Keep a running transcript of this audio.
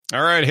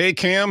All right. Hey,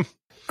 Cam.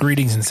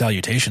 Greetings and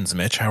salutations,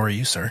 Mitch. How are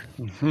you, sir?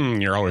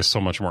 You're always so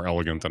much more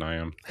elegant than I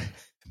am.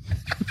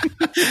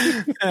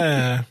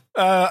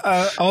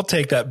 I'll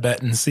take that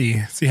bet and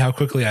see how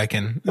quickly I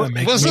can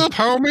make. What's up,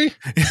 homie?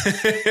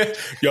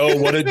 Yo,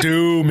 what it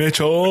do,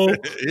 Mitchell?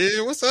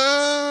 Hey, what's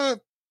up?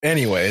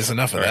 Anyways,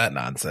 enough of that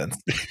nonsense.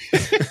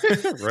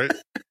 Right.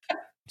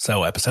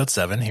 So, episode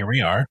 7, here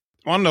we are.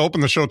 I wanted to open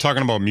the show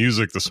talking about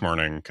music this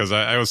morning because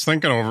I was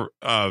thinking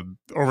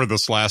over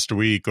this last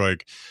week,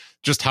 like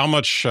just how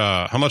much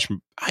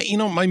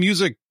my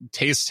music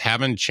tastes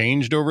haven't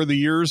changed over the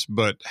years,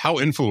 but how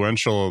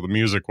influential the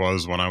music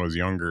was when I was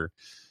younger.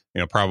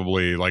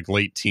 Probably like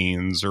late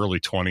teens, early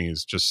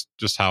 20s,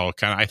 just how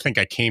kind of I think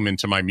I came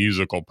into my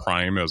musical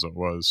prime as it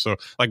was. So,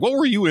 like, what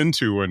were you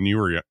into when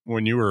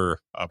you were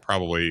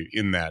probably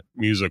in that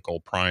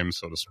musical prime,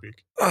 so to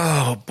speak?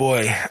 Oh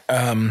boy.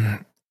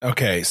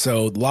 Okay,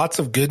 so lots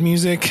of good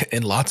music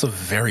and lots of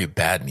very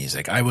bad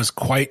music. I was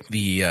quite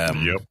the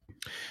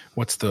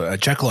what's the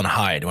Jekyll and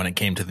Hyde when it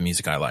came to the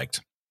music I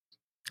liked.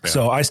 Yeah.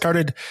 So I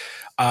started.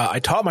 I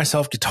taught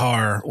myself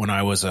guitar when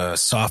I was a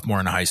sophomore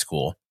in high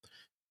school.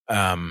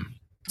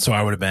 So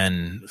I would have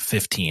been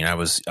 15. I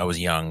was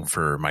young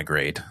for my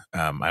grade.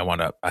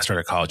 I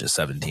started college at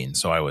 17.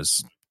 So I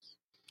was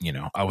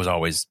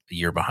always a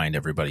year behind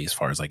everybody as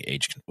far as like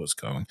age was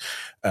going.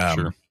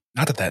 Sure.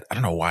 Not that I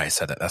don't know why I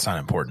said that. That's not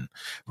important.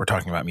 We're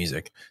talking about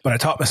music, but I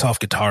taught myself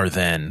guitar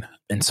then.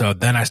 And so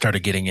then I started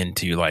getting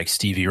into like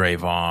Stevie Ray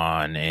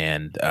Vaughan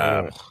and,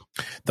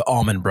 the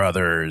Allman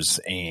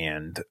Brothers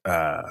and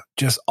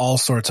just all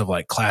sorts of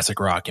like classic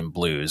rock and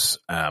blues,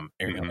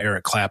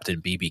 Eric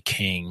Clapton, B.B.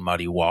 King,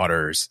 Muddy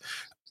Waters,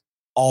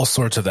 all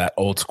sorts of that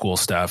old school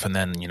stuff. And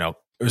then,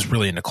 it was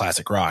really into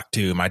classic rock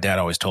too. My dad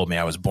always told me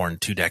I was born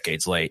 2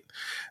 decades late.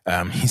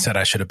 He said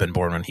I should have been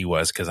born when he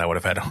was because I would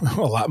have had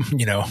a lot,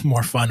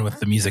 more fun with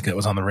the music that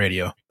was on the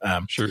radio.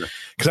 Sure.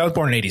 Because I was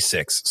born in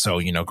 86. So,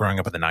 growing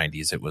up in the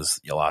 90s, it was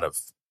a lot of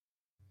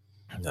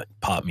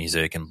pop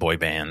music and boy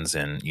bands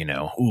and,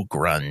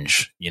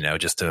 grunge,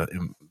 just to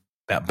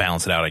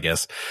balance it out, I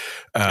guess.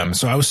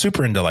 So I was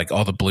super into like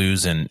all the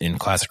blues and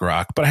classic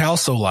rock, but I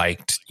also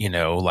liked,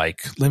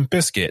 like Limp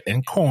Bizkit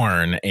and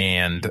Korn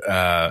and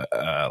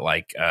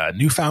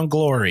Newfound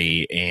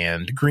Glory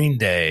and Green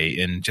Day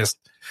and just,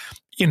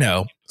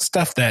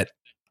 stuff that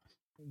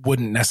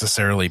wouldn't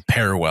necessarily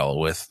pair well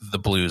with the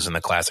blues and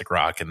the classic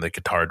rock and the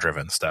guitar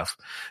driven stuff.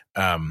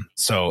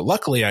 So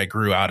luckily I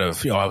grew out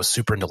of, I was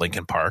super into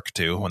Linkin Park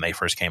too when they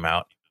first came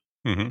out.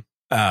 Mm-hmm.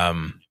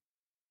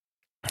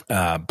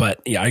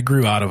 But yeah, I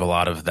grew out of a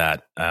lot of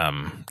that,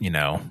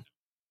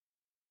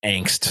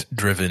 angst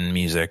driven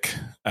music,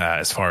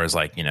 as far as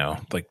like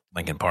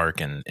Linkin Park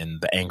and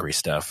the angry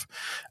stuff.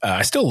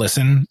 I still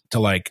listen to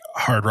like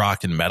hard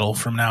rock and metal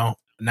from now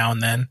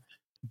and then,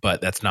 but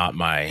that's not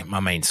my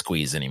main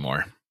squeeze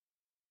anymore.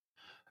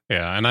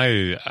 Yeah. And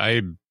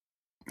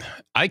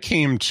I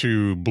came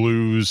to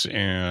blues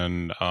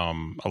and, a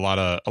lot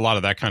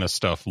of that kind of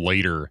stuff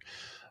later,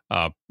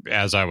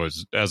 as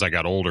I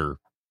got older.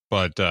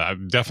 But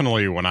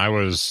definitely when I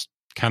was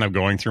kind of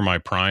going through my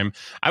prime,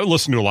 I would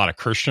listen to a lot of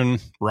Christian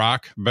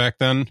rock back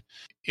then.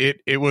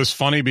 It was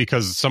funny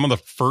because some of the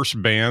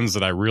first bands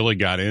that I really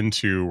got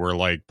into were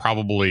like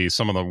probably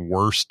some of the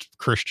worst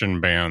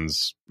Christian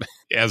bands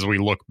as we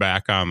look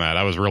back on that.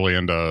 I was really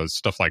into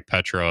stuff like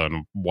Petra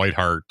and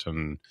Whiteheart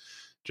and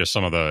just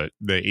some of the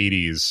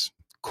 80s,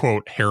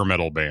 quote, hair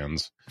metal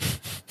bands.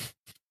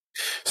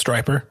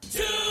 Striper.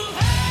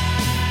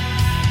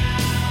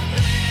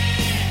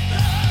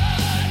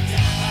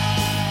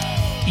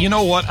 You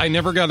know what? I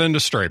never got into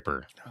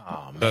Striper.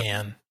 Oh,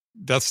 man.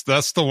 That's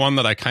the one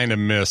that I kind of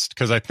missed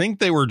because I think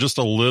they were just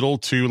a little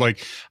too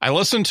like I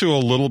listened to a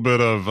little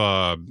bit of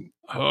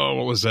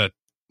what was that?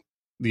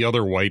 The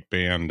other white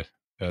band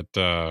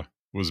that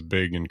was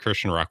big in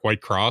Christian rock,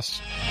 White Cross.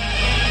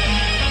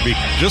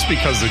 Just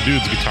because the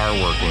dude's guitar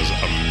work was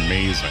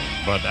amazing,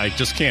 but I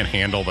just can't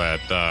handle that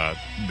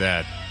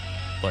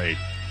like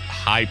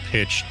high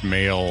pitched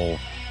male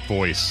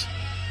voice.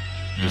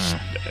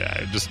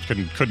 I just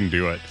couldn't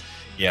do it.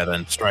 Yeah,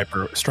 then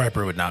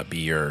Striper would not be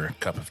your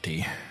cup of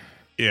tea.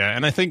 Yeah,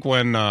 and I think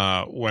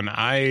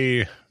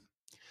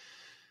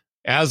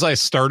as I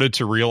started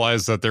to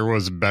realize that there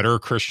was better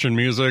Christian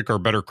music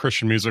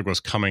was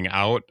coming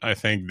out, I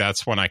think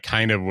that's when I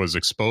kind of was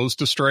exposed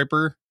to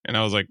Striper. And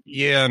I was like,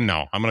 yeah,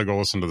 no, I'm going to go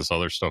listen to this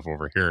other stuff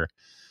over here.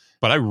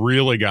 But I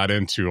really got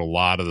into a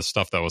lot of the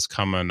stuff that was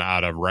coming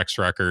out of Rex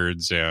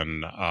Records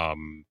and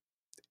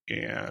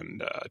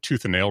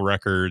Tooth and Nail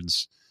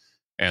Records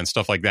and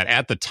stuff like that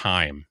at the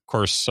time. Of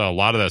course, a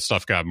lot of that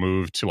stuff got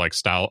moved to like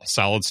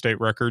Solid State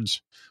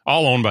Records,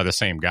 all owned by the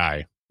same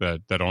guy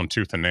that owned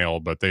Tooth and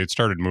Nail, but they had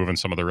started moving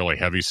some of the really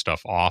heavy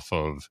stuff off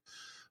of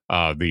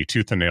the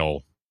Tooth and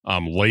Nail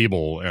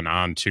label and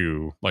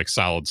onto like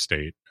Solid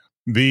State.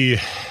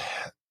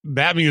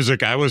 That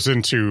music I was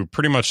into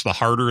pretty much the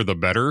harder the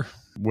better,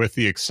 with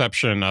the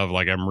exception of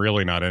like I'm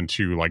really not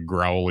into like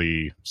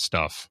growly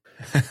stuff.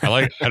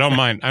 I don't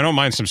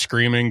mind some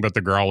screaming, but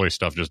the growly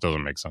stuff just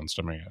doesn't make sense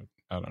to me.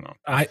 I don't know.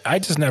 I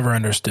just never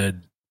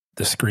understood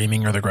the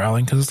screaming or the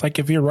growling, because it's like,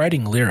 if you're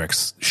writing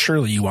lyrics,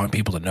 surely you want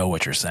people to know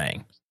what you're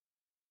saying.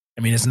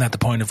 I mean, isn't that the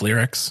point of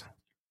lyrics?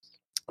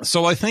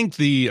 So I think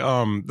the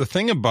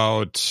thing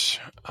about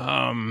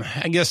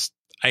I guess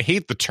I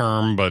hate the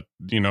term, but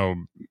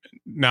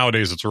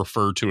nowadays it's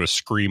referred to as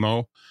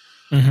screamo.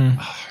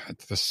 Mm-hmm.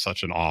 This is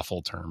such an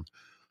awful term,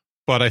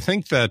 but I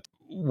think that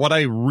what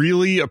I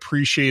really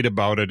appreciate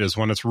about it is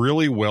when it's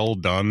really well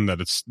done,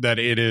 that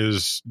it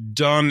is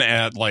done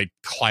at like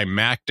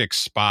climactic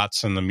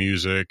spots in the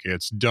music.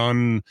 It's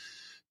done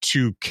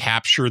to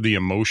capture the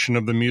emotion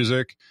of the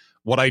music.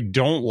 What I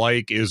don't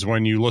like is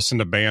when you listen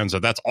to bands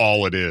that's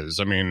all it is.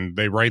 I mean,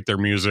 they write their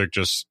music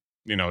just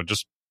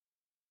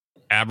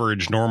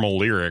average, normal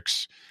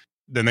lyrics,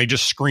 then they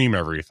just scream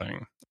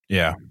everything.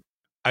 Yeah.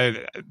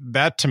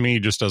 That to me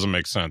just doesn't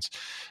make sense.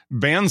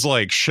 Bands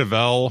like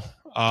Chevelle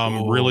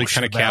really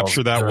kind of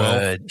capture that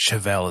well.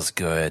 Chevelle is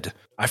good.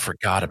 I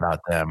forgot about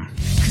them.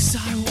 'Cause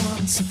I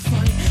want to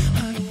fight,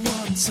 I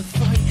want to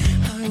fight,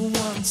 I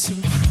want to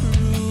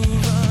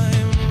prove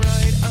I'm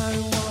right. I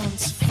want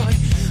to fight,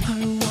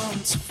 I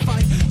want to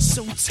fight,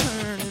 so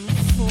turn and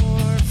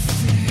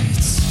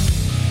forfeit.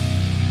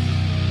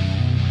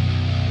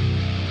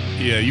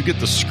 Yeah, you get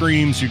the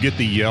screams, you get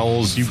the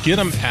yells, you get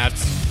them at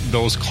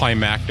those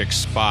climactic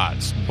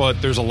spots,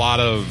 but there's a lot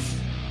of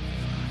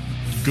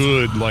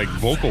good like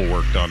vocal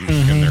work done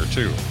in there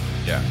too.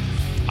 Yeah,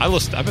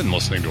 I've been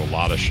listening to a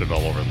lot of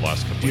Chevelle over the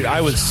last couple of years.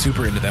 I was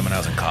super into them when I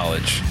was in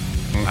college.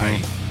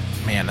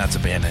 Man, that's a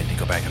band I need to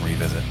go back and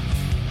revisit.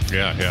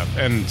 Yeah,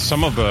 and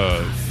some of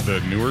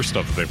the newer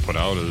stuff that they put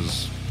out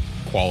is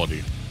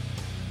quality.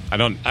 I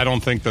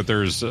don't think that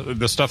there's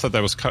the stuff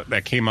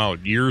that came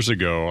out years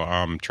ago.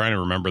 I'm trying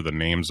to remember the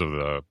names of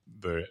the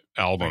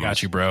albums. I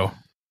got you, bro.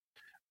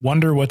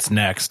 Wonder What's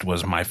Next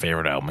was my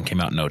favorite album. It came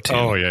out in 2002.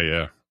 Oh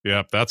yeah.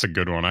 That's a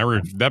good one.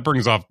 That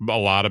brings up a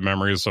lot of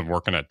memories of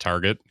working at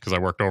Target, because I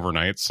worked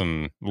overnights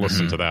and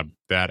listened to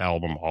that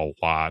album a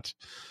lot.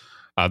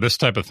 This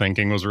Type of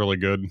Thinking was really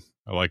good.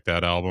 I like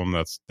that album.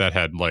 That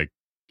had like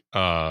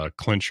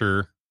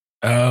Clincher.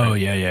 Oh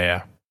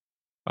yeah.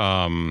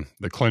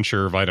 The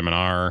Clincher, Vitamin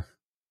R.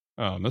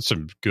 That's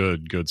some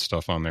good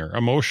stuff on there.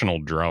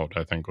 Emotional Drought,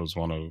 I think, was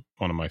one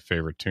of my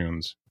favorite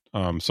tunes.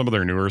 Some of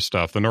their newer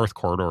stuff, The North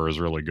Corridor, is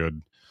really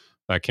good.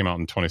 That came out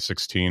in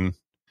 2016.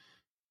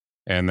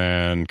 And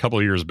then a couple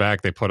of years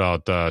back, they put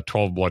out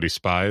 12 Bloody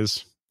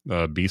Spies,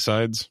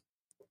 B-sides.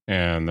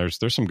 And there's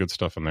some good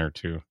stuff in there,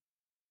 too.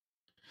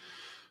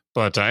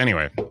 But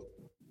anyway,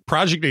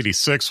 Project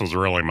 86 was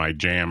really my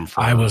jam.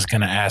 I was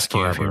going to ask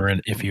you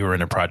if you were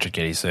into Project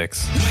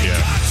 86.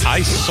 Yeah.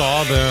 I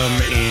saw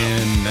them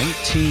in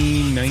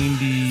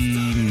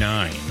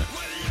 1999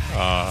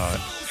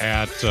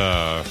 at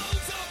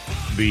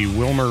the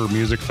Wilmer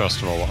Music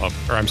Festival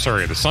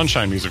the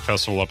Sunshine Music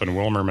Festival up in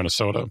Wilmer,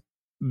 Minnesota.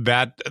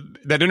 That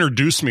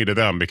introduced me to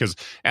them, because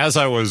as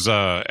I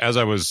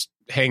was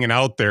hanging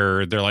out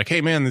there, they're like,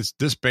 "Hey man,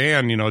 this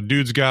band,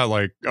 dude's got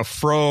like a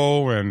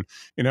fro, and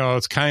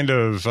it's kind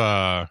of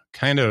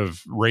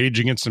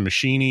Rage Against the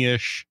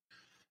Machine-ish,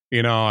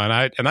 and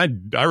I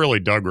really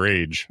dug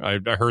Rage. I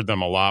heard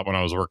them a lot when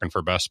I was working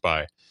for Best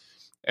Buy,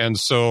 and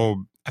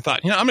so I thought,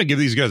 I'm gonna give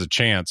these guys a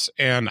chance.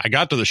 And I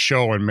got to the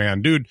show, and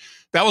man, dude,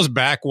 that was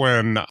back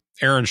when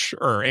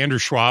Andrew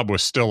Schwab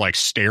was still like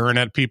staring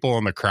at people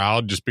in the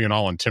crowd, just being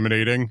all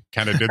intimidating.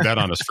 Kind of did that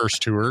on his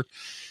first tour.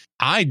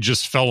 I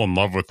just fell in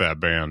love with that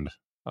band.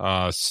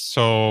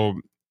 So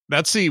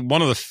that's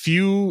one of the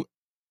few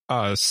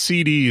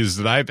CDs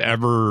that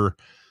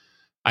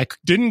I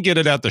didn't get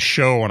it at the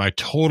show, and I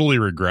totally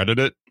regretted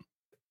it.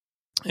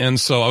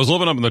 And so I was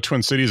living up in the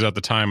Twin Cities at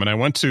the time, and I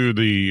went to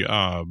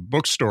the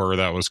bookstore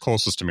that was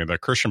closest to me, the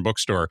Christian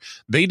bookstore.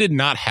 They did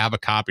not have a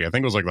copy. I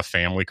think it was like the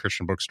Family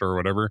Christian Bookstore or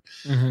whatever.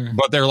 Mm-hmm.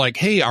 But they're like,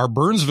 hey, our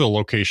Burnsville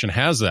location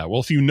has that.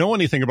 Well, if you know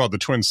anything about the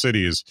Twin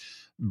Cities,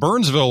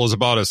 Burnsville is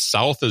about as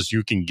south as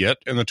you can get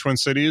in the Twin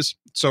Cities.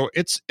 So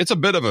it's a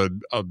bit of a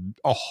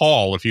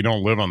haul if you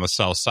don't live on the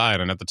south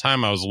side. And at the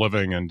time I was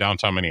living in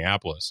downtown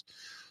Minneapolis.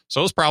 So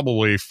it was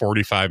probably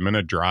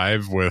 45-minute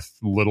drive with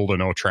little to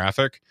no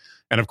traffic.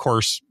 And of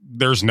course,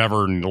 there's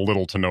never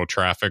little to no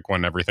traffic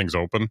when everything's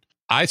open.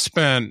 I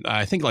spent,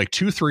 I think, like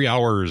 2-3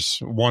 hours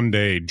one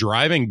day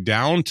driving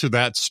down to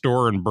that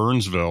store in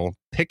Burnsville,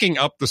 picking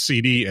up the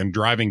CD and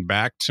driving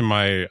back to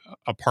my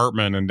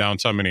apartment in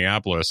downtown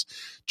Minneapolis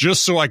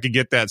just so I could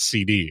get that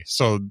CD.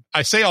 So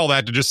I say all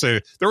that to just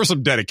say there was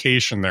some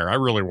dedication there. I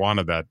really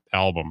wanted that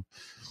album.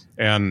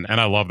 And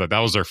I love that. That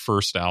was their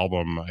first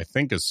album. I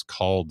think it's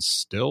called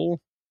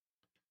Still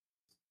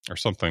or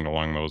something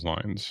along those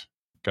lines.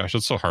 Gosh,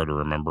 it's so hard to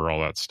remember all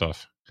that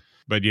stuff.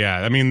 But yeah,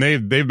 I mean,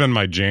 they've been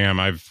my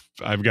jam.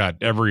 I've got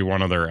every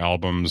one of their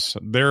albums.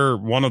 They're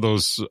one of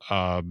those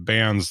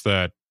bands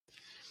that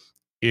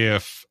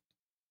if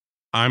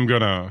I'm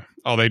gonna,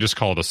 they just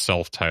call it a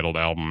self-titled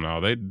album now.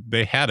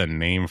 They had a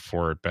name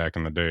for it back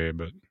in the day,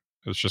 but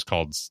it's just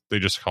a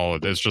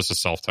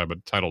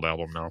self-titled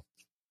album now.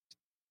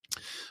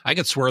 I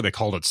could swear they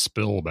called it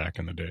Spill back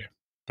in the day,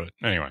 but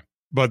anyway.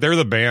 but they're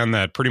the band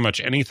that pretty much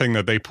anything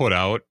that they put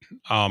out,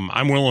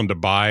 I'm willing to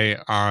buy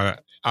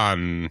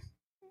on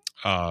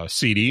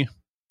CD,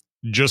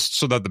 just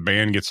so that the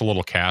band gets a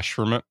little cash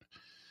from it.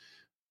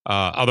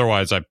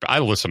 Otherwise, I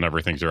listen to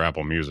everything through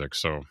Apple Music,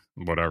 so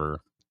whatever.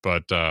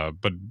 But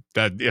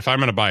that if I'm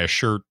going to buy a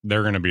shirt,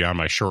 they're going to be on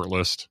my short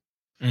list.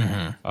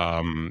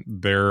 Mm-hmm.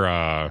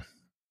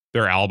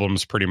 Their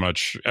albums, pretty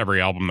much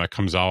every album that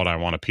comes out, I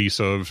want a piece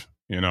of.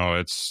 You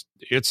know,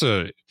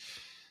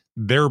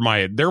 they're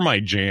my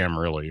jam,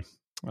 really.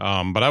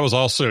 But I was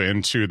also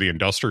into the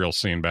industrial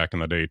scene back in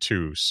the day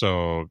too.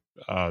 So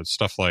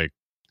stuff like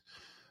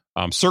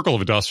Circle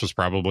of Dust was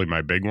probably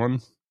my big one.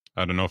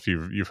 I don't know if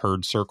you've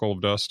heard Circle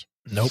of Dust.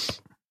 Nope.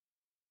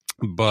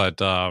 But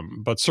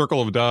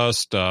Circle of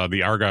Dust,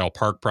 the Argyle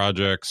Park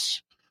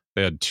Projects,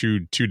 they had two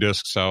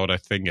discs out. I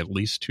think at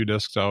least 2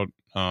 discs out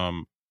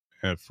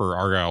for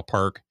Argyle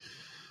Park.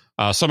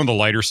 Some of the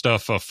lighter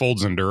stuff,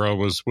 Folds Endura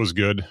was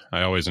good.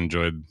 I always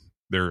enjoyed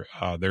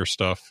their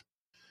stuff.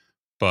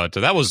 But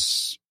that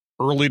was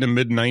early to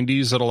mid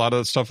 90s that a lot of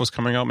that stuff was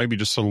coming out, maybe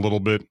just a little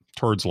bit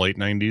towards late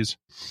 90s.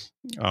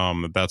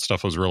 That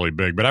stuff was really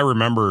big. But I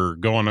remember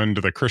going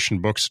into the Christian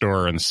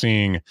bookstore and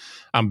seeing,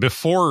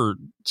 before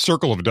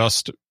Circle of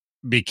Dust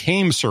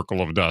became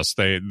Circle of Dust,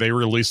 they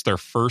released their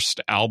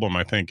first album,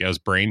 I think, as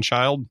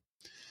Brainchild.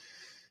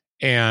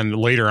 And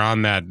later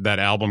on, that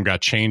album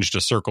got changed to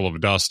Circle of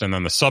Dust, and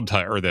then the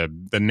subtitle or the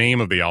name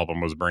of the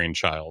album was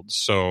Brainchild.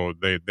 So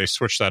they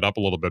switched that up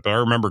a little bit. But I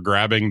remember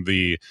grabbing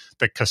the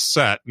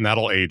cassette, and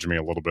that'll age me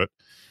a little bit.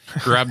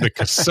 Grab the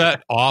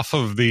cassette off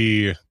of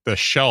the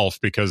shelf,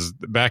 because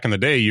back in the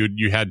day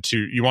you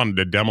wanted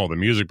to demo the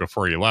music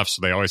before you left,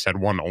 so they always had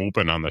one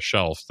open on the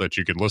shelf that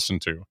you could listen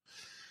to.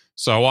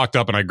 So I walked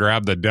up and I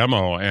grabbed the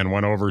demo and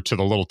went over to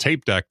the little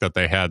tape deck that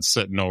they had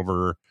sitting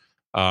over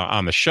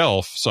on the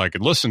shelf so I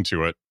could listen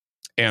to it,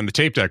 and the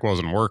tape deck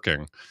wasn't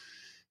working.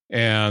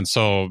 And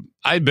so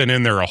I'd been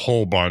in there a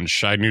whole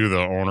bunch. I knew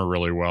the owner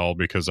really well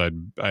because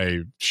I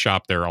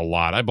shopped there a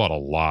lot. I bought a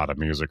lot of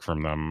music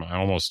from them.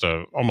 I'm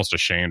almost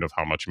ashamed of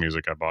how much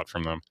music I bought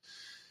from them.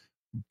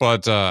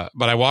 But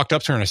I walked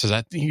up to her and I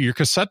said, your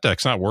cassette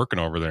deck's not working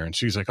over there. And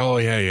she's like, oh,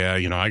 yeah.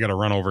 You know, I got to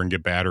run over and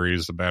get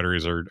batteries. The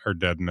batteries are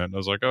dead in it. And I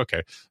was like,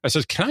 okay. I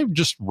said, can I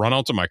just run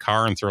out to my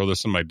car and throw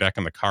this in my deck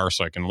in the car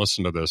so I can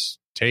listen to this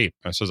tape?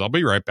 I says, I'll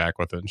be right back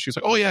with it. And she's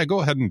like, oh, yeah,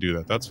 go ahead and do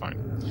that. That's fine.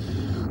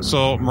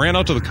 So ran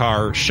out to the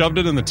car, shoved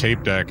it in the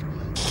tape deck,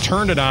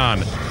 turned it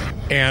on,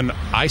 and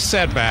I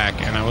sat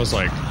back and I was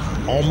like,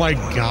 oh, my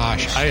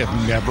gosh, I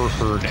have never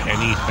heard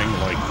anything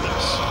like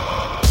this.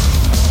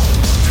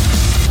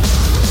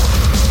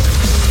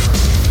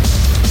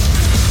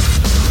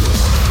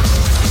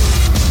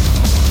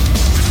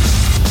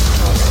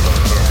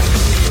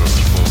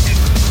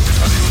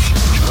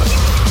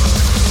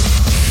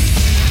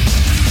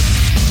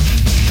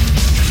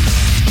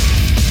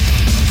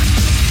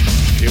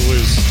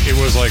 It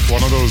was like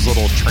one of those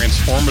little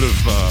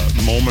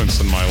transformative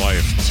moments in my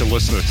life to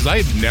listen to, because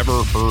I had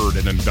never heard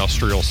an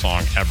industrial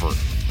song ever,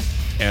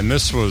 and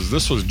this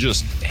was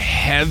just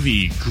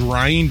heavy,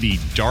 grindy,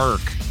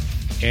 dark,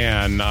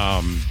 and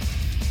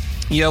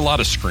a lot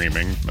of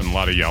screaming and a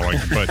lot of yelling,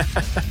 but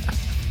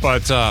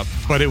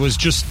it was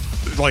just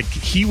like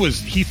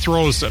he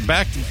throws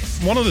back.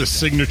 One of the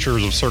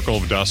signatures of Circle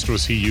of Dust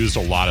was he used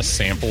a lot of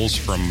samples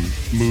from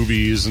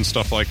movies and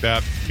stuff like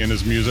that in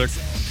his music,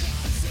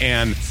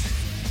 and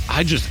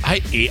I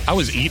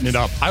was eating it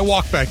up. I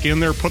walked back in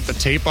there, put the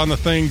tape on the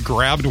thing,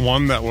 grabbed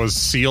one that was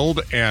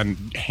sealed,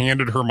 and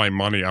handed her my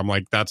money. I'm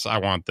like, I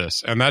want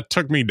this. And that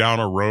took me down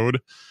a road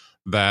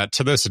that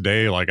to this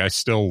day, like, I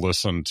still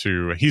listen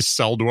to. He's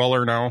Cell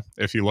Dweller now,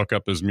 if you look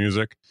up his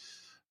music.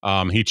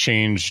 He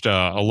changed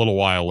a little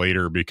while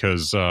later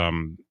because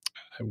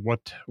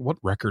what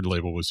record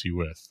label was he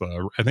with?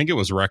 I think it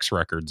was Rex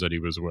Records that he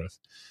was with.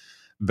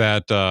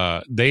 That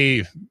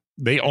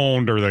they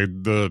owned, or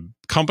the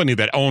company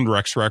that owned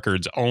Rex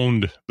Records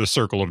owned the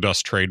Circle of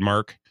Dust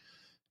trademark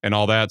and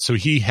all that. So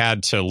he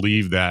had to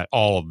leave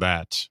all of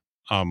that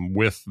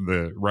with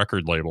the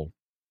record label,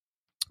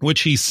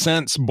 which he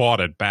since bought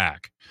it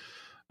back.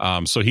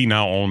 So he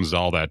now owns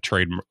all the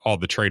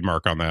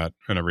trademark on that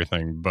and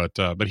everything.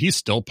 But he's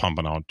still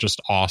pumping out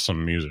just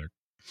awesome music.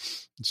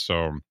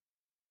 So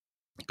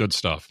good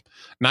stuff.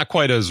 Not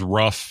quite as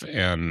rough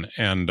and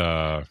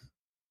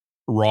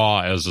raw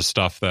as the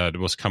stuff that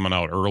was coming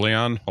out early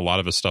on. A lot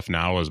of his stuff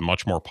now is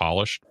much more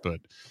polished, but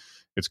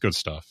it's good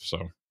stuff.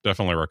 So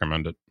definitely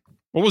recommend it.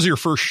 What was your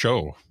first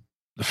show?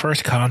 The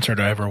first concert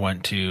I ever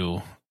went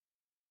to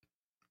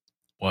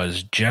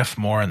was Jeff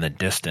Moore and the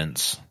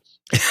Distance.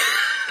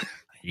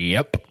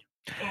 Yep.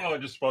 Oh, I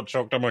just about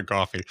choked on my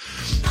coffee.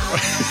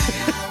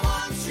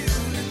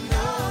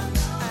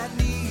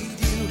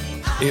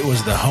 It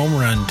was the Home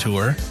Run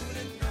tour,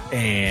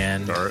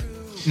 and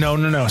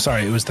no,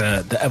 sorry, it was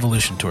the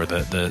Evolution tour,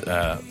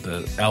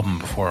 the album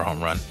before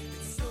Home Run,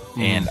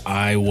 and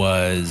I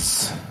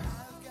was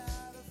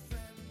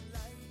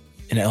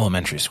in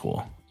elementary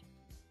school.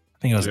 I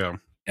think I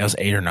was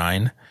 8 or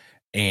 9,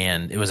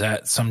 and it was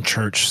at some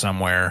church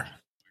somewhere.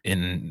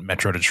 in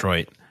Metro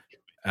Detroit.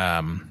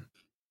 And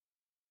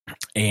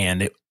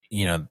it,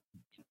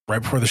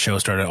 right before the show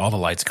started, all the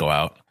lights go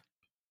out,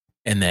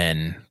 and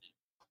then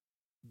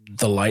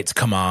the lights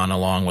come on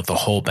along with the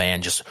whole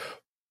band just,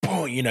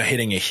 boom,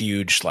 hitting a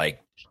huge,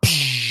 like,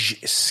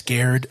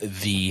 scared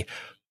the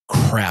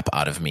crap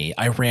out of me.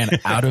 I ran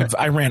out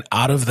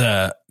of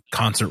the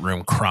concert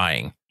room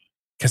crying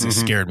because it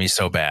scared me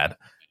so bad.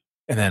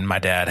 And then my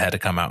dad had to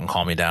come out and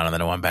calm me down, and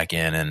then I went back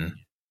in and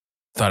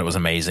thought it was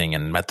amazing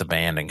and met the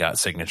band and got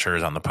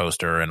signatures on the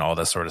poster and all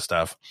this sort of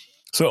stuff.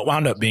 So it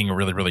wound up being a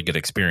really, really good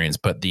experience.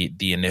 But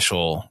the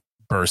initial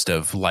burst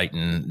of light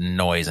and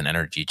noise and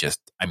energy,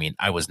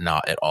 I was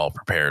not at all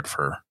prepared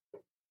for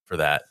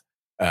that.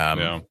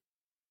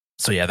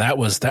 So yeah, that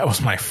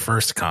was my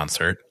first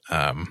concert.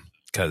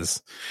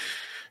 Cause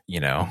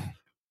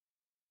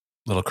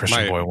little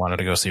Christian boy wanted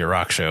to go see a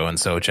rock show. And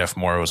so Jeff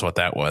Moore was what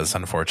that was,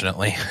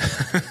 unfortunately.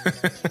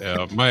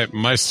 Yeah.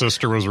 My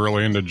sister was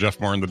really into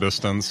Jeff Moore and the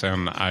Distance,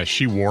 and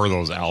she wore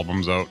those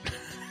albums out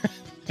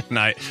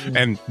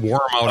and wore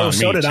them out on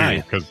so me did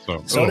I.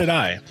 So did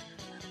I.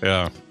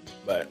 Yeah.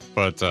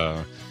 But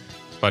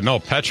no,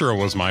 Petra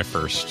was my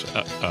first,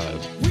 and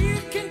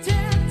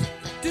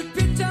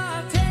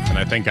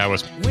I think I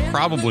was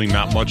probably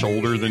not much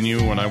older than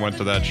you when I went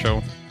to that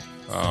show.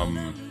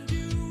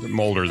 I'm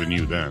older than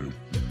you then.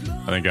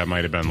 I think I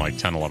might have been like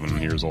 10,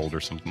 11 years old or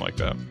something like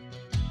that.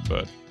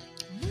 But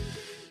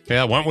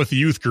yeah, I went with the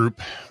youth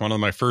group, one of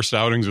my first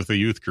outings with the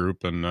youth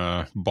group, and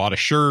bought a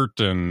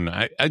shirt. And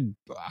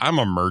I'm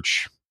a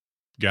merch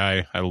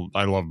guy.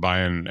 I love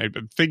buying. I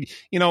think,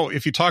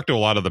 if you talk to a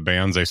lot of the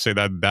bands, they say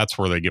that that's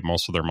where they get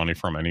most of their money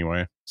from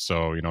anyway.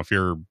 So, if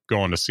you're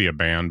going to see a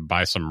band,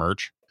 buy some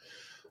merch.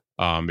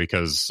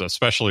 Because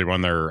especially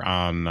when they're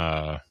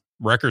on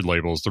record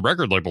labels, the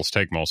record labels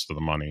take most of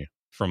the money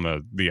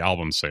from the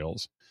album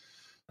sales.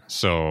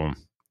 So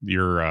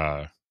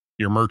your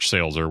merch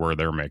sales are where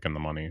they're making the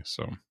money.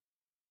 So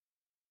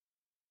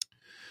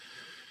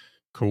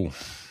cool.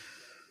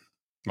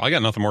 Well, I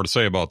got nothing more to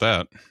say about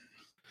that.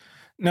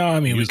 No, I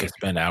mean, music. We could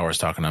spend hours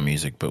talking on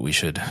music, but we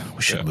should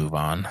move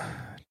on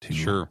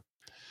to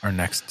our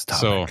next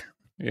topic.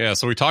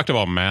 So we talked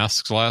about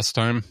masks last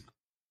time.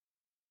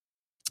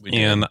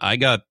 And I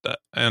got,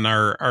 and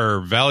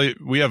our value,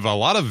 we have a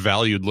lot of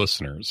valued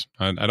listeners.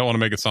 I don't want to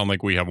make it sound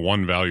like we have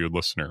one valued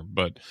listener,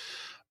 but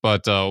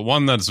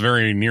one that's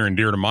very near and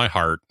dear to my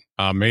heart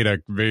made a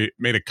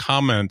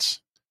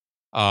comment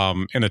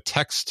in a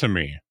text to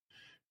me.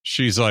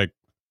 She's like,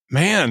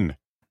 "Man,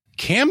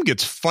 Cam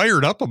gets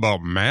fired up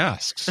about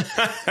masks."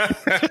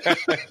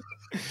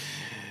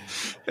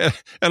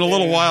 And a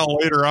little while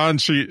later on,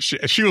 she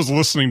was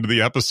listening to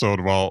the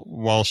episode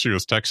while she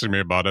was texting me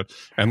about it.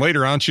 And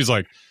later on, she's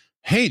like,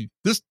 "Hey,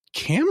 this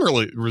Cam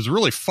was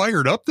really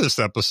fired up this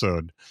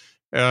episode."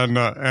 And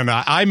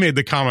I made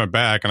the comment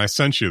back, and I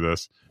sent you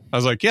this. I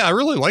was like, "Yeah, I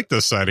really like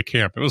this side of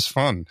Cam. It was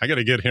fun. I got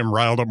to get him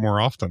riled up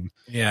more often."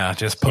 Yeah,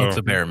 just poke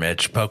the bear,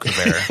 Mitch. Poke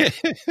the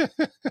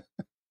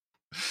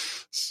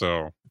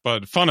bear.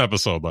 But fun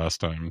episode last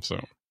time.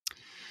 So.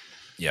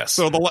 Yes.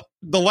 So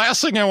the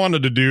last thing I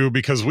wanted to do,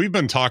 because we've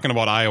been talking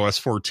about iOS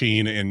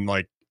 14 in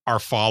like our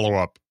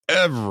follow-up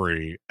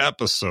every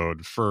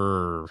episode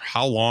for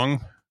how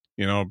long?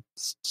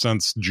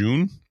 Since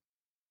June.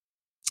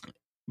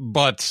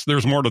 But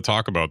there's more to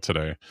talk about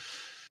today.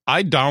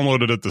 I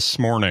downloaded it this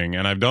morning,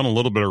 and I've done a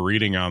little bit of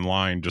reading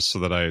online just so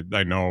that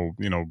I know,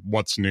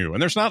 what's new.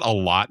 And there's not a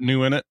lot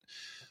new in it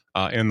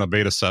in the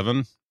beta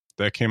 7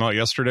 that came out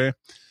yesterday.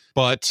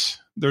 But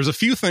there's a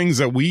few things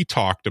that we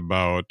talked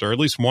about, or at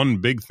least one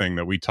big thing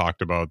that we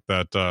talked about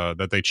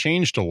that they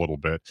changed a little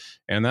bit,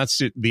 and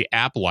that's the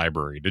app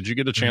library. Did you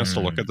get a chance to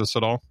look at this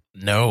at all?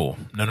 No.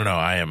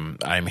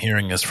 I'm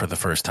hearing this for the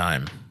first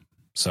time.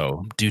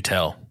 So do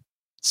tell.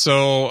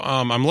 So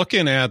I'm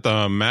looking at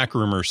the Mac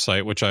Rumors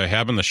site, which I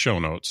have in the show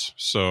notes.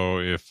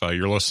 So if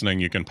you're listening,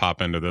 you can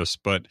pop into this.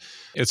 But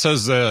it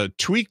says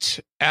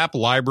tweaked app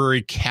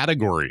library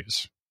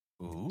categories.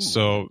 Ooh.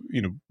 So,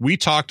 we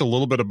talked a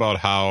little bit about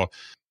how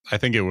I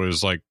think it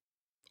was like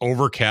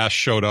Overcast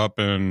showed up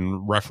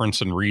in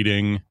reference and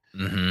reading.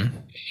 Mm-hmm.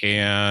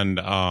 And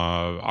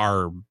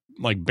our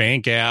like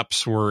bank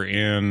apps were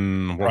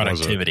in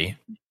productivity,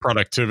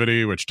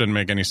 which didn't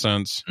make any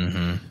sense.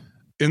 Mm-hmm.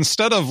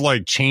 Instead of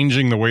like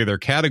changing the way they're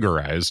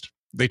categorized,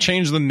 they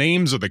changed the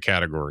names of the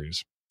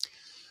categories.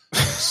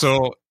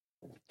 So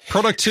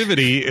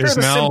productivity is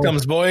now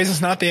symptoms, boys. It's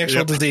not the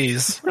actual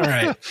disease. All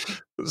right.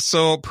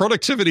 So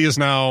productivity is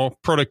now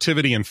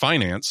productivity and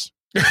finance.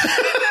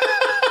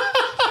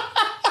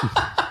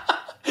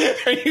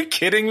 Are you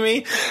kidding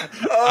me?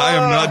 I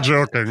am not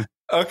joking.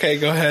 Okay,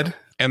 go ahead.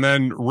 And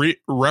then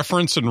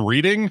reference and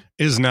reading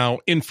is now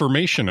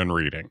information and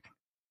reading.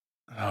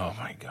 Oh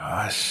my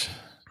gosh.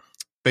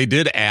 They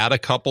did add a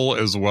couple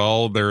as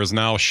well. There is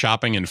now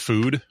shopping and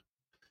food,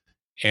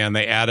 and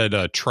they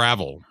added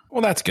travel.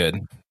 Well, that's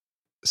good.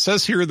 It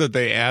says here that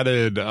they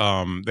added,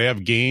 they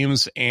have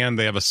games and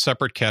they have a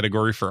separate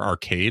category for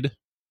arcade.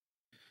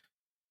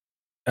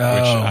 which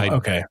I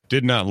okay.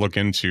 did not look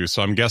into.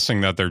 So I'm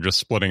guessing that they're just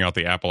splitting out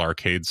the Apple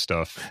Arcade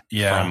stuff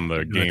from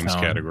the games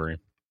category.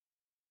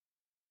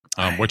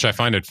 Which I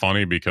find it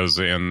funny because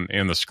in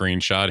the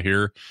screenshot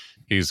here,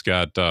 he's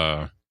got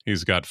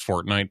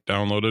Fortnite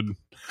downloaded.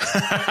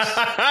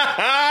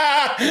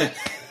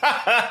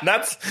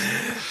 That's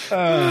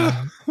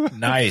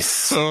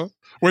nice.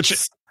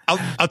 Which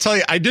I'll tell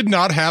you, I did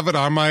not have it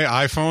on my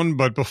iPhone,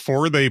 but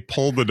before they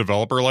pulled the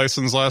developer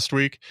license last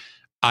week,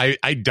 I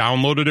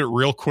downloaded it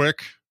real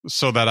quick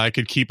so that I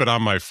could keep it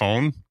on my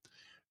phone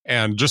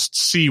and just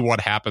see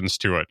what happens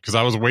to it. Because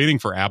I was waiting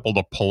for Apple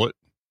to pull it,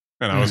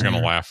 and I was going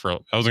to laugh. I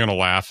was going to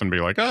laugh and be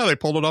like, "Oh, they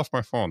pulled it off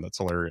my phone. That's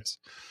hilarious."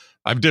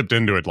 I've dipped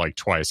into it like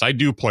twice. I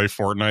do play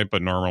Fortnite,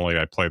 but normally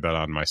I play that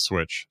on my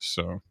Switch.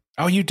 So,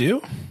 oh, you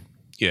do?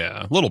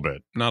 Yeah, a little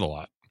bit, not a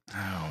lot.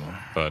 Oh.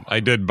 But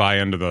I did buy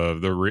into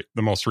the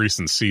most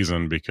recent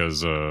season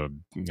because all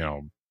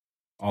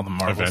the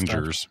Marvel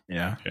Avengers. Stuff.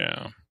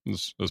 Yeah. It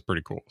was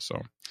pretty cool. So,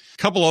 a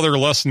couple other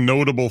less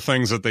notable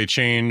things that they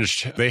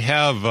changed. They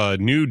have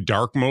new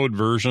dark mode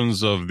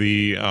versions of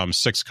the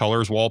 6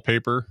 colors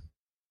wallpaper.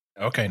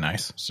 Okay,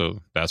 nice. So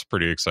that's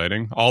pretty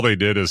exciting. All they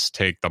did is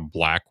take the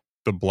black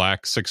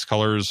 6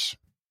 colors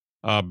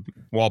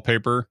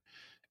wallpaper.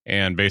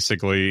 And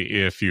basically,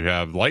 if you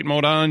have light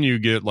mode on, you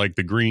get like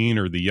the green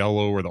or the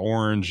yellow or the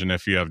orange. And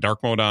if you have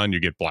dark mode on, you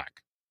get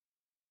black.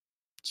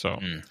 So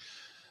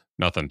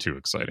nothing too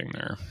exciting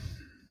there.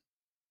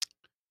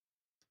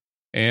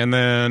 And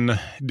then,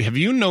 have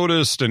you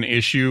noticed an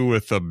issue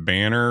with the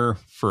banner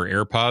for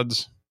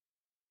AirPods?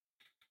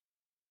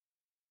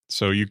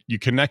 So you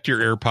connect your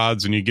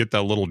AirPods and you get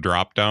that little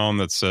drop down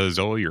that says,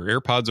 "Oh, your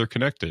AirPods are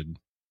connected."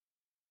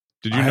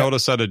 Did you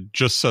notice that it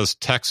just says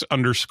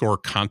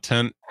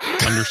text_content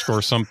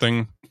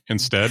 _something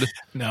instead?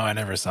 No, I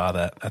never saw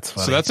that. That's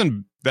funny. So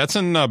that's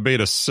in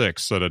beta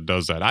 6 that it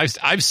does that.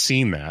 I've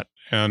seen that,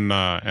 and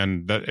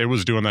that it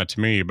was doing that to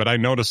me. But I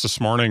noticed this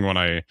morning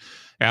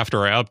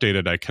after I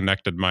updated, I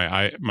connected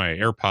my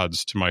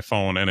AirPods to my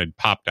phone, and it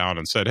popped down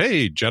and said,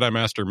 "Hey, Jedi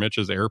Master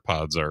Mitch's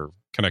AirPods are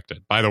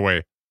connected." By the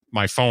way,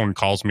 my phone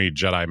calls me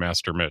Jedi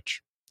Master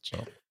Mitch.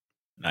 So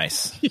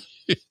nice.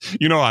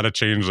 You know how to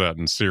change that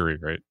in Siri,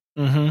 right?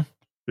 Mm-hmm.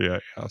 Yeah.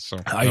 So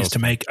I used to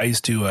make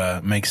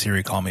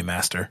Siri call me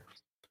Master.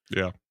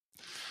 Yeah.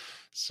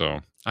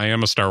 So I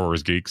am a Star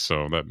Wars geek,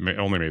 so that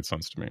only made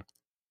sense to me.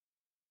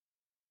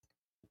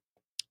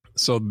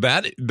 So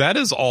that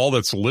is all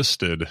that's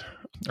listed,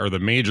 are the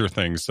major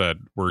things that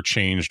were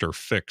changed or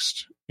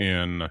fixed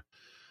in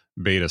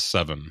beta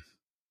 7.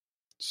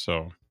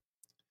 So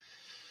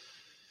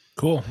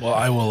cool. Well,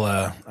 I will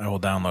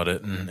download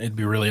it, and it'd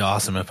be really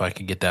awesome if I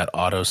could get that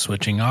auto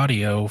switching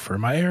audio for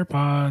my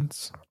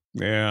AirPods.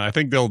 Yeah, I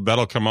think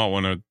that'll come out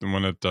when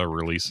it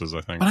releases,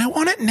 I think. But I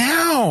want it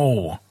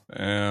now.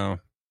 Yeah.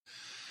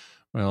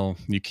 Well,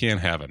 you can't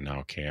have it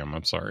now, Cam.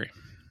 I'm sorry.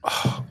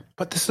 Oh,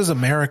 but this is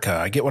America.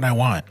 I get what I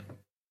want.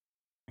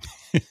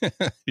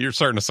 You're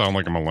starting to sound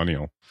like a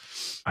millennial.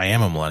 I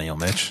am a millennial,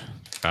 Mitch.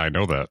 I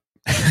know that.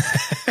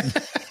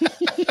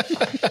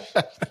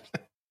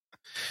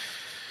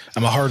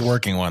 I'm a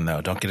hardworking one,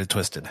 though. Don't get it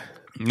twisted.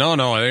 No.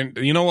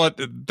 You know what?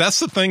 That's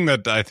the thing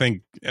that I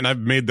think, and I've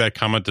made that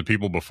comment to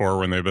people before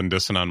when they've been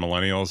dissing on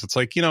millennials. It's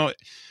like,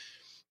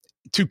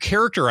 to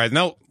characterize.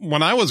 Now,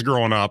 when I was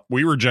growing up,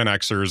 we were Gen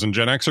Xers, and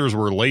Gen Xers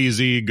were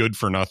lazy, good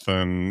for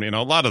nothing.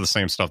 A lot of the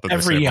same stuff that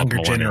every younger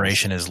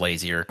generation is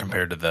lazier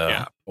compared to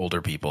the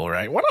older people,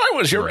 right? When I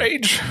was your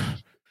age,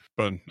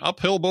 but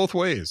uphill both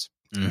ways.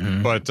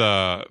 Mm-hmm.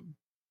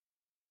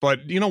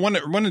 But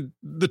when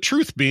the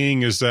truth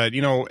being is that,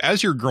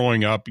 as you're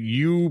growing up,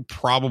 you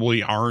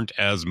probably aren't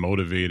as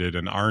motivated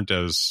and aren't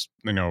as,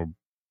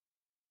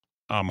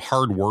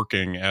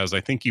 hardworking as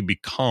I think you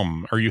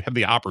become, or you have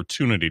the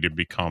opportunity to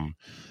become,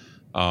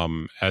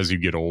 as you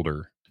get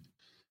older.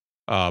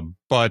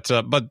 But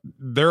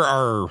there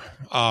are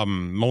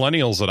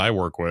millennials that I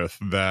work with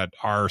that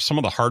are some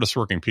of the hardest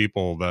working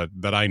people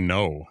that I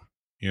know,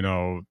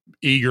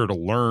 eager to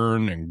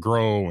learn and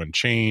grow and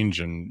change,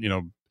 and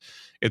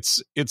it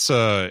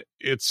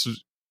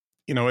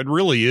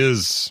really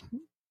is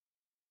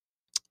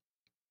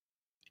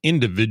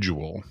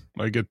individual.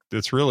 Like it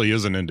really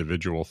is an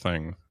individual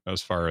thing,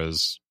 as far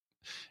as,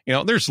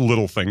 there's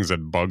little things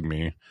that bug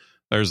me.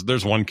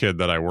 There's one kid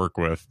that I work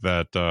with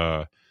that,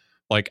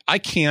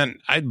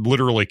 I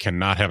literally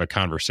cannot have a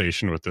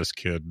conversation with this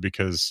kid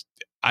because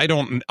I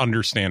don't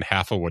understand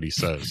half of what he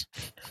says.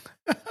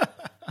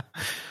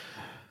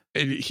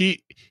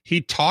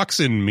 He talks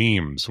in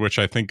memes, which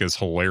I think is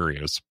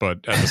hilarious,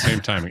 but at the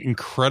same time,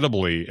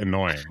 incredibly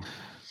annoying.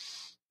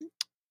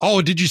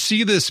 Oh, did you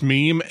see this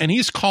meme? And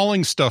he's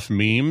calling stuff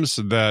memes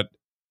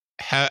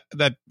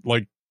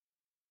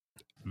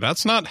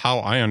that's not how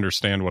I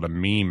understand what a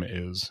meme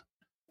is.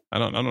 I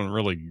don't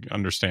really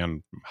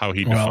understand how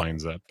he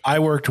defines that. I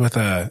worked with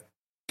a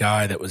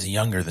guy that was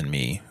younger than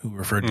me who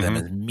referred to them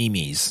as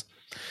memes.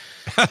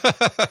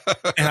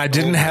 And I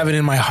didn't have it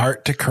in my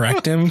heart to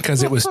correct him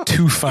because it was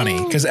too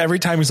funny. Because every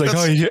time he's like,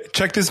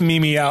 check this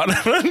Mimi out.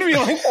 I'd be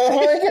like, oh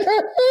my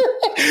God.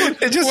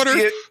 It just,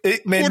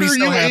 it made me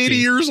so happy. 80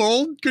 years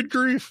old? Good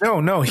grief.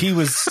 No, he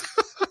was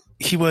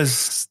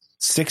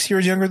 6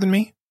 years younger than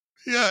me.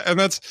 Yeah.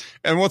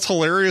 And what's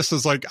hilarious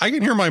is like, I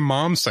can hear my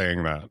mom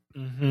saying that.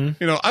 Mm-hmm.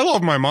 You know, I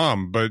love my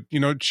mom, but you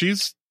know,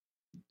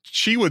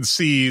 she would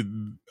see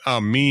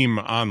a meme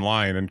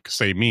online and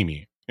say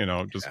Mimi, you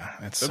know, just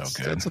it's so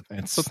good.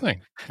 It's a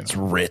thing. It's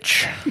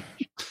rich.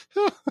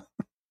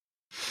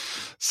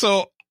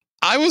 So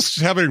I was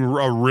having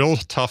a real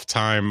tough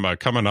time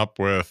coming up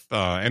with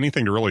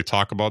anything to really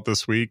talk about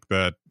this week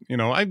that, you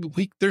know,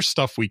 there's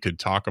stuff we could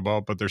talk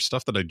about, but there's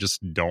stuff that I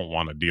just don't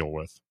want to deal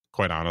with,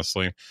 quite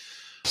honestly.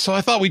 So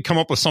I thought we'd come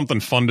up with something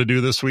fun to do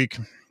this week.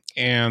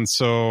 And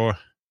so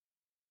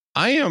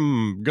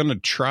we're going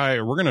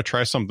to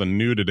try something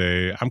new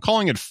today. I'm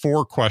calling it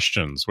 4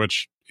 questions,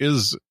 which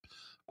is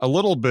a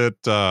little bit,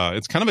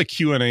 it's kind of a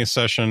Q&A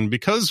session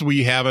because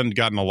we haven't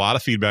gotten a lot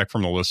of feedback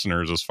from the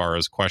listeners as far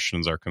as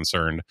questions are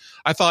concerned.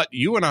 I thought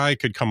you and I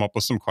could come up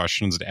with some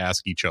questions to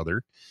ask each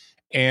other,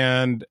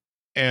 and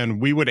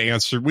we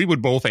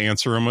would both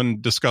answer them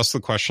and discuss the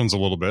questions a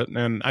little bit.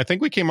 And I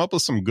think we came up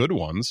with some good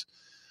ones.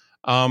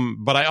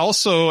 But I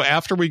also,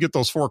 after we get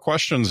those 4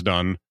 questions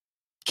done,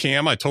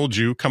 Cam, I told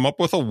you, come up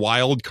with a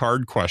wild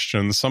card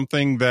question,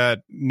 something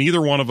that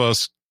neither one of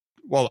us,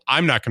 well,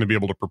 I'm not going to be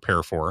able to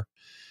prepare for,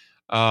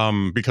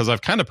 because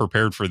I've kind of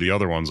prepared for the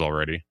other ones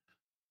already.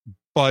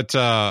 But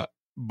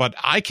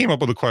I came up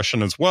with a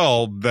question as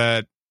well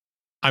that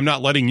I'm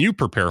not letting you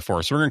prepare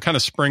for. So we're going to kind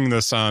of spring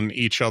this on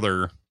each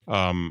other,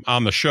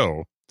 on the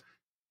show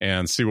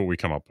and see what we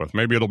come up with.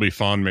 Maybe it'll be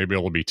fun. Maybe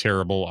it'll be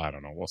terrible. I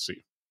don't know. We'll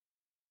see.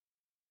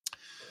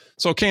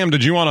 So Cam,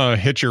 did you want to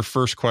hit your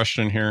first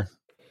question here?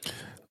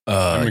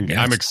 Yes.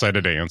 I'm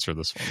excited to answer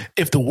this one.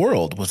 If the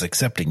world was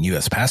accepting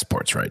U.S.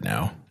 passports right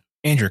now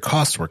and your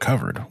costs were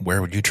covered, where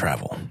would you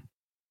travel?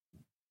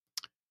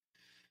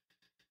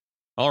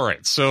 All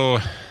right. So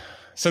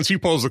since you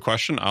posed the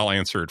question, I'll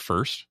answer it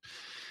first.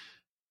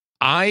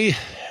 I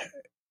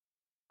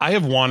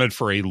have wanted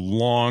for a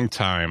long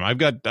time. I've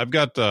got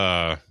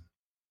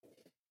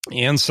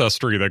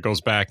ancestry that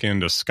goes back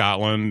into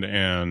Scotland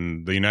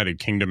and the United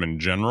Kingdom in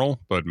general,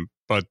 but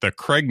the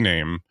Craig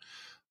name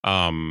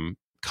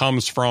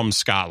comes from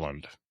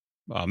Scotland.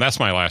 That's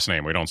my last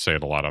name. We don't say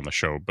it a lot on the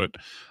show, but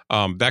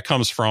that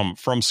comes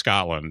from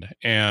Scotland.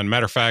 And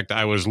matter of fact,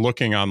 I was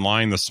looking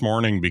online this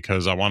morning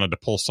because I wanted to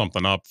pull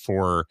something up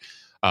for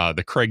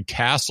the Craig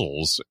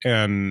castles,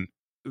 and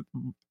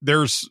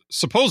there's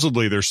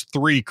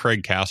 3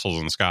 Craig castles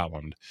in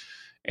Scotland,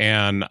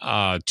 and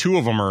 2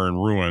 of them are in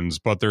ruins,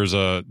 but there's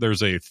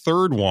a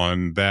third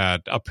one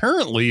that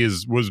apparently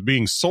was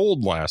being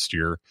sold last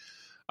year.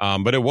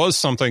 But it was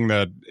something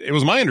that it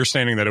was my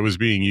understanding that it was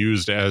being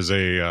used as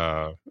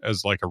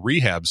like a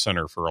rehab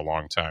center for a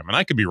long time. And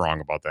I could be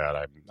wrong about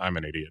that. I'm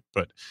an idiot,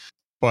 but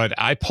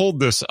I pulled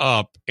this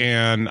up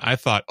and I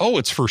thought, oh,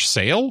 it's for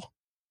sale,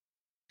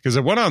 because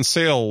it went on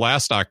sale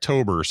last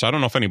October. So I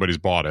don't know if anybody's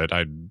bought it.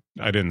 I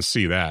didn't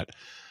see that,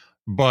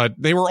 but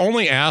they were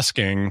only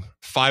asking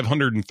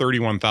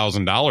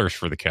 $531,000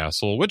 for the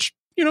castle, which,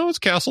 you know, as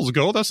castles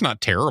go, that's not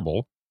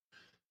terrible.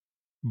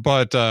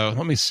 But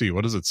let me see.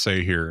 What does it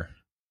say here?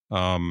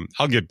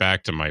 I'll get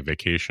back to my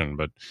vacation,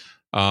 but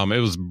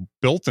it was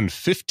built in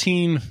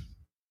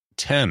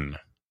 1510.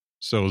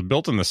 So it was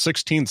built in the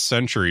 16th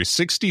century,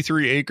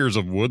 63 acres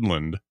of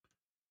woodland.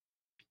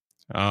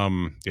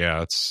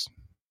 Yeah,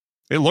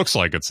 it looks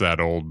like it's that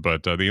old,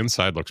 but the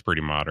inside looks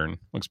pretty modern.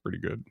 Looks pretty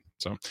good.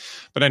 So,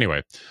 but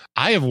anyway,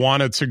 I have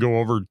wanted to go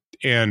over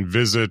and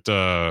visit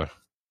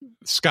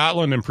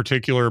Scotland in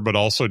particular, but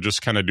also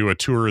just kind of do a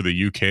tour of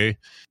the UK.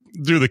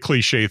 Do the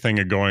cliche thing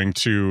of going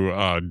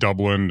to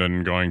Dublin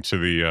and going to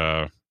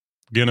the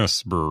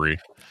Guinness brewery.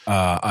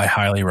 I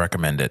highly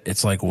recommend it.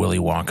 It's like Willy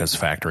Wonka's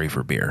factory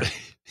for beer.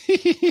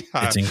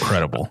 It's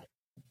incredible.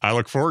 I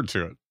look forward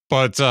to it.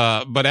 But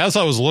as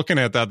I was looking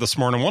at that this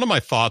morning, one of my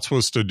thoughts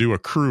was to do a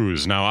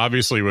cruise. Now,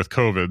 obviously with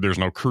COVID, there's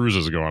no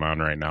cruises going on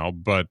right now,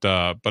 but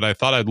I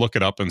thought I'd look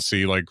it up and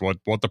see like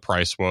what the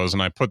price was.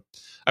 And I put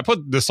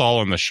this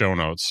all in the show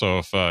notes. So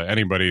if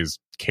anybody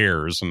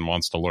cares and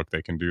wants to look,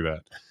 they can do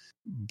that.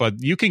 But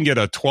you can get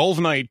a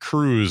 12-night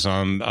cruise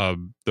on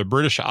the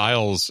British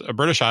Isles, a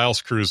British Isles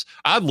cruise.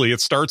 Oddly,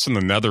 it starts in the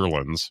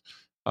Netherlands,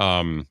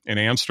 in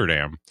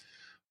Amsterdam.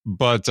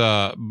 But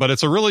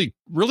it's a really,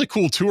 really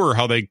cool tour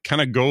how they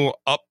kind of go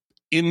up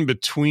in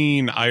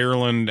between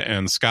Ireland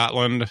and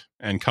Scotland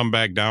and come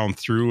back down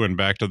through and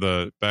back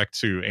to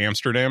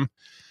Amsterdam.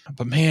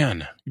 But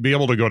man, you'd be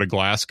able to go to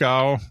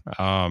Glasgow,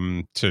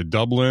 to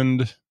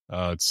Dublin,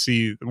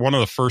 see one of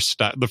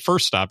the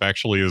first stop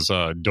actually is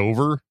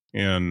Dover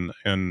in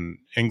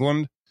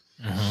England.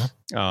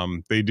 Mm-hmm.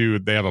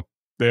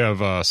 They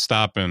have a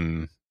stop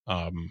in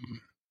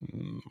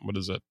what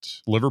is it,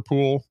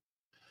 Liverpool.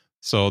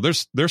 So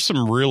there's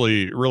some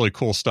really, really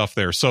cool stuff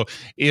there. So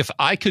if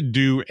I could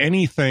do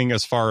anything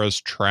as far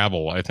as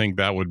travel, I think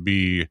that would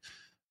be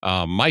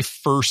My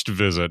first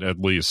visit, at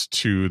least,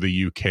 to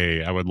the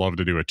UK, I would love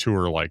to do a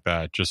tour like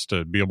that, just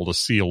to be able to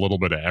see a little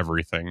bit of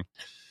everything.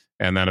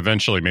 And then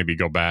eventually maybe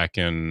go back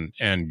and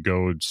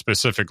go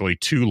specifically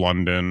to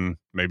London,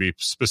 maybe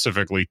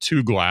specifically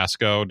to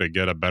Glasgow to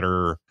get a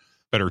better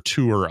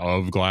tour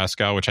of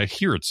Glasgow, which I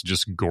hear it's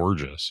just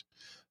gorgeous.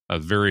 A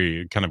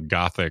very kind of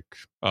Gothic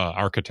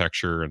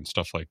architecture and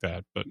stuff like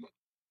that.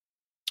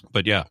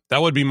 But yeah,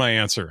 that would be my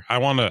answer. I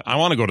want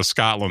to go to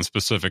Scotland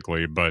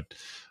specifically, but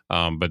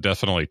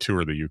definitely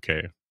tour the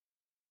UK.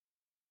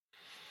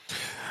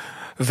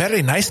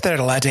 Very nice there,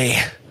 laddie.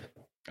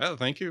 Oh,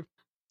 thank you.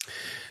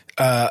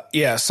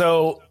 Yeah,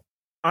 so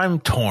I'm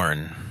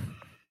torn.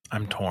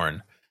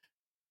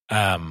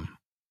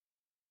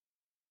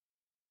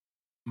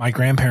 My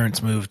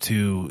grandparents moved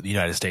to the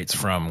United States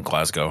from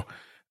Glasgow.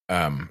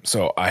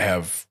 So I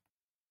have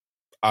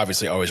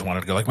obviously always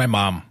wanted to go. Like my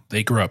mom,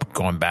 they grew up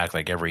going back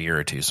like every year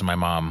or two. So my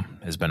mom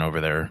has been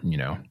over there,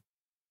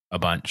 a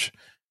bunch.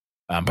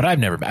 But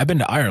I've been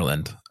to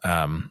Ireland.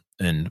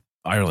 And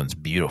Ireland's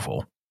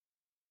beautiful.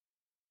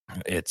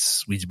 We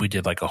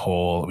did like a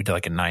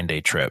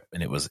 9-day trip,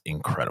 and it was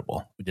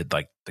incredible. We did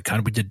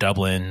we did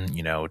Dublin,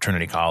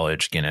 Trinity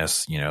College,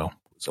 Guinness,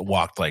 so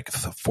walked like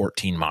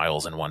 14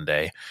 miles in one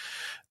day.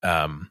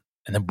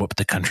 And then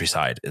the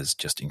countryside is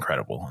just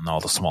incredible, and all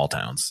the small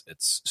towns.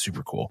 It's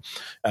super cool.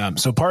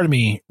 So part of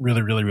me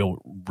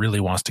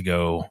really wants to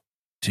go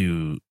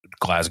to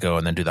Glasgow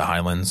and then do the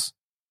Highlands,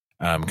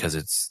 because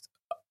it's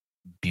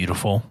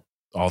beautiful.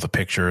 All the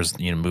pictures,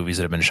 movies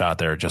that have been shot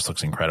there, it just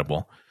looks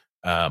incredible.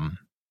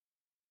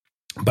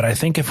 But I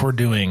think if we're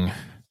doing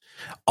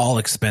all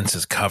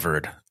expenses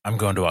covered, I'm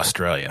going to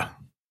Australia,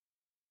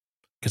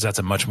 because that's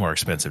a much more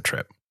expensive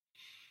trip.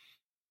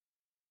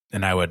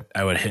 And I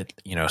would hit,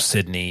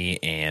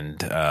 Sydney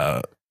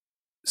and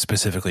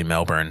specifically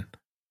Melbourne,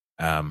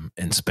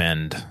 and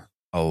spend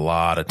a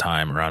lot of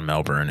time around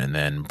Melbourne, and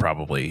then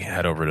probably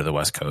head over to the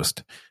West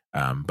Coast.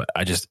 But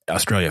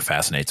Australia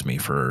fascinates me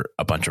for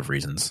a bunch of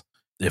reasons.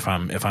 If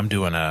I'm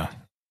doing my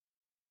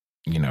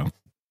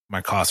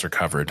costs are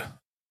covered,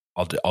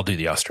 I'll do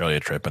the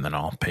Australia trip, and then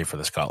I'll pay for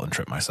the Scotland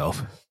trip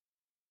myself.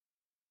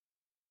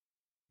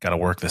 Got to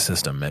work the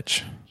system,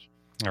 Mitch.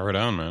 Right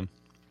on, man.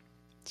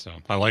 So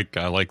I like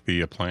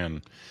the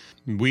plan.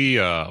 We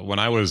when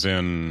I was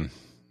in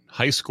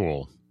high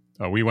school,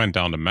 we went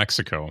down to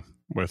Mexico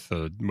with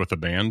a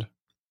band.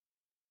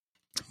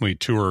 We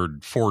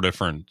toured 4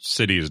 different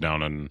cities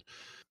down in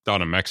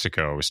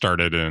Mexico. We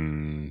started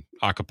in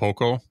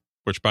Acapulco,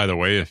 which, by the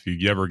way, if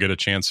you ever get a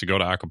chance to go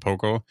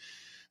to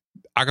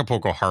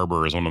Acapulco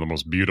Harbor is one of the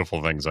most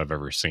beautiful things I've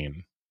ever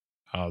seen.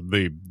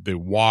 The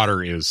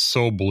water is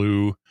so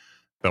blue.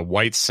 The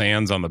white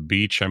sands on the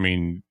beach. I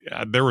mean,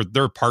 there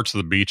were parts of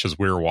the beach as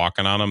we were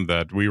walking on them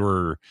that we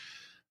were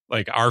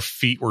like, our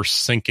feet were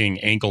sinking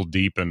ankle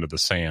deep into the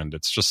sand.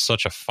 It's just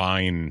such a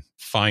fine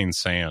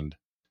sand.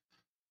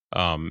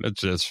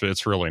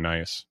 It's really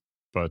nice.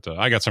 But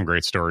I got some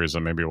great stories,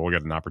 and maybe we'll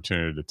get an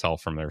opportunity to tell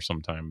from there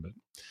sometime. But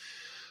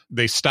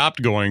they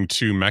stopped going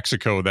to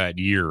Mexico that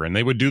year, and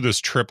they would do this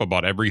trip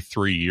about every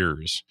 3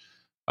 years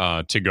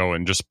to go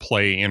and just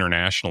play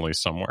internationally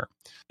somewhere.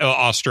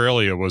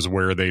 Australia was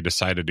where they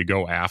decided to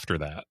go after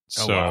that.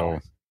 So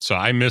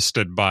I missed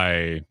it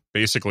by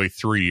basically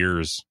 3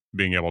 years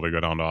being able to go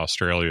down to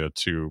Australia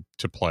to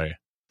play.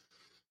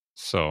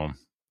 So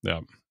yeah,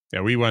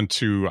 we went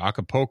to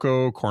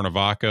Acapulco,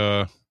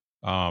 Cuernavaca,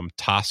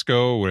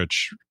 Tasco,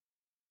 which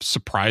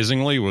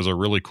surprisingly was a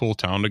really cool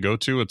town to go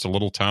to. It's a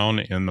little town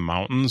in the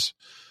mountains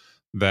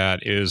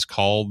that is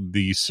called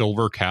the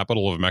silver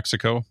capital of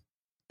Mexico.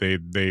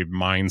 They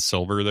mine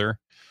silver there.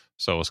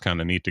 So it was kind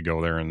of neat to go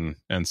there and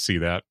see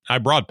that. I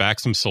brought back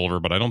some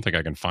silver, but I don't think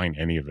I can find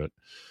any of it.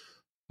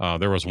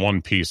 There was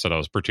one piece that I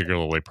was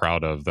particularly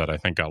proud of that I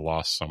think got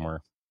lost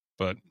somewhere.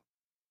 But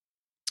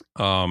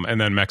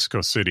and then Mexico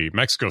City.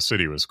 Mexico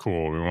City was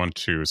cool. We went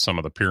to some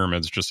of the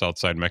pyramids just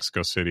outside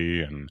Mexico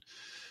City, and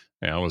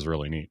yeah, it was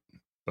really neat.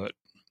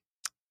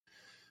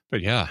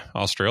 But yeah,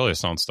 Australia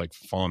sounds like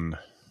fun.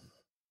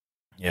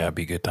 Yeah, it'd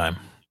be a good time.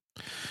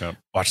 Yep.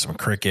 Watch some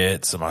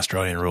cricket, some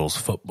Australian rules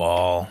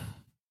football.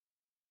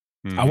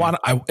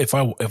 Mm-hmm.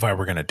 If I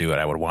were going to do it,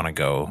 I would want to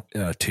go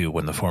to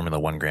when the Formula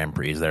One Grand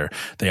Prix is there.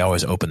 They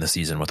always open the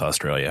season with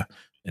Australia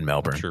in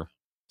Melbourne. Sure.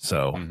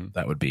 So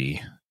that would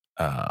be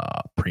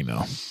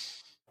primo.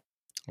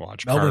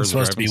 Watch Melbourne's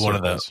supposed to be one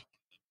of those.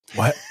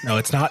 What? No,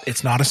 it's not.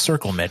 It's not a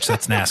circle, Mitch.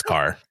 That's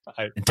NASCAR.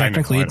 And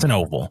technically, it's an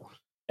oval,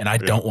 and I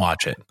don't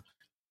watch it.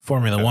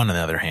 Formula One, on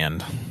the other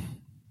hand,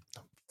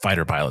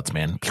 fighter pilots,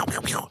 man.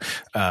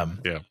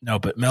 No,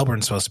 but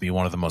Melbourne's supposed to be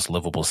one of the most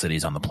livable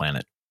cities on the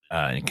planet,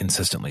 and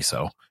consistently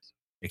so,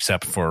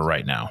 except for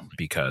right now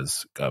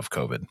because of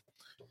COVID.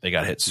 They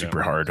got hit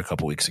super hard a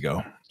couple weeks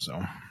ago,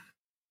 so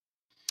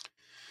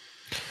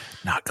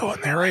not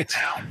going there right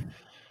now.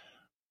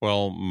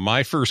 Well,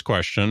 my first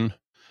question: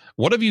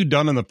 what have you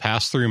done in the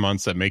past 3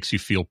 months that makes you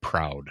feel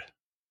proud?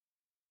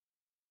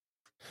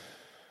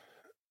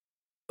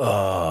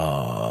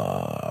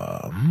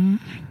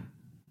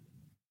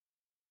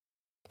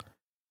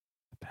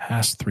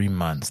 past 3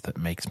 months that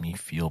makes me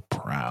feel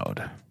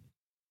proud?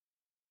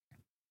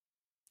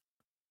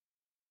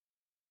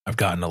 I've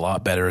gotten a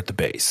lot better at the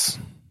bass.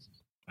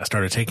 I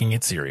started taking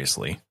it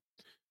seriously.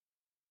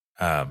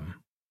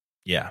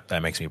 Yeah,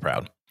 that makes me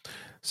proud.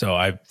 So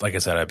like I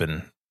said, I've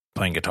been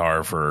playing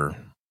guitar for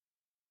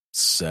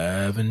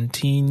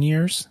 17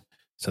 years.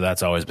 So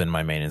that's always been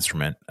my main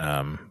instrument.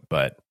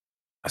 But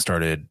I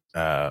started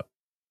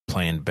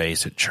playing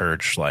bass at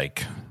church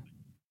like,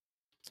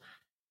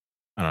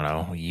 I don't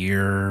know, a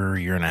year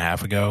and a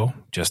half ago,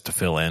 just to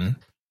fill in,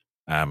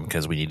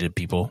 because we needed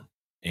people.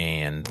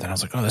 And then I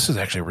was like, oh, this is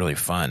actually really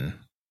fun.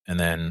 And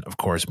then, of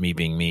course, me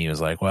being me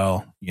was like,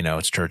 well,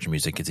 it's church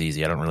music. It's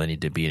easy. I don't really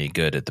need to be any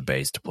good at the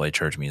bass to play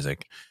church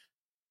music.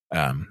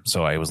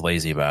 So I was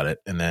lazy about it.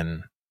 And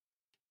then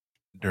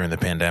during the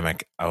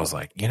pandemic, I was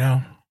like,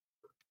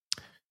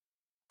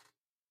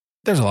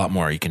 there's a lot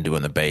more you can do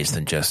in the bass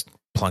than just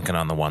plunking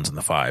on the ones and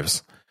the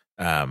fives.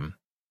 And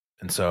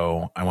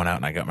so I went out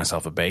and I got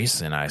myself a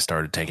bass and I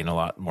started taking it a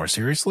lot more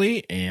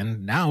seriously.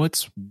 And now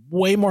it's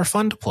way more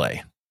fun to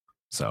play.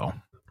 So.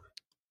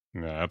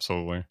 Yeah,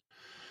 absolutely.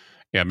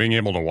 Yeah, being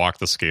able to walk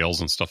the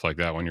scales and stuff like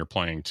that when you're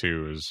playing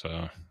too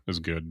is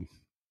good.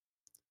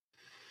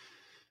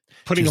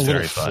 Putting a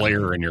little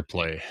flair in your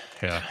play.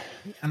 Yeah.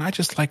 And I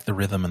just like the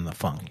rhythm and the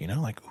funk,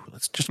 like, ooh,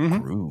 let's just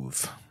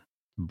groove.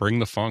 Bring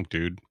the funk,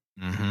 dude.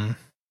 Mm-hmm.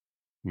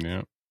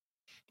 Yeah.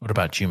 What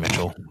about you,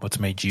 Mitchell? What's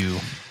made you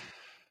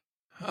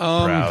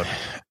proud?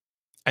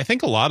 I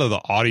think a lot of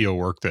the audio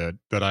work that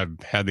I've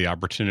had the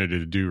opportunity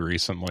to do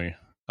recently,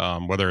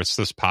 whether it's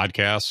this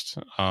podcast,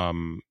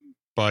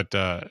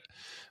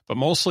 but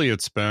mostly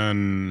it's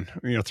been,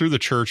 through the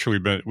church,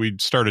 we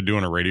started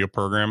doing a radio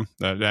program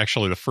that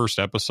actually the first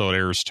episode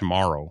airs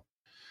tomorrow.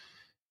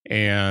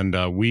 And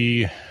I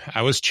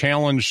was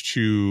challenged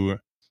to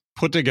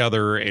put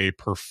together a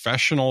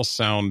professional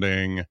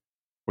sounding,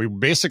 we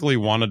basically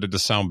wanted it to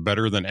sound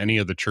better than any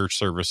of the church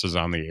services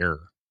on the air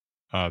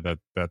that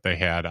they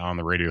had on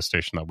the radio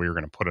station that we were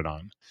going to put it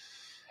on.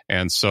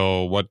 And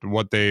so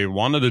what they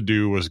wanted to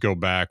do was go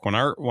back when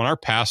our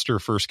pastor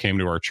first came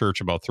to our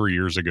church about 3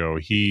 years ago.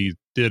 He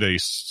did a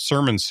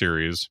sermon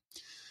series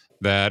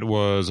that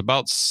was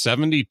about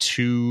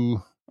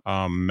 72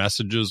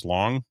 messages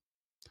long.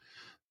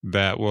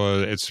 It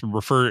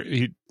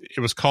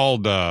was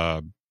called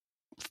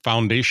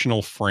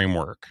Foundational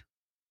Framework,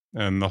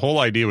 and the whole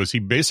idea was he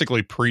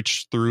basically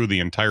preached through the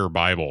entire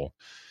Bible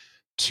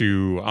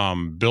to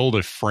build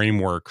a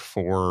framework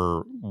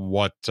for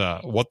what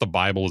the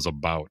Bible is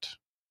about.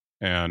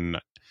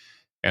 And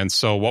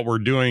so what we're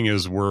doing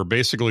is we're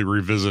basically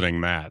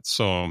revisiting that.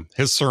 So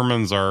his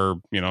sermons are,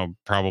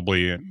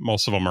 probably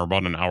most of them are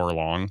about an hour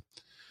long.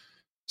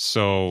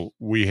 So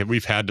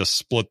we've had to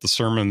split the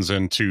sermons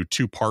into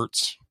 2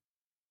 parts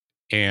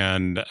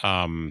and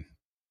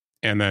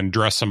then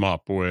dress them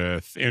up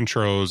with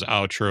intros,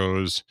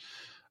 outros,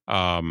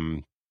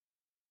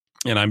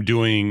 and I'm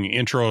doing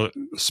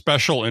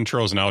special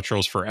intros and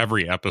outros for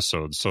every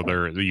episode. So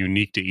they're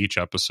unique to each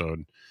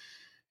episode.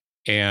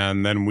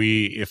 And then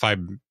if I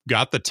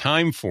got the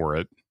time for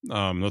it,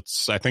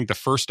 I think the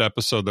first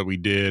episode that we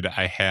did,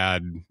 I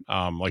had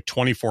like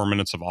 24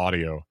 minutes of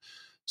audio.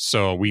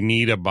 So we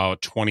need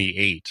about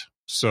 28.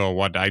 So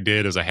what I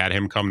did is I had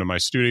him come to my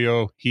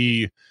studio.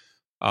 We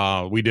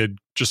did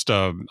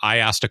I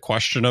asked a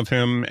question of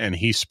him and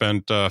he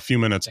spent a few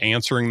minutes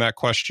answering that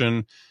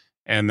question.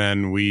 And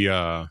then we,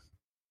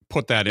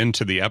 put that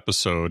into the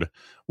episode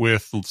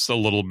with a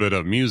little bit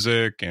of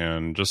music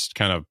and just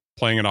kind of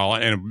playing it all,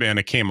 and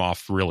it came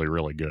off really,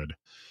 really good.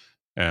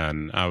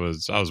 And I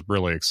was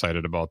really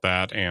excited about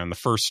that. And the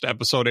first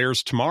episode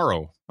airs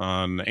tomorrow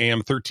on AM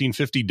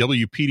 1350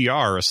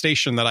 WPDR, a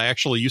station that I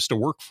actually used to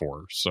work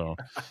for. So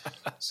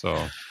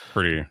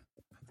pretty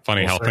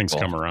funny how things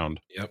come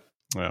around. Yep.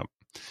 Yeah.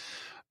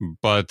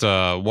 But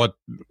what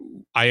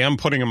I am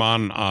putting them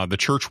on the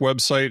church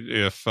website.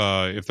 If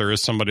there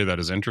is somebody that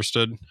is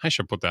interested, I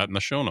should put that in the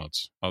show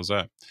notes. How's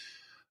that?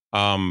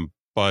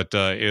 But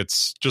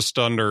it's it's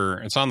on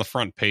the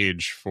front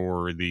page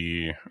for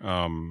the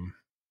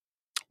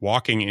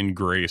Walking in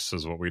Grace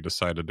is what we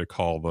decided to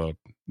call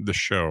the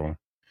show.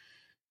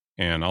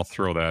 And I'll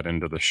throw that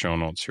into the show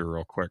notes here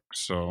real quick.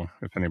 So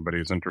if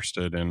anybody's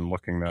interested in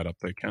looking that up,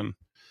 they can.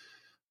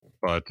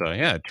 But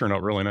yeah, it turned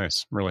out really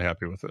nice. I'm really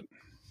happy with it.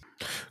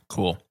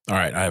 Cool. All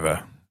right.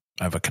 I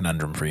have a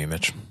conundrum for you,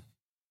 Mitch.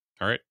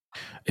 All right.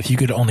 If you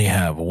could only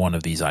have one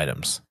of these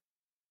items,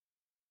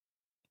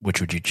 which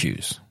would you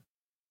choose?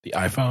 The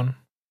iPhone,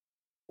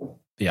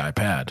 the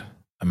iPad,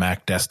 a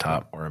Mac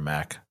desktop, or a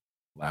Mac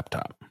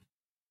laptop?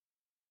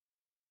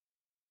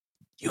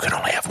 You can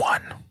only have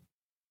one.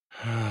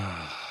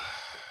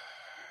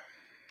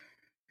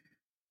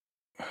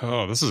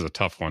 Oh, this is a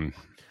tough one.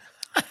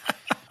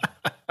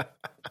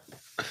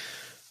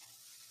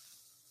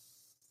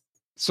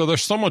 So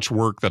there's so much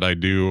work that I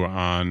do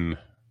on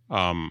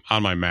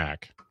my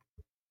Mac.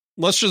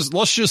 Let's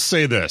just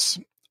say this.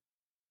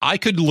 I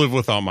could live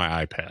without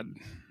my iPad.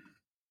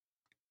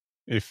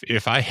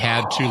 If I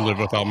had to live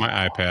without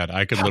my iPad,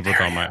 I could live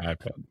without my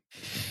iPad.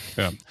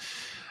 Yeah.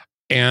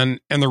 And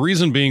the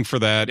reason being for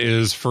that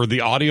is for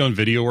the audio and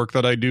video work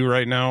that I do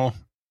right now,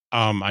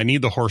 I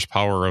need the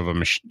horsepower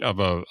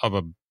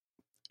of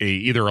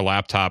either a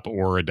laptop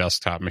or a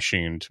desktop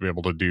machine to be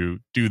able to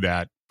do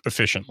that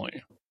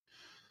efficiently.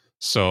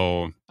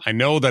 So I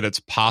know that it's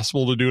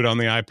possible to do it on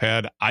the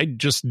iPad. I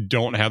just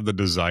don't have the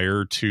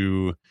desire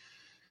to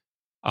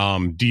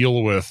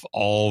deal with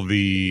all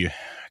the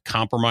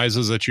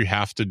compromises that you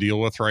have to deal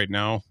with right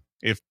now.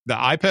 If the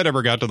iPad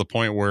ever got to the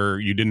point where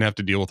you didn't have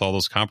to deal with all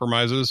those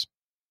compromises,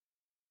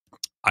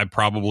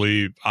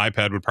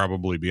 iPad would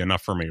probably be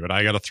enough for me, but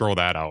I got to throw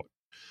that out.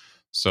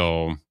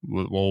 So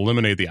we'll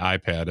eliminate the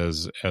iPad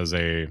as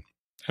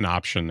an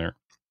option there.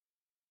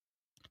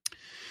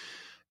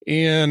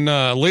 And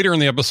later in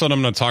the episode,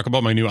 I'm going to talk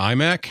about my new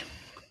iMac.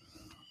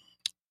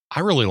 I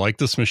really like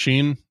this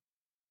machine,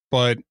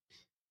 but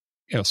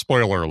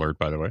spoiler alert,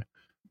 by the way.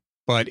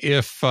 But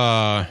if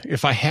I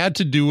had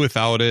to do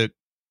without it,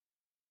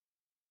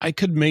 I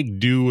could make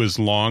do as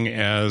long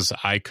as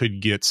I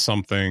could get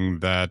something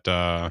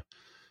that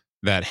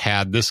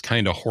had this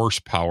kind of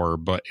horsepower,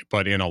 but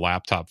in a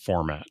laptop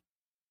format.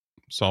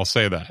 So I'll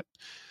say that.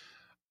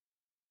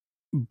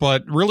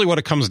 But really what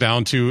it comes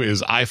down to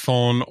is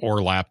iPhone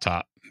or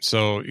laptop.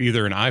 So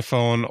either an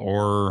iPhone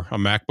or a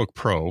MacBook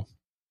Pro.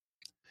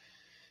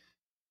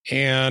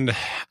 And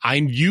I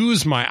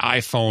use my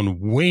iPhone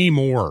way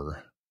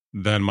more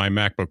than my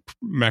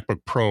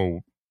MacBook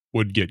Pro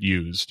would get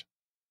used.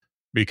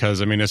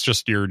 Because, I mean, it's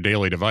just your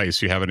daily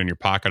device. You have it in your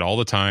pocket all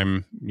the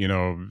time.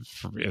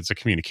 It's a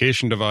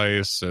communication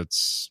device.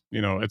 It's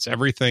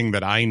everything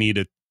that I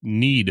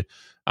need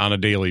on a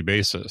daily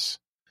basis.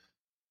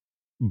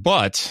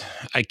 But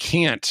I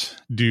can't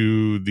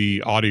do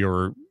the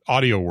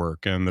audio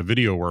work and the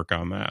video work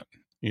on that.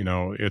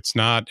 It's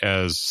not,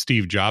 as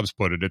Steve Jobs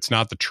put it, it's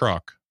not the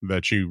truck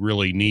that you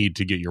really need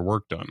to get your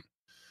work done.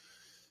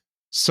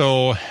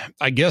 So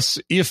I guess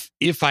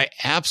if I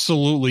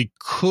absolutely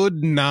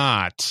could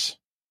not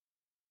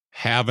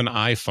have an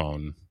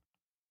iPhone,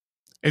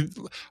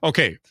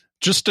 okay,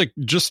 just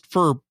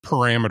for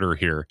parameter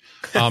here,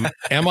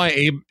 am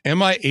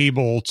I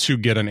able to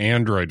get an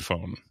Android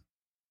phone?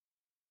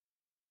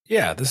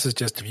 Yeah, this is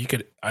just if you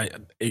could.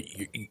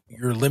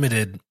 You're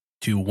limited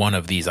to one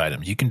of these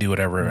items. You can do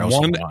whatever else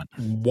you want.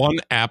 One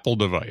Apple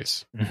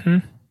device. Mm-hmm.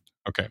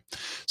 Okay,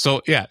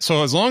 so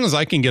as long as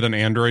I can get an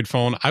Android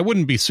phone, I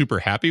wouldn't be super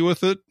happy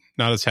with it.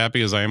 Not as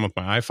happy as I am with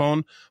my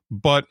iPhone,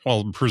 but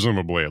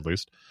presumably at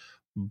least.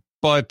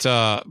 But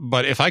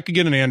if I could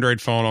get an Android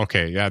phone,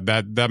 okay, yeah,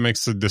 that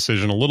makes the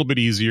decision a little bit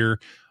easier.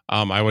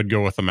 I would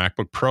go with the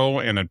MacBook Pro,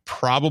 and I'd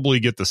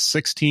probably get the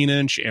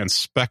 16-inch and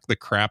spec the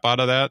crap out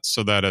of that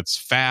so that it's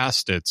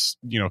fast. It's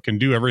can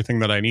do everything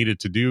that I need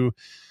it to do.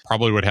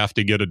 Probably would have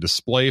to get a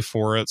display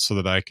for it so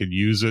that I could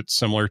use it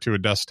similar to a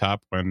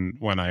desktop when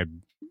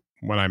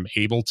I'm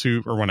able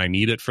to, or when I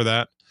need it for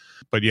that.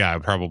 But yeah, I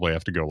probably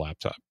have to go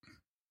laptop.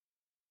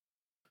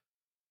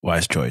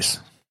 Wise choice.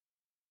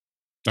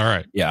 All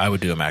right. Yeah, I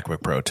would do a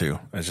MacBook Pro too.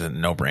 It's a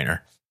no-brainer.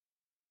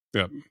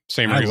 Yeah,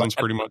 same reasons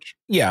pretty much.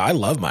 Yeah, I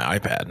love my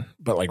iPad,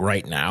 but like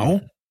right now,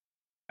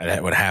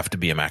 it would have to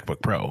be a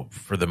MacBook Pro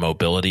for the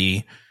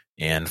mobility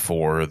and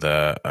for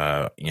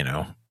the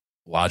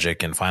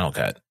Logic and Final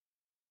Cut.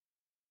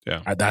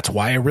 Yeah, that's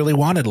why I really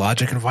wanted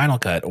Logic and Final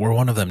Cut, or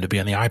one of them, to be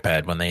on the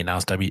iPad when they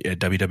announced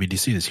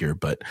WWDC this year,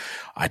 but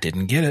I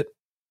didn't get it,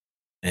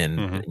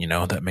 and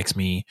that makes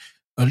me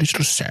a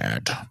little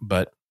sad.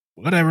 But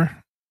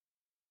whatever.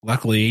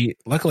 Luckily,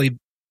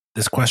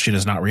 this question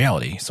is not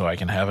reality, so I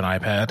can have an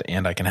iPad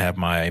and I can have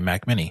my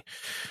Mac Mini.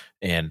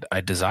 And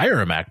I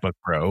desire a MacBook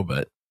Pro,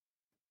 but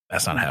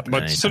that's not happening.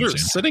 But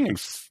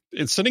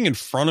sitting in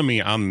front of me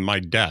on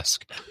my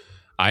desk,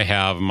 I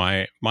have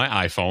my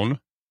iPhone,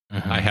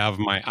 I have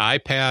my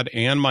iPad,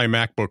 and my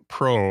MacBook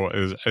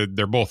Pro.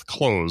 They're both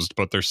closed,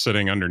 but they're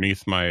sitting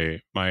underneath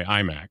my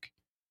iMac.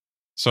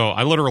 So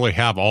I literally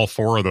have all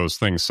four of those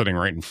things sitting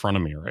right in front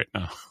of me right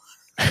now.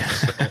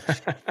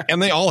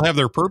 And they all have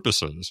their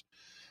purposes.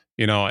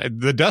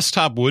 The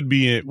desktop would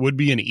be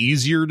an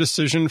easier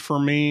decision for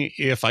me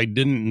if I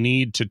didn't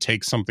need to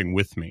take something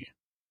with me.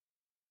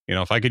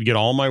 If I could get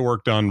all my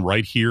work done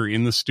right here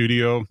in the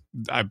studio,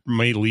 I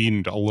may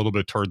lean a little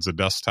bit towards the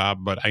desktop,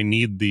 but I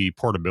need the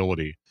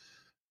portability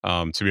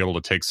to be able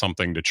to take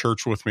something to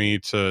church with me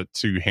to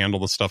handle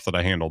the stuff that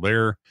I handle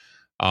there.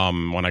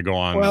 When I go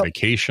on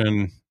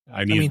vacation,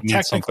 I need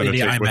something to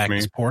take with me.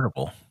 Is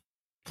portable.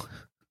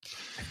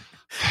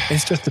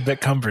 It's just a bit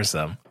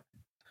cumbersome.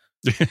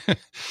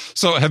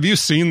 So have you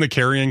seen the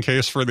carrying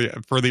case for the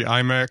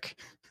iMac?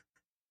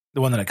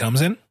 The one that it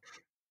comes in?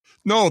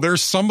 No,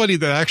 there's somebody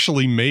that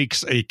actually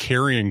makes a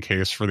carrying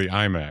case for the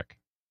iMac.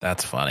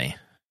 That's funny.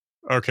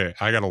 Okay,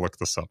 I got to look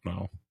this up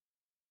now.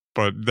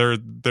 But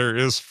there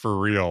is for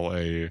real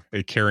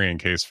a carrying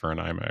case for an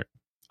iMac.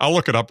 I'll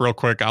look it up real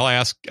quick. I'll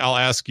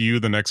ask you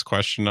the next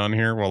question on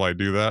here while I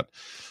do that.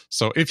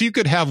 So if you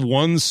could have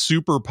one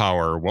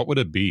superpower, what would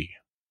it be?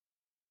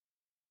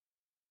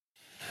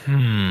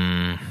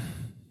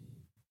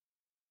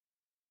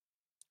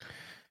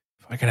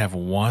 I could have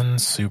one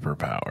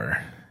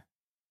superpower.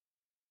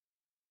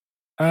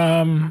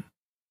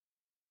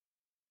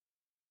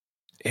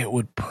 It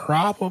would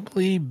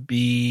probably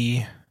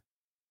be.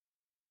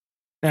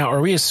 Now,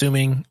 are we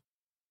assuming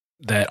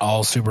that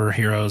all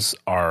superheroes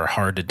are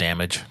hard to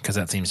damage? Because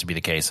that seems to be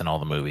the case in all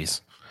the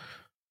movies.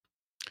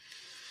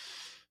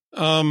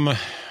 I'm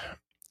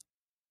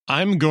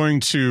going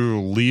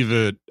to leave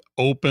it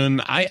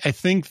open. I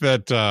think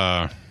that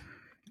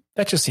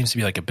that just seems to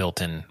be like a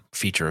built-in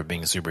feature of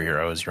being a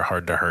superhero is you're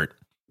hard to hurt.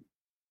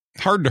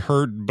 Hard to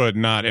hurt, but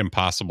not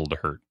impossible to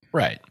hurt.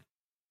 Right.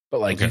 But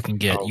like Okay.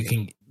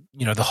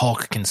 the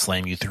Hulk can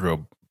slam you through a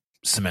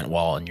cement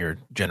wall and you're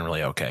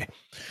generally okay.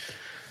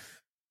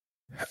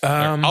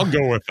 I'll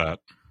go with that.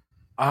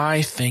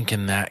 I think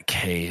in that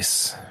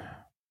case,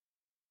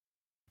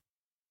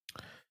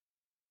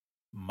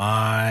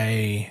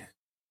 my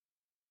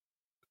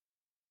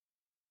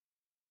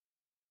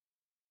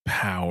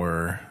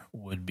power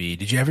would be.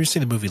 Did you ever see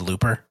the movie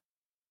Looper?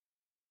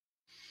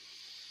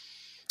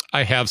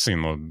 I have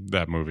seen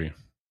that movie.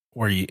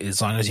 Where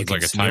as long as you It's can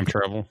like a see time it-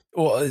 travel.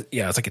 Well,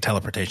 yeah, it's like a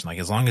teleportation. Like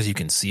as long as you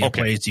can see a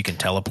Okay. place, you can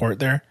teleport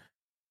there.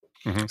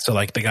 Mhm. So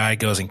like the guy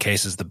goes and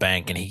cases the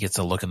bank and he gets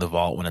to look in the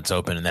vault when it's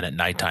open. And then at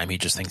nighttime, he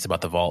just thinks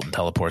about the vault and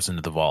teleports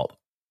into the vault.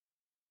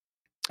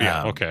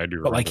 Yeah, okay, I do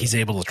remember. But like he's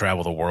able to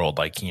travel the world.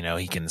 Like,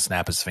 he can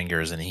snap his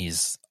fingers and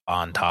he's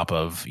on top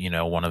of,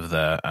 one of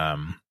the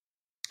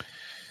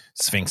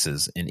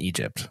sphinxes in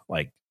Egypt.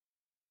 Like,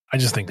 I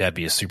just think that'd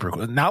be a super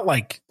cool. Not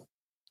like,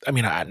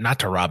 not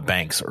to rob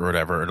banks or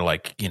whatever, or to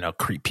like,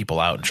 creep people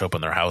out and show up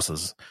in their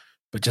houses,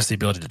 but just the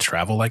ability to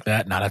travel like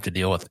that, not have to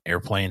deal with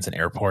airplanes and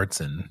airports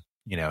and,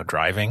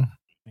 driving.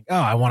 Like, oh,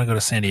 I want to go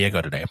to San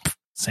Diego today.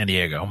 San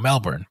Diego,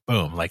 Melbourne,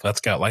 boom. Like, let's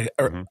go. Like,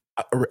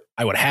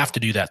 I would have to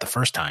do that the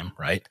first time,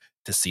 right?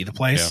 To see the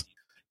place. Yeah.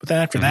 But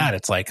then after Mhm. that,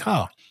 it's like,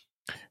 oh,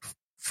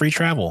 free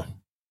travel,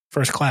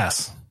 first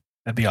class.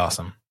 That'd be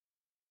awesome.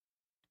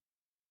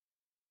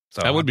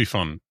 So That would be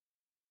fun.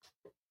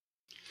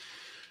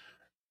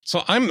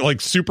 So I'm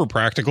like super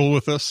practical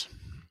with this.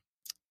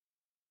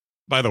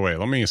 By the way,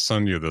 let me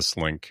send you this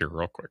link here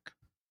real quick,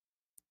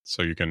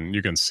 so you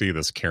can see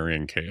this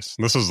carrying case.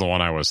 This is the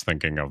one I was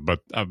thinking of, but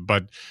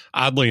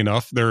oddly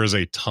enough, there is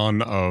a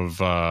ton of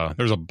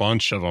there's a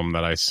bunch of them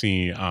that I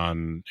see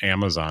on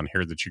Amazon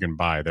here that you can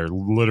buy. They're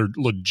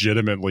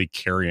legitimately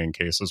carrying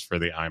cases for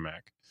the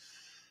iMac,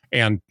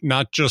 and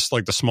not just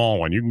like the small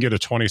one. You can get a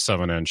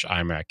 27-inch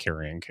iMac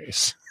carrying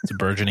case. it's a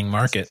burgeoning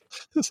market.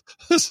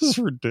 This is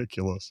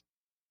ridiculous.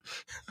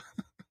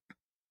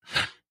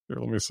 Here,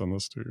 let me send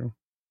this to you.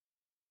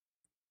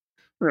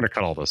 We're going to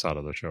cut all this out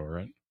of the show,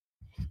 right?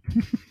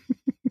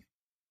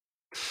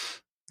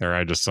 There,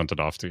 I just sent it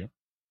off to you.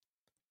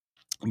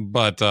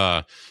 But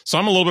so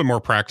I'm a little bit more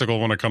practical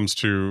when it comes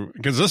to,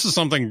 because this is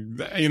something,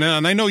 and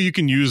I know you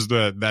can use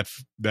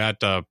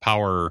that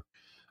power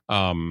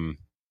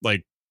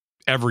like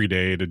every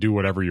day to do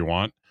whatever you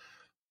want.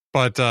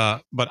 But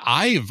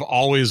I've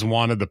always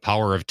wanted the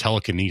power of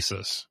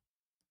telekinesis.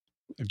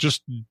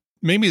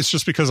 Maybe it's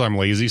just because I'm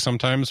lazy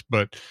sometimes,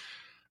 but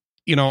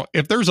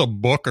if there's a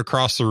book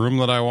across the room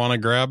that I want to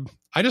grab,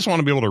 I just want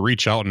to be able to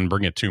reach out and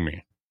bring it to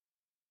me.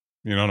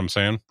 You know what I'm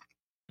saying?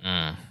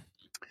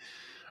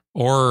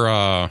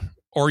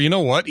 Or you know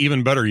what?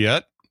 Even better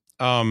yet,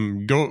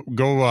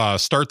 go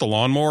start the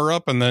lawnmower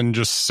up and then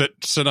just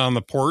sit on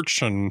the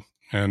porch and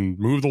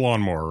move the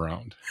lawnmower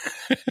around.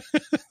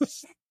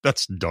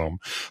 That's dumb,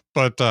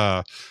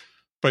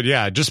 but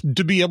yeah, just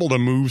to be able to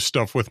move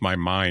stuff with my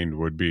mind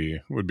would be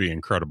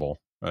incredible.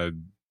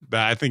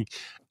 I think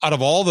out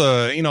of all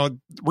the,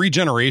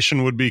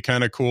 regeneration would be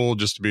kind of cool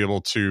just to be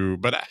able to,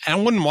 but I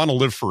wouldn't want to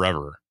live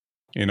forever,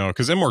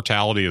 because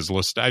immortality is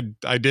listed.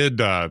 I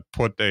did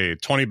put a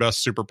 20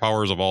 best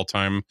superpowers of all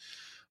time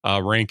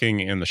ranking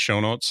in the show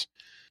notes,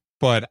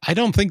 but I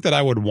don't think that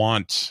I would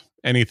want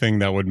anything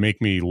that would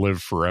make me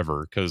live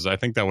forever, because I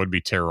think that would be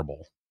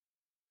terrible.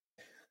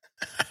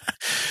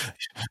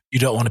 You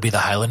don't want to be the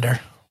Highlander?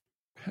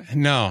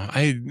 No,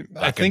 I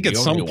think at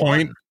some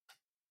point, Obi-Wan.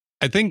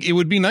 I think it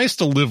would be nice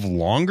to live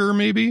longer,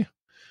 maybe,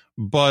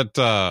 but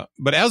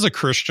as a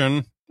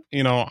Christian,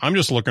 I'm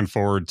just looking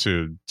forward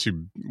to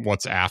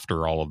what's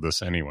after all of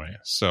this anyway.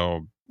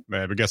 So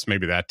I guess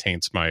maybe that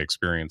taints my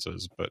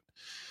experiences,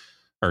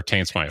 or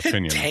taints my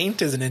opinion.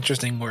 Taint is an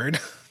interesting word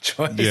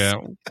choice. Yeah,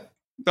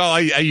 well,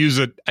 I use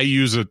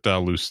it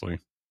loosely.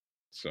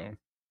 So,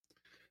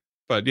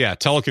 but yeah,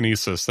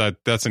 telekinesis,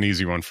 that's an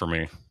easy one for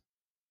me.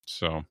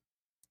 So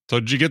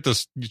did you get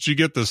this?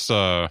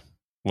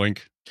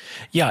 Link?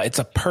 Yeah, it's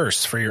a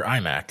purse for your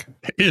iMac.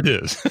 It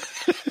is.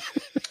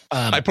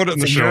 I put it in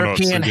the It's a show notes.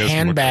 so European you guys can look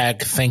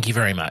handbag. Thank you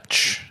very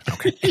much.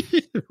 Okay.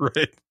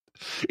 right.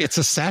 It's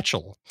a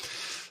satchel.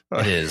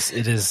 It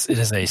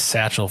is a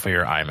satchel for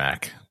your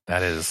iMac.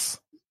 That is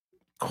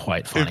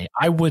quite funny.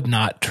 I would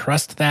not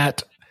trust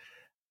that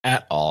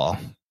at all.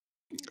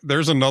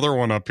 There's another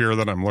one up here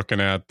that I'm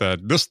looking at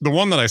the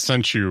one that I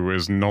sent you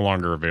is no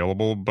longer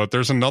available, but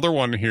there's another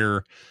one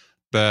here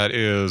that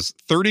is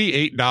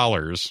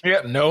 $38.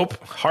 Yeah,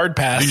 nope. Hard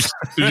pass.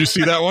 Did you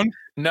see that one?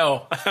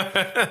 No.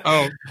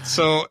 Oh,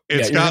 so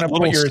it's you're got gonna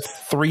put your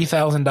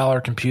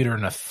 $3,000 computer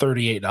in a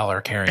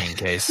 $38 carrying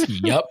case.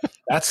 Yep,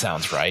 that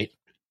sounds right.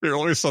 Here,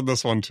 let me send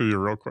this one to you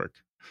real quick.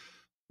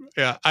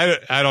 Yeah,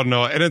 I don't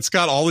know, and it's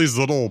got all these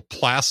little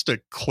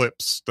plastic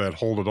clips that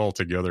hold it all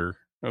together.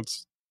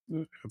 It's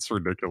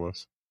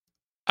ridiculous.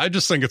 I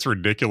just think it's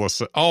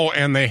ridiculous. Oh,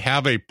 and they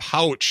have a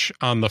pouch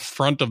on the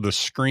front of the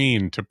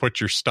screen to put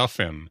your stuff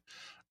in.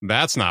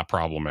 That's not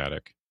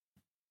problematic.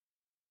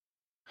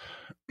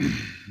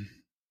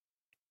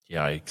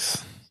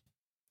 Yikes.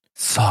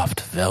 Soft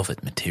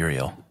velvet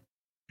material.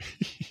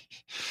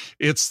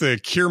 It's the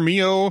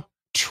Kirmio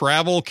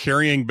travel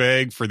carrying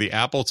bag for the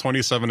Apple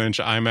 27-inch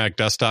iMac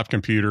desktop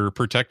computer,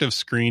 protective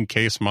screen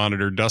case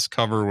monitor, dust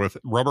cover with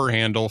rubber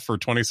handle for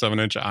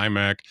 27-inch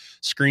iMac,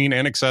 screen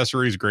and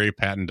accessories, gray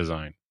patent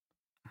design.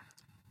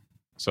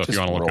 So if you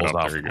want to look it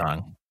up, there you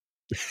go.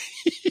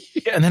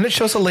 Yeah, and then it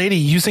shows a lady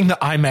using the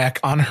iMac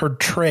on her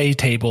tray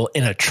table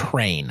in a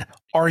train.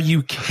 Are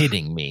you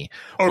kidding me?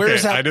 Okay, where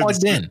is that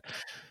plugged in?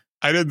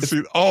 I didn't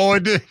see. Oh, I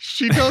did.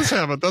 She does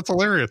have it. That's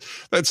hilarious.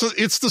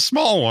 It's the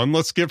small one.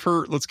 Let's give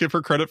her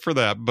credit for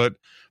that. But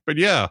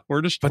yeah,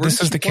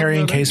 this is the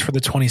carrying case for the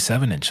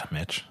 27-inch,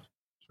 Mitch.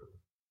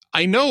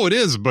 I know it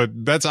is,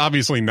 but that's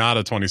obviously not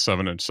a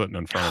 27-inch sitting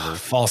in front of her.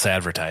 False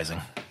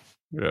advertising.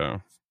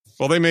 Yeah.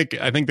 Well,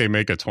 I think they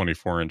make a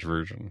 24-inch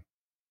version.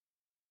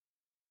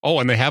 Oh,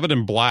 and they have it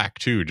in black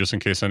too, just in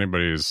case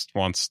anybody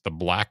wants the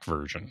black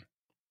version.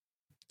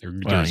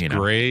 There's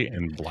gray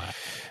and black.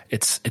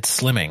 It's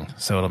slimming,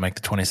 so it'll make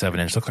the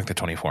 27-inch look like the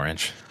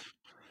 24-inch.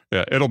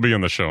 Yeah, it'll be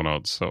in the show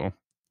notes. So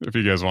if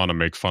you guys want to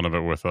make fun of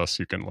it with us,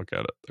 you can look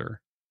at it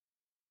there.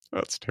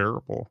 That's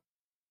terrible.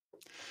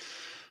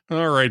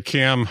 All right,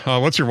 Cam,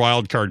 what's your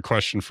wild card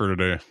question for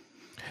today?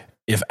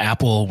 If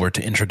Apple were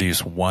to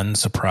introduce one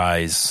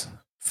surprise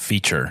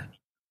feature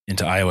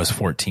into iOS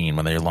 14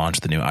 when they launch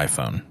the new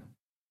iPhone,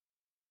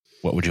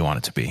 what would you want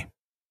it to be?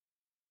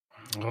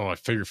 Oh, I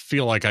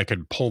feel like I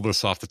could pull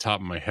this off the top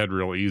of my head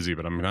real easy,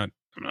 but I'm not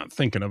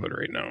thinking of it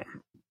right now.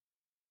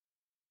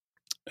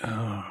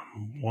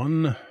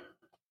 One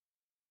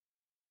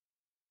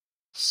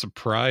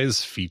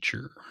surprise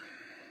feature.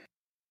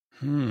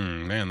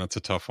 Man, that's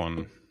a tough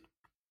one.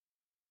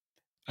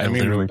 I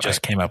literally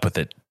just came up with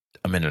it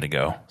a minute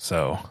ago,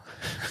 so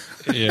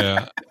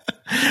yeah.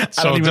 I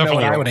don't even know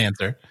what I would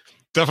answer.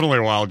 Definitely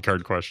a wild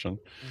card question.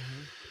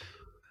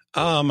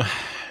 Mm-hmm.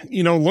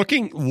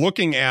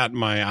 Looking at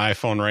my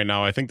iPhone right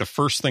now, I think the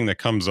first thing that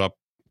comes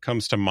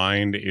to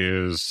mind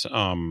is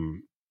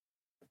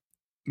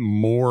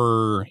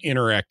more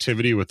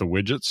interactivity with the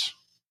widgets.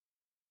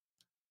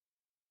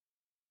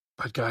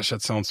 But gosh,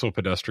 that sounds so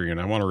pedestrian.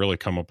 I want to really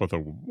come up with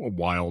a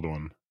wild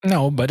one.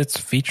 No, but it's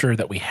a feature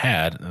that we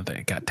had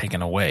that got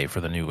taken away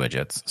for the new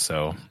widgets,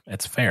 so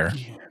it's fair.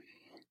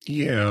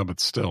 Yeah, but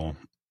still.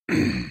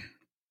 You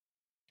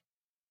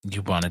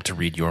wanted to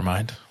read your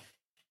mind?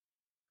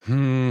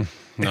 No,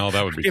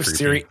 that would be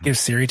give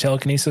Siri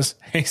telekinesis.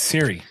 Hey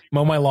Siri,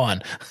 mow my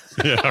lawn.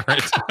 Yeah,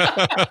 right.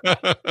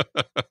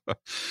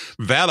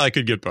 That I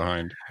could get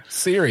behind.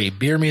 Siri,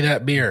 beer me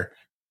that beer.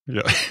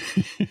 Yeah.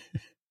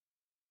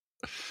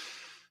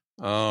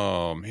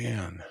 Oh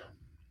man,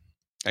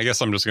 I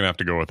guess I'm just gonna have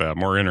to go with that.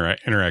 More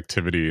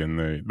interactivity in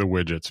the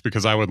widgets,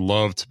 because I would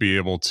love to be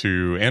able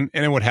to, and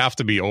it would have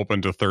to be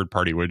open to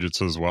third-party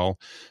widgets as well,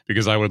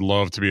 because I would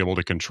love to be able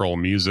to control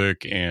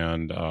music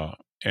and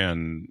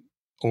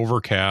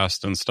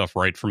Overcast and stuff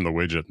right from the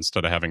widget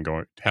instead of having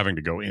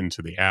to go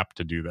into the app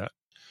to do that.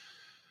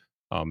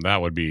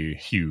 That would be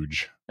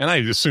huge, and I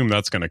assume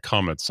that's going to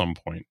come at some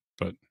point.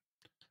 But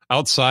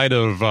outside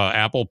of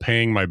Apple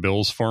paying my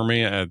bills for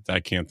me, I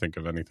can't think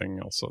of anything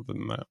else other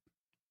than that.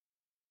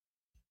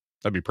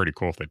 That'd be pretty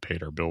cool if they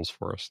paid our bills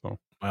for us, though.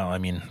 Well, I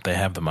mean, they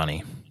have the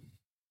money.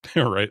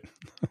 Right.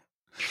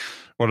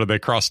 What, did they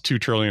cross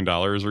 $2 trillion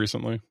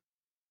recently?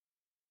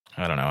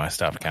 I don't know. I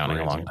stopped counting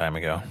a long time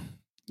ago.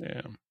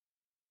 Yeah.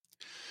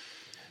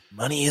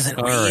 Money isn't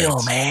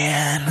real,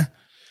 man.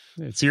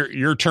 It's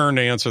your turn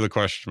to answer the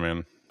question,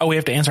 man. Oh, we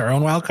have to answer our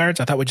own wild cards?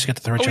 I thought we just get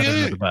to throw each other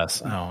under the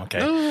bus. Oh, okay.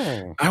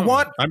 No,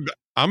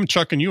 I'm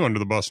chucking you under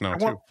the bus now,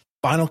 too.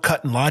 Final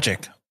Cut and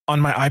Logic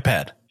on my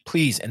iPad,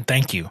 please, and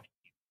thank you.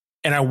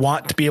 And I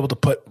want to be able to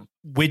put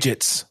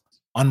widgets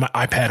on my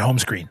iPad home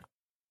screen,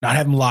 not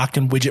have them locked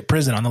in widget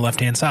prison on the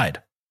left-hand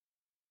side.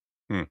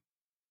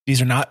 These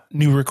are not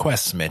new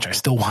requests, Mitch. I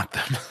still want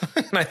them.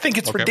 And I think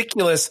it's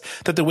ridiculous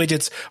that the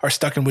widgets are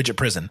stuck in widget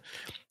prison.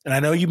 And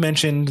I know you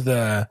mentioned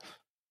the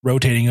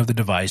rotating of the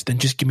device. Then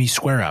just give me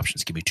square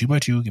options. Give me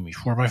 2x2. Give me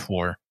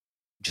 4x4.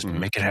 Just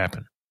make it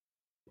happen.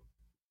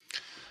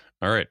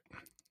 All right.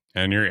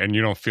 And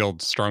you don't feel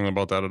strongly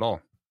about that at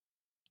all.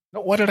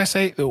 What did I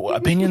say?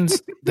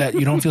 Opinions that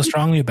you don't feel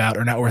strongly about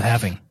are not worth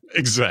having.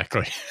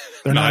 Exactly.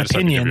 They're not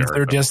opinions.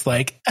 They're just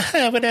like,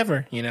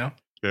 whatever, you know?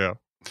 Yeah.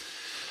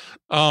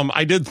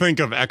 I did think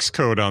of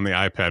Xcode on the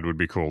iPad would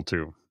be cool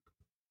too.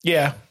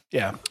 Yeah,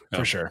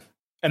 for sure.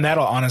 And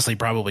that'll honestly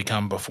probably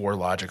come before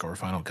Logic or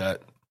Final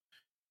Cut.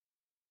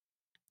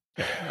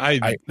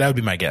 That would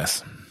be my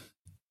guess.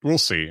 we'll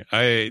see.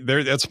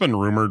 That's been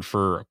rumored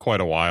for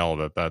quite a while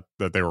that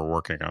they were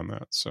working on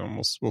that. So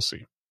we'll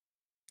see.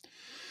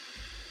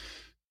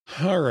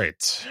 All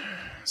right.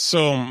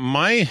 So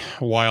my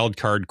wild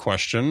card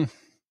question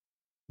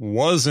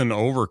was in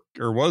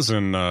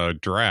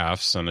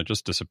drafts, and it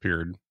just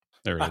disappeared.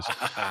 There it is.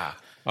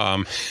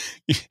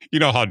 You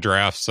know how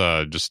drafts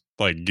just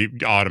like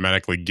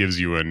automatically gives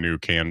you a new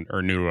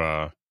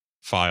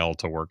file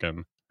to work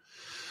in.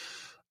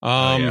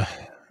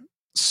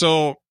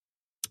 So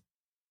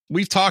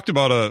we've talked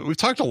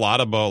a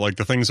lot about like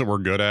the things that we're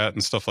good at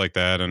and stuff like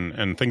that,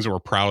 and things that we're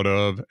proud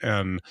of.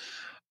 And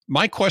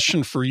my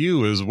question for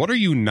you is, what are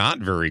you not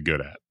very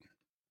good at?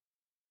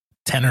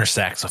 Tenor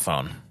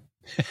saxophone.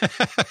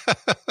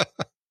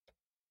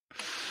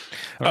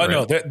 Right.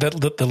 No,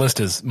 the list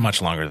is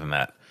much longer than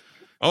that.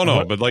 Oh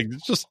no, but like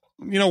just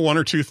one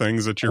or two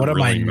things that you're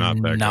really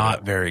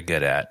not very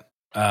good at.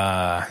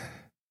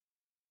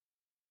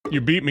 You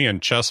beat me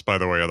in chess, by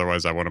the way.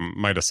 Otherwise, I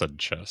might have said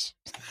chess.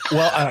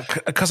 Well,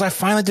 because I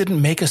finally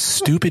didn't make a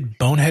stupid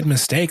bonehead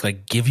mistake,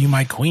 like give you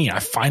my queen. I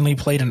finally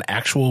played an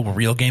actual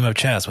real game of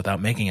chess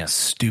without making a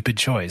stupid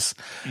choice.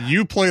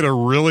 You played a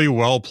really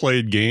well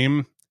played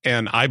game,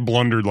 and I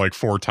blundered like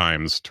 4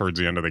 times towards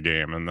the end of the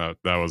game, and that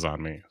was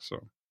on me.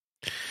 So,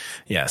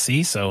 yeah.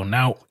 See, so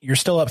now you're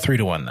still up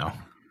 3-1 though.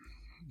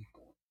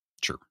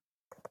 Sure.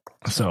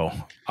 So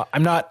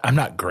I'm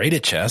not great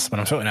at chess, but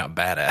I'm certainly not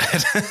bad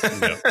at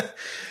it.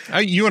 Yeah.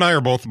 You and I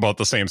are both about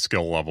the same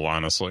skill level,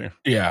 honestly.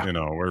 Yeah.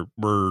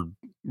 We're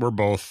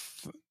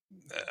both,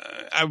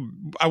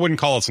 I wouldn't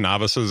call us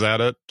novices at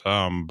it.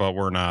 But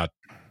we're not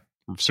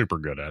super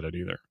good at it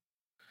either.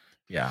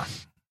 Yeah.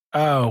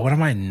 Oh, what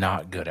am I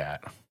not good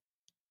at?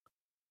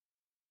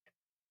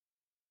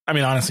 I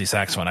mean, honestly,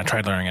 saxophone. I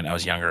tried learning it when I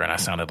was younger and I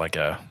sounded like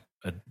a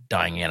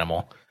dying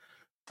animal.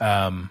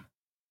 I'm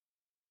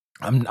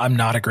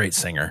not a great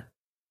singer,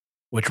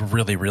 which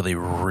really, really,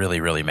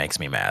 really, really makes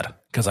me mad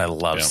because I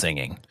love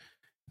singing.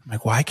 I'm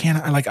like, why can't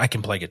I? Like, I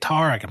can play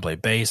guitar, I can play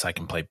bass, I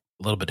can play a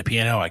little bit of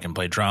piano, I can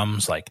play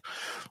drums. Like,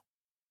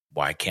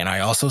 why can't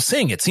I also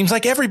sing? It seems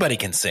like everybody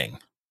can sing.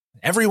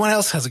 Everyone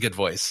else has a good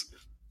voice.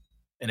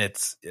 And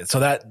so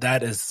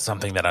that is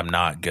something that I'm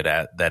not good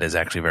at. That is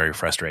actually very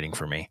frustrating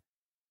for me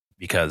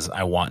because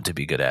I want to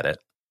be good at it.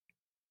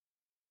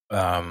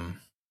 And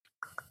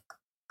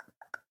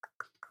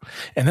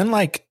then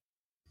like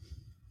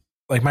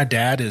my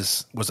dad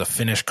was a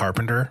Finnish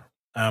carpenter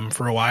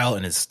for a while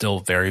and is still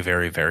very,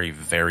 very, very,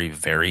 very,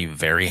 very,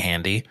 very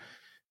handy.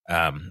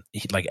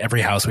 Like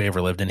every house we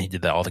ever lived in, he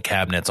did all the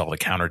cabinets, all the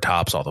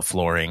countertops, all the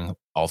flooring,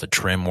 all the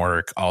trim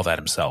work, all that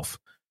himself.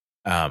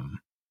 And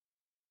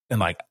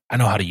like, I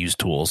know how to use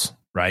tools,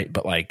 right?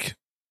 But like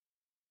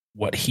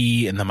what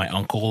he and then my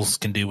uncles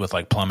can do with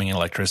like plumbing and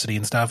electricity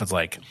and stuff, it's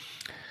like,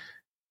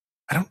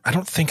 I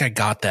don't think I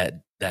got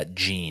that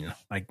gene.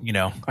 Like,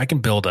 I can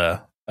build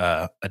a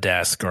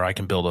desk or I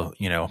can build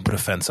put a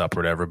fence up or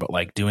whatever, but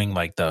like doing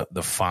like the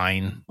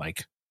fine,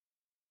 like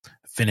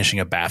finishing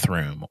a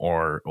bathroom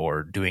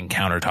or doing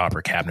countertop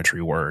or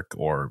cabinetry work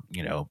or,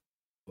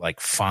 like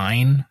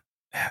fine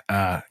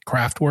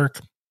craft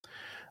work.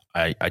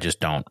 I just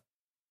don't.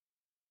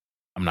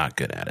 I'm not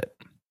good at it.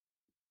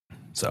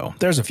 So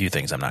there's a few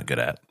things I'm not good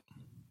at.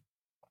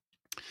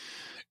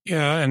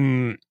 Yeah,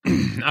 and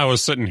I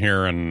was sitting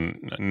here,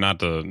 and not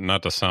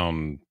to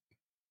sound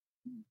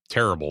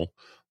terrible,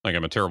 like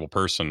I'm a terrible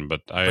person,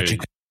 but you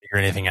couldn't figure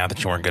anything out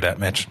that you weren't good at,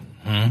 Mitch.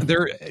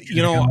 There,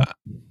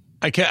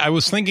 I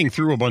was thinking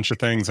through a bunch of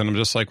things, and I'm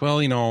just like, well,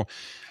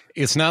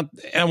 it's not.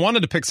 I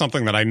wanted to pick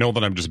something that I know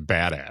that I'm just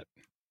bad at.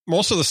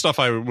 Most of the stuff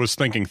I was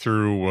thinking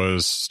through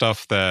was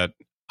stuff that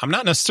I'm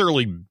not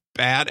necessarily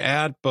bad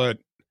at, but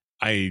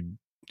I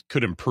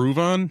could improve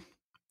on.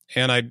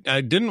 And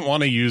I didn't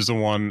want to use the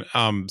one.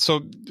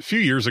 So a few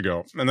years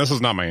ago, and this is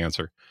not my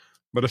answer,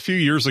 but a few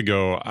years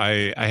ago,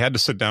 I had to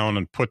sit down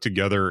and put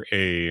together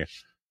a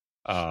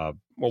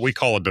what we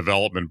call a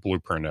development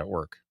blueprint at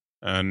work.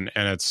 And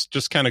it's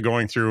just kind of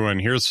going through, and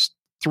here's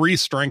 3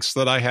 strengths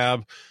that I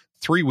have,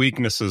 3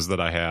 weaknesses that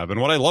I have. And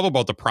what I love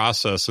about the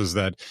process is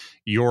that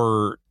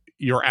your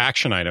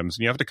action items,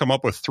 you have to come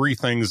up with 3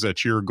 things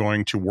that you're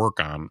going to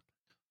work on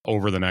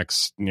over the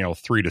next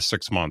 3 to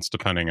 6 months,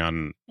 depending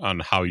on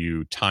how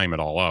you time it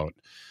all out.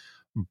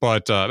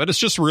 But it's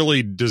just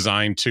really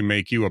designed to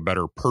make you a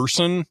better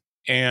person,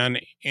 and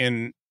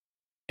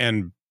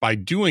by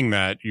doing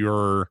that,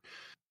 you're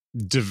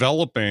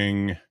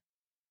developing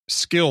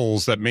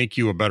skills that make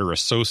you a better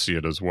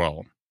associate as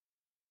well.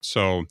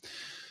 So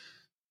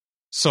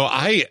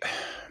I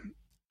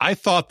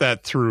thought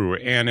that through,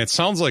 and it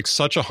sounds like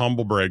such a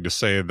humble brag to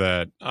say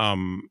that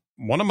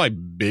one of my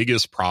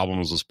biggest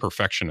problems is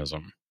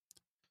perfectionism.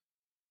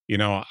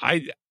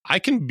 I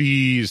can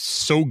be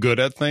so good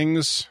at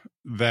things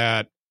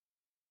that,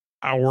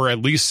 or at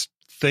least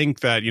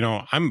think that,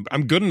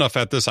 I'm good enough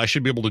at this. I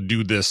should be able to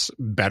do this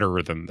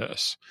better than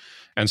this.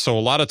 And so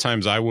a lot of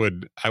times I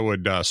would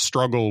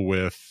struggle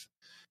with,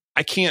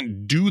 I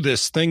can't do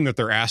this thing that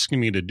they're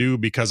asking me to do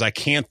because I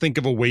can't think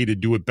of a way to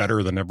do it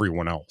better than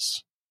everyone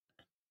else.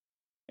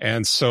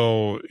 And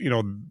so,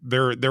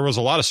 there was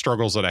a lot of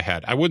struggles that I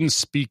had. I wouldn't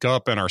speak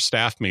up in our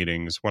staff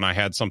meetings when I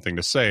had something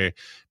to say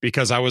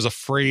because I was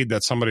afraid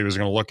that somebody was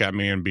going to look at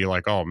me and be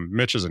like, oh,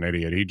 Mitch is an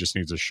idiot. He just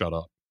needs to shut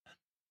up.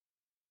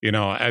 And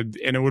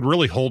it would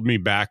really hold me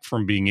back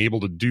from being able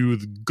to do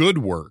the good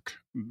work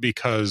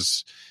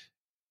because,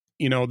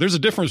 there's a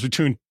difference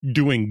between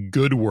doing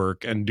good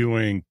work and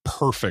doing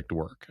perfect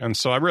work. And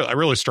so I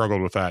really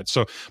struggled with that.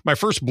 So my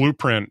first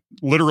blueprint,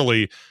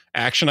 literally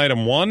action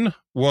item 1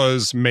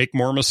 was make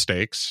more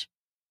mistakes.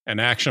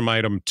 And action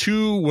item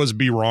 2 was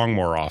be wrong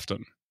more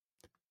often.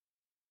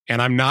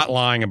 And I'm not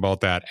lying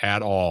about that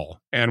at all.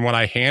 And when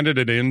I handed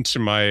it in to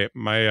my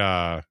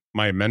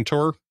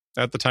mentor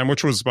at the time,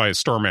 which was my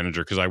store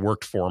manager, because I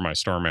worked for my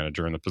store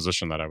manager in the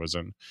position that I was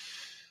in.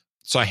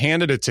 So I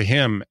handed it to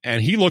him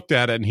and he looked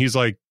at it and he's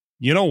like,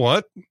 you know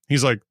what?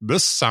 He's like,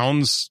 this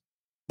sounds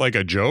like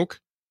a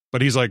joke,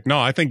 but he's like, no,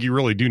 I think you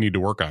really do need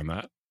to work on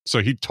that.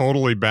 So he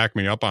totally backed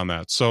me up on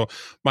that. So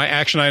my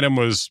action item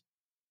was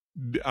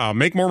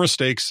make more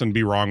mistakes and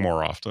be wrong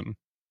more often.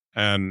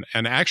 And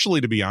actually,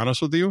 to be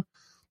honest with you,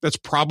 that's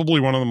probably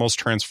one of the most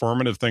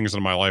transformative things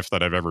in my life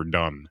that I've ever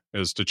done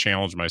is to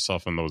challenge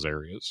myself in those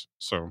areas.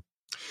 So,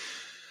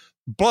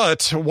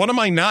 but what am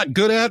I not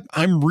good at?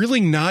 I'm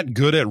really not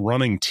good at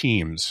running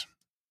teams.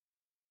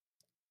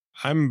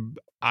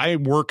 I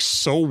work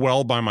so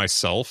well by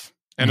myself,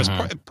 and it's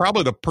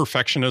probably the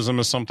perfectionism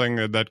is something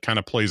that kind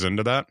of plays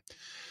into that.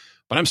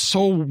 But I'm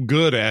so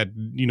good at,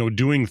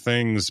 doing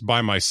things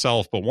by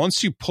myself. But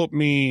once you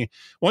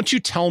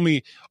tell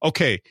me,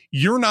 okay,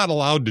 you're not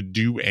allowed to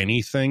do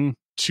anything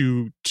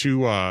to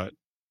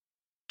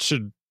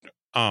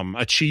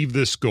achieve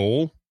this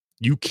goal.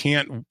 You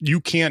can't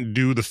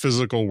do the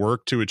physical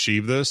work to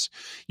achieve this.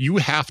 You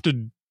have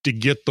to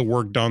get the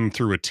work done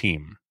through a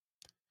team.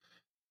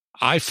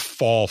 I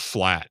fall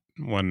flat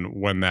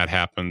when that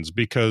happens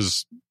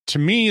because to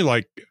me,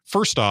 like,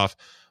 first off,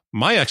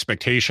 my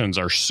expectations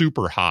are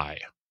super high.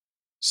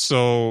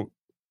 So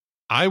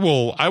I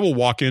will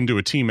walk into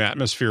a team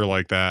atmosphere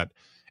like that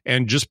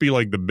and just be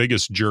like the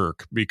biggest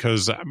jerk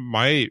because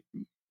my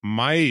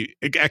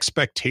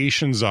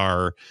expectations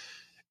are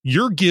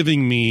you're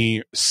giving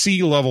me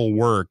C-level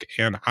work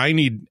and I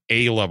need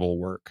A-level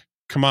work.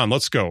 Come on,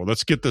 let's go.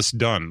 Let's get this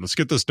done. Let's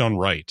get this done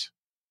right.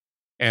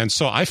 And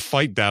so I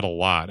fight that a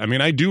lot. I mean,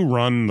 I do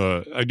run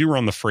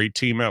the freight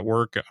team at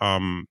work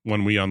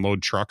when we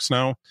unload trucks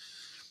now,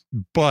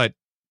 but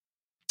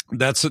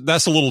that's a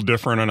little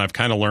different. And I've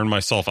kind of learned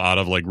myself out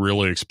of like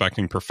really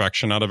expecting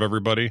perfection out of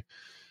everybody.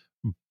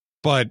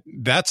 But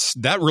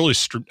I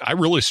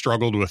really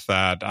struggled with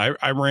that.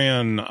 I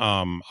ran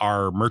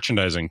our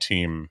merchandising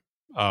team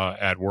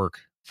at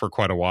work for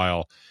quite a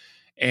while,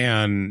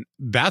 and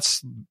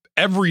that's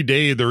every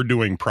day they're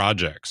doing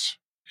projects.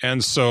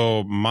 And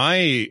so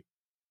my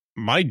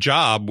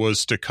job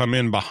was to come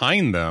in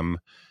behind them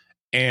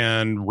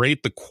and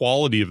rate the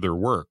quality of their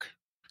work.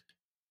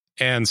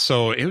 And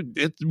so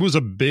it was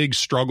a big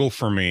struggle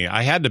for me.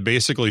 I had to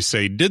basically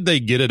say, did they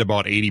get it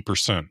about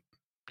 80%?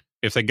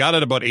 If they got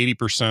it about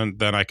 80%,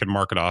 then I could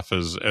mark it off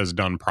as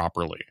done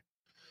properly.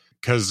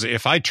 Because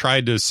if I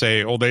tried to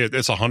say,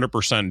 it's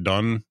 100%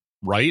 done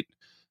right,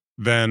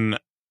 then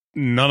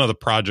none of the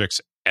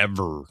projects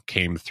ever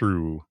came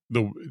through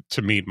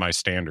to meet my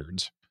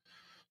standards.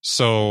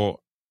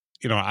 So,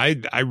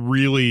 I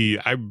really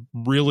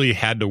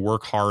had to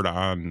work hard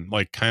on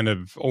like kind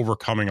of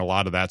overcoming a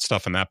lot of that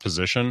stuff in that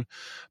position.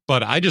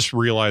 But I just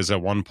realized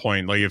at one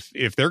point, like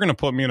if they're going to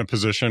put me in a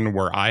position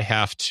where I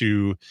have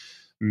to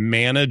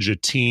manage a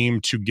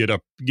team to get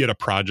a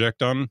project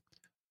done,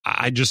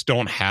 I just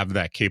don't have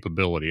that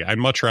capability. I'd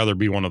much rather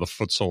be one of the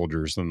foot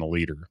soldiers than the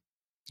leader.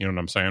 You know what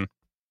I'm saying?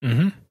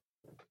 Mm-hmm.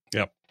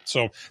 Yep.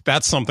 So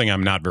that's something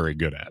I'm not very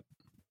good at.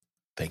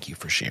 Thank you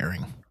for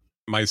sharing.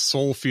 My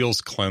soul feels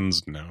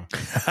cleansed now.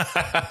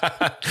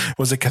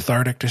 Was it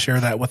cathartic to share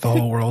that with the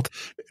whole world?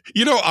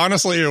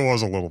 Honestly, it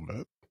was a little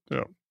bit.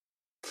 Yeah.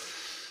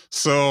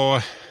 So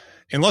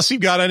unless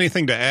you've got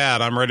anything to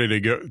add, I'm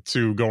ready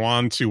to go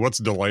on to what's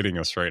delighting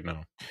us right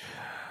now.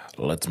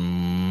 Let's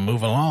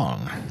move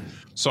along.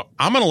 So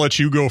I'm going to let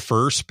you go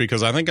first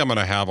because I think I'm going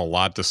to have a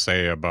lot to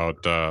say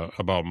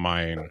about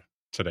mine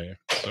today.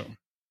 So,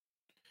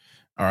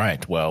 all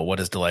right. Well, what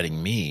is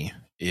delighting me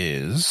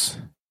is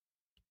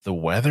the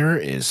weather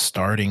is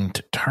starting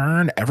to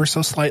turn ever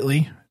so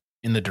slightly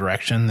in the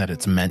direction that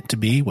it's meant to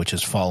be, which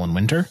is fall and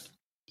winter.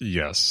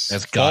 Yes,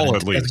 as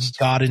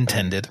God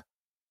intended.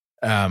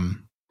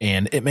 And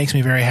it makes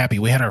me very happy.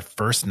 We had our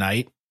first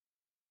night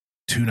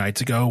 2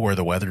 nights ago where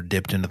the weather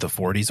dipped into the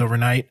 40s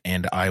overnight,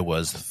 and I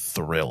was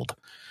thrilled.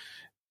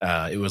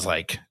 It was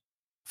like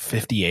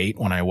 58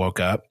 when I woke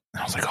up.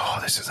 I was like, oh,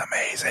 this is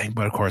amazing.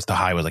 But of course, the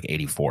high was like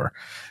 84.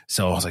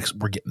 So I was like,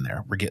 we're getting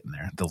there. We're getting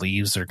there. The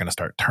leaves are going to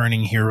start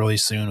turning here really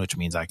soon, which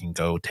means I can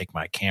go take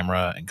my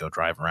camera and go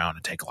drive around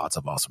and take lots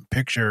of awesome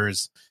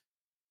pictures.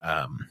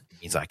 It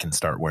means I can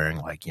start wearing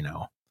like,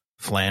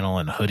 flannel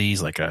and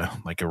hoodies like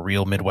a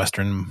real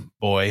Midwestern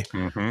boy.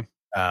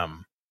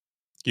 Mm-hmm.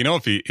 You know,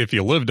 if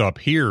you lived up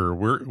here,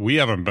 we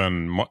haven't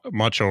been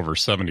much over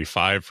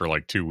 75 for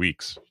like 2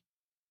 weeks.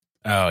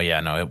 Oh yeah,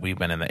 no, we've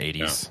been in the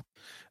 80s.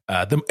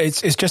 Yeah.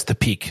 It's just the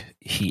peak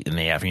heat in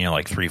the afternoon,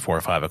 like 3,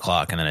 4, 5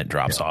 o'clock, and then it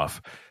drops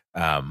off.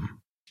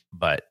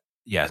 But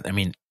yeah, I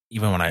mean,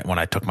 even when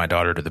I took my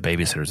daughter to the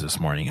babysitters this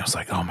morning, I was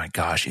like, oh my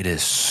gosh, it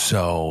is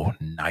so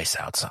nice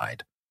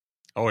outside.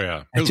 Oh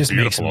yeah, it just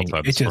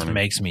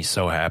makes me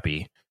so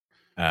happy.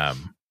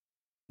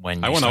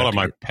 When I went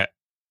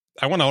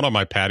out on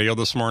my patio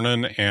this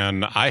morning,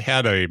 and I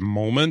had a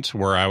moment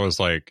where I was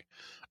like,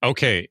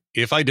 okay,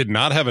 if I did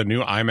not have a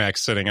new iMac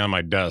sitting on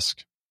my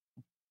desk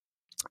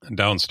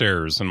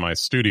downstairs in my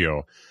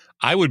studio,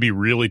 I would be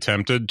really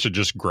tempted to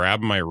just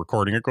grab my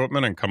recording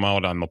equipment and come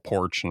out on the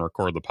porch and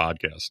record the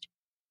podcast.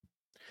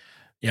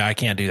 Yeah, I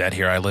can't do that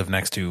here. I live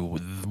next to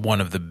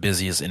one of the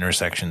busiest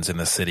intersections in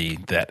the city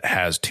that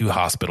has 2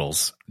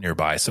 hospitals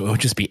nearby, so it would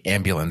just be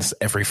ambulance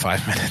every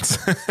 5 minutes.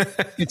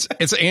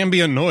 it's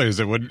ambient noise.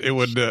 It would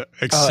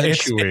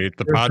accentuate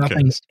the podcast.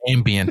 Nothing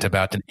ambient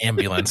about an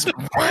ambulance.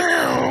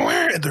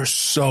 They're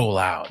so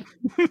loud.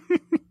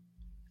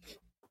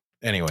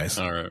 Anyways,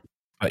 all right.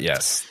 But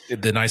yes,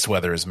 the nice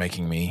weather is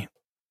making me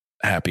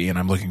happy, and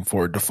I'm looking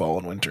forward to fall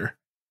and winter.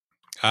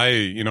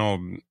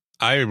 My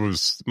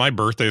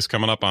birthday's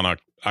coming up on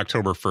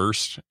October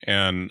 1st,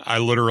 and I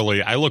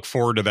look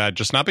forward to that,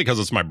 just not because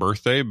it's my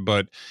birthday,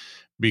 but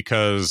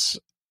because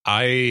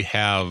I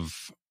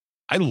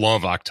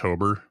love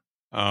October.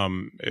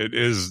 It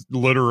is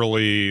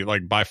literally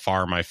like by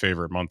far my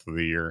favorite month of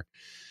the year.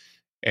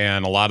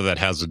 And a lot of that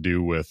has to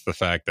do with the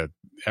fact that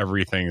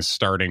everything's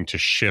starting to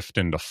shift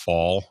into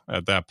fall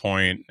at that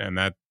point. And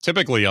that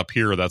typically up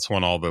here, that's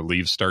when all the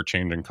leaves start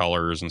changing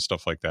colors and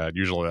stuff like that.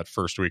 Usually that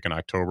first week in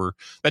October.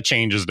 That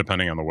changes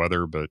depending on the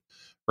weather, but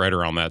right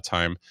around that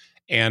time.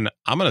 And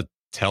I'm going to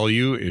tell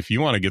you, if you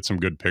want to get some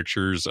good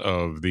pictures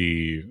of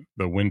the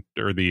winter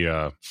or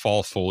the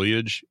fall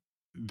foliage,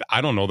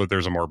 I don't know that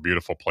there's a more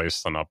beautiful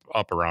place than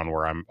up around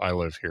where I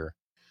live here.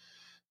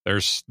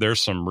 There's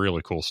some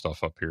really cool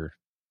stuff up here.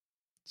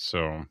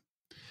 So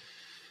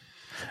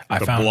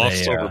the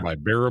bluffs over by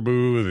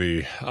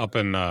Baraboo,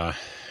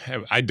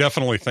 I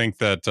definitely think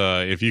that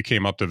if you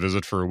came up to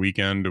visit for a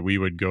weekend, we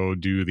would go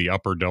do the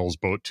Upper Dells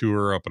boat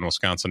tour up in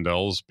Wisconsin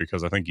Dells,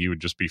 because I think you would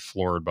just be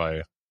floored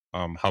by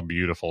how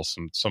beautiful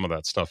some of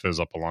that stuff is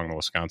up along the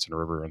Wisconsin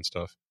River and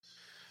stuff.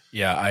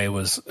 Yeah, I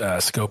was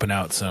scoping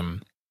out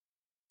some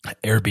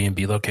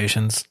Airbnb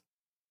locations,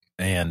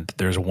 and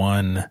there's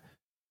one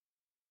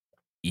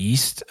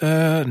northeast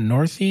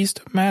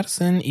of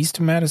Madison, east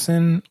of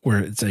Madison,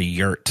 where it's a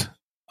yurt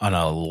on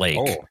a lake.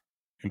 Oh,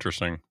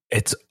 interesting.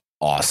 It's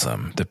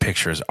awesome. The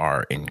pictures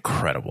are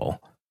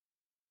incredible.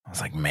 I was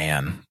like,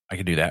 man, I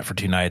could do that for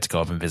 2 nights, go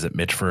up and visit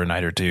Mitch for a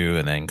night or 2,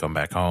 and then come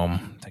back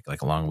home, take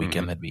like a long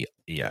weekend.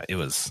 It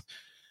was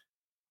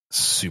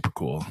super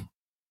cool.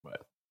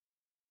 But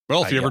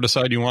if you ever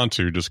decide you want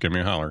to, just give me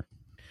a holler.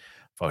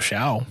 For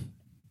sure.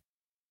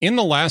 In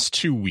the last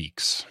 2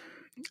 weeks,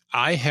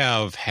 I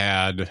have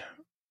had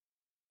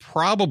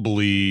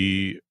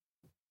probably,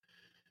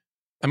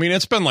 I mean,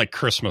 it's been like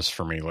Christmas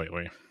for me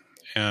lately,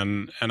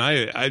 and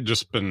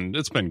it's been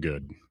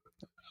good.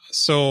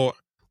 So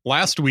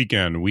last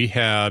weekend we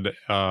had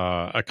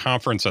a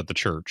conference at the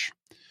church,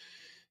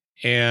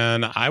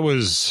 and I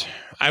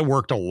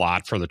worked a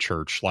lot for the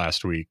church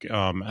last week.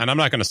 And I'm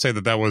not going to say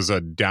that was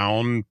a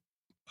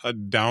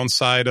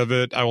downside of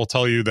it. I will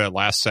tell you that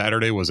last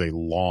Saturday was a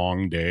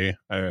long day.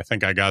 I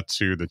think I got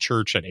to the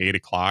church at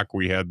 8:00.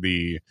 We had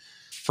the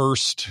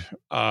first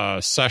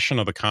session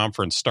of the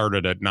conference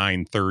started at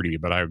 9:30,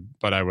 but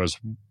I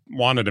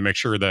wanted to make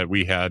sure that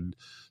we had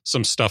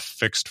some stuff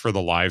fixed for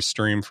the live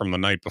stream from the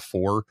night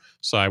before.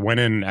 So I went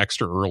in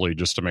extra early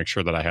just to make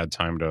sure that I had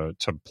time to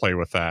play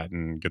with that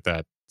and get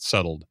that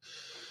settled.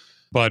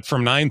 But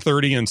from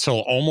 9:30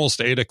 until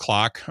almost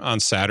 8:00 on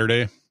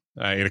Saturday,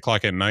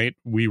 8:00 at night,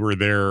 we were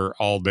there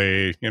all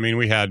day. I mean,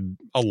 we had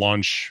a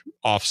lunch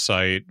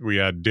offsite, we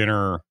had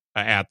dinner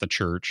at the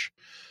church.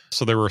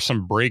 So there were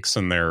some breaks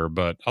in there,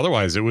 but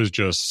otherwise it was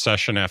just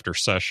session after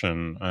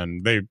session.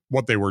 And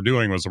what they were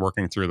doing was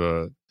working through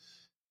the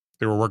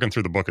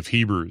book of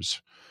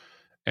Hebrews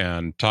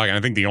and talking. I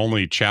think the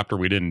only chapter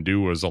we didn't do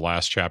was the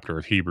last chapter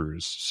of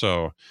Hebrews.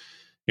 So,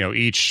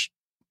 each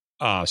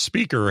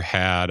speaker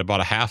had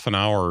about a half an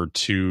hour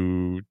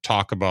to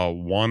talk about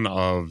one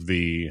of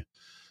the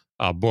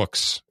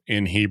books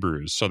in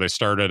Hebrews. So they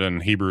started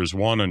in Hebrews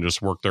 1 and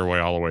just worked their way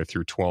all the way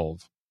through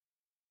 12.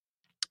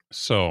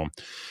 So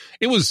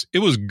it was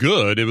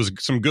good. It was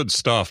some good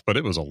stuff, but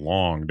it was a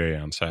long day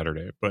on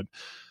Saturday. But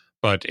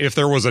if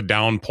there was a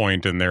down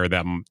point in there,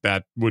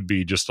 that would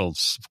be just a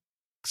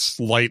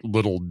slight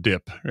little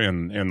dip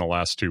in the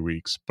last 2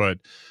 weeks. But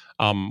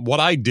what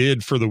I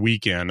did for the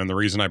weekend, and the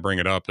reason I bring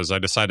it up, is I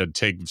decided to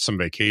take some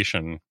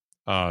vacation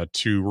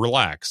to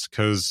relax,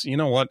 because you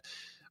know what?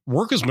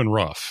 Work has been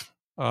rough.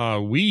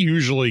 We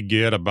usually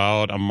get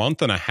about a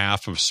month and a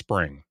half of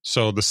spring.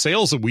 So the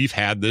sales that we've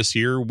had this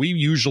year, we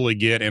usually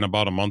get in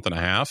about a month and a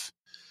half.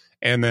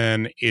 and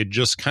then it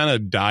just kind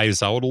of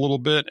dies out a little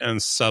bit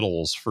and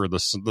settles for the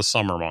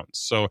summer months.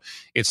 So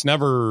it's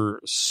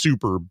never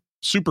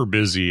super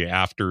busy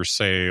after,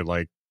 say,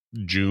 like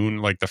June,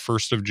 like the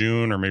 1st of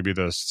June or maybe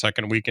the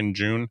second week in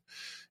June.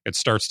 It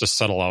starts to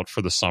settle out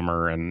for the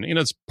summer, and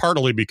it's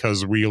partly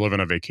because we live in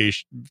a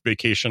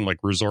vacation like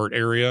resort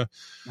area.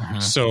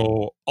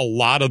 So a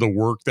lot of the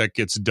work that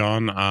gets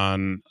done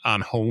on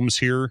homes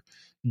here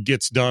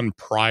gets done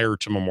prior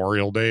to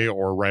Memorial Day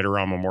or right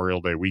around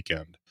Memorial Day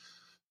weekend.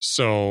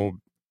 So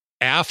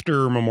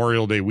after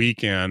Memorial Day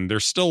weekend,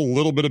 there's still a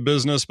little bit of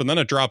business, but then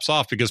it drops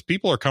off because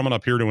people are coming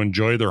up here to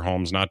enjoy their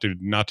homes, not to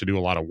do a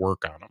lot of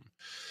work on them.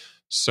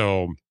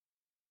 So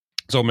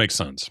it makes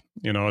sense.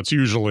 It's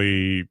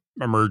usually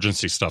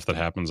emergency stuff that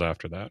happens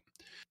after that.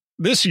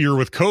 This year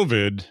with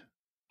COVID,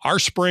 our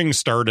spring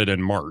started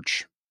in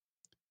March,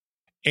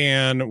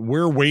 and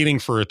we're waiting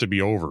for it to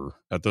be over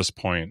at this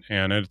point.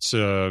 And it's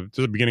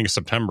the beginning of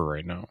September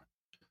right now.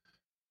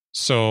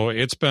 So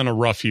it's been a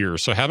rough year.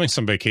 So having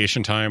some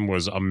vacation time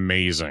was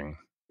amazing.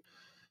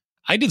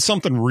 I did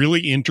something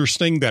really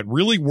interesting that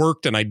really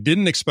worked, and I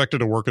didn't expect it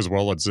to work as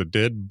well as it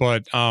did,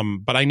 but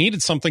I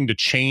needed something to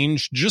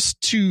change, just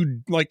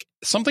to like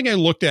something I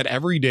looked at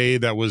every day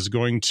that was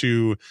going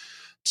to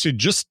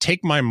just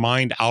take my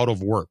mind out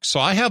of work. So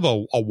I have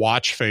a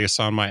watch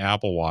face on my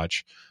Apple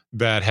Watch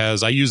that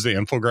I use the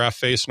infograph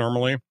face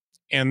normally,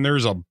 and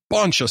there's a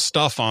bunch of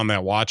stuff on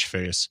that watch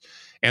face,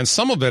 and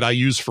some of it I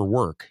use for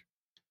work.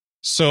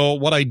 So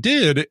what I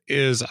did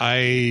is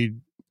I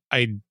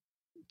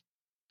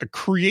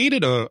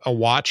created a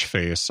watch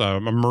face, a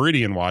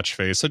Meridian watch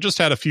face. I just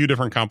had a few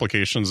different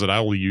complications that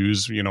I will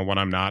use, when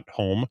I'm not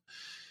home,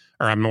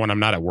 or when I'm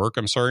not at work.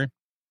 I'm sorry.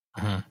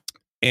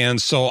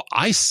 And so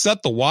I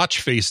set the watch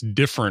face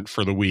different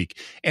for the week,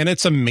 and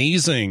it's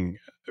amazing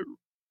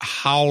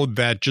how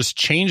that just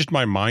changed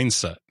my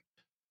mindset.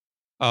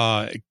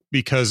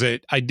 Because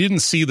I didn't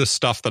see the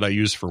stuff that I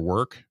use for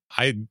work.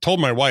 I told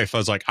my wife, I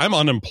was like, I'm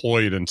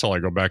unemployed until I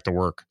go back to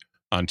work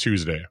on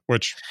Tuesday,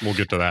 which we'll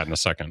get to that in a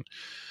second.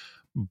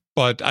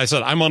 But I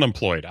said, I'm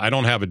unemployed. I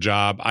don't have a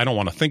job. I don't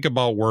want to think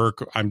about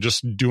work. I'm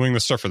just doing the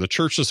stuff for the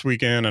church this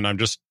weekend, and I'm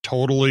just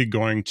totally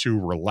going to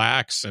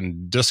relax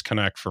and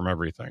disconnect from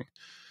everything.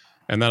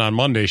 And then on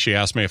Monday, she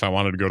asked me if I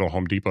wanted to go to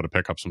Home Depot to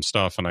pick up some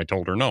stuff, and I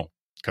told her no,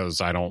 because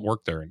I don't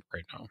work there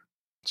right now.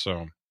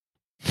 So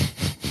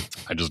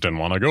I just didn't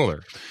want to go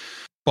there.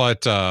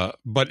 But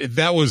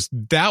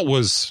that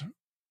was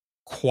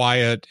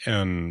quiet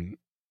and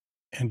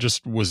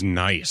just was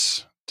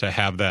nice to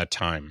have that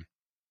time.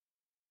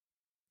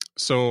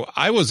 So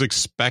I was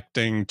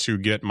expecting to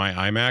get my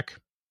iMac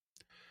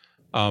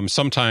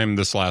sometime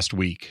this last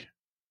week.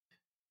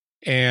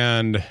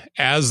 And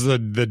as the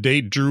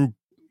date drew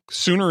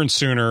sooner and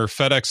sooner,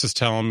 FedEx is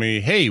telling me,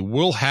 hey,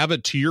 we'll have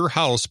it to your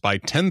house by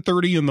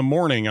 10:30 in the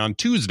morning on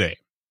Tuesday.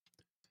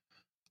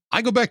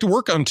 I go back to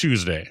work on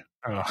Tuesday.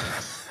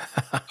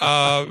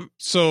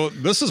 So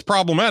this is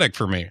problematic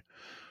for me.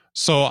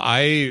 So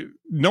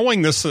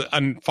knowing this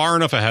far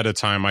enough ahead of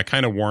time, I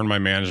kind of warned my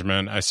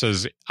management. I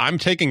says, I'm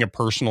taking a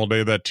personal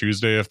day that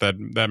Tuesday if that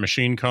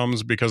machine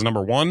comes, because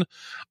number one,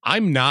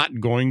 I'm not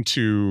going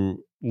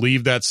to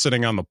leave that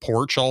sitting on the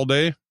porch all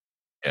day.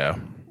 Yeah.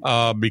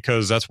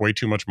 Because that's way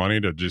too much money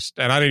to just,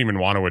 and I didn't even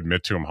want to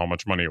admit to him how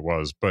much money it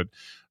was, but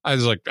I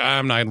was like,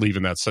 I'm not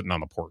leaving that sitting on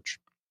the porch.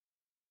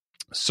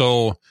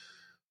 So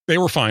they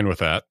were fine with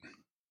that.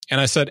 And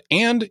I said,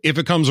 and if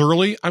it comes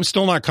early, I'm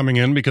still not coming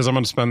in because I'm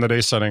going to spend the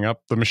day setting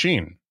up the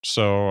machine.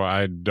 So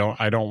I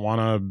don't want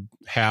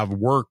to have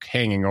work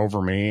hanging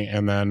over me.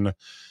 And then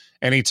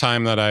any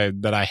time that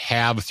I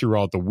have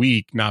throughout the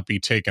week not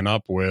be taken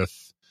up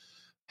with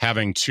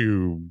having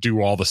to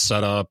do all the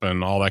setup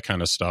and all that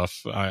kind of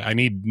stuff. I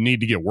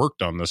need to get work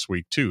done this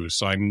week too.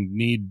 So I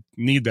need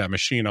that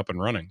machine up and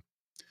running.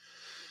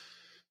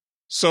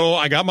 So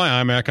I got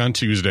my iMac on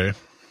Tuesday.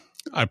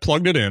 I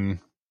plugged it in.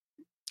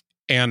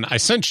 And I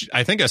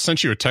think I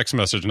sent you a text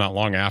message not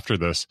long after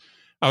this.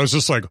 I was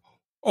just like,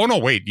 oh no,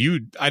 wait,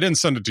 I didn't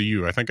send it to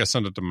you. I think I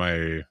sent it to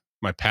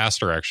my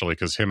pastor actually,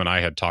 because him and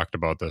I had talked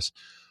about this.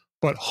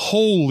 But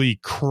holy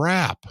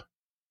crap.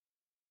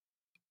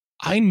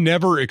 I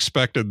never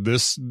expected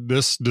this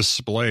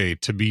display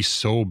to be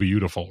so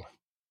beautiful.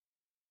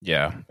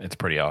 Yeah, it's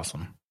pretty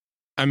awesome.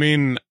 I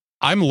mean,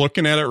 I'm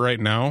looking at it right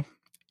now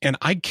and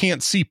I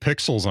can't see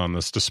pixels on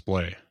this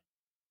display.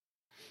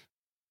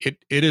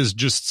 It is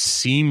just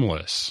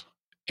seamless.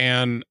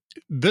 And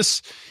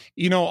this,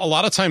 a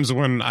lot of times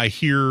when I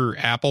hear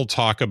Apple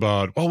talk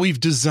about, well, we've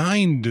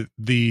designed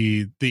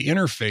the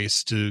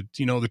interface to,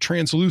 the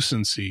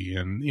translucency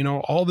and,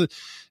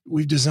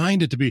 we've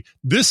designed it to be,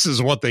 this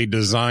is what they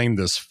designed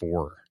this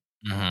for.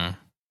 Mm-hmm.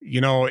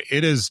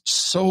 It is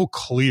so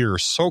clear,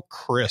 so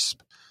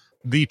crisp.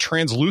 The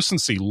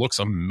translucency looks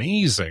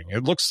amazing.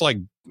 It looks like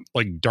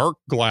dark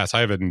glass.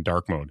 I have it in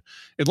dark mode.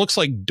 It looks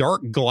like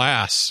dark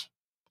glass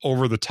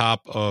over the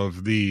top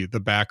of the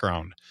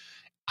background.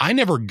 I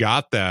never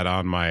got that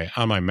on my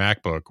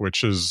MacBook,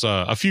 which is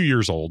a few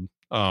years old.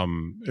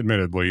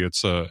 Admittedly,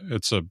 it's a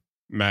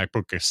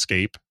MacBook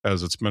Escape,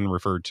 as it's been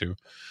referred to.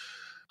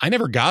 I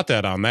never got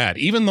that on that.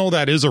 Even though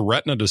that is a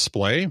Retina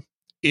display,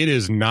 it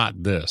is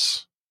not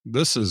this.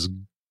 This is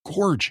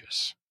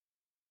gorgeous.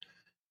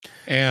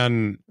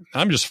 And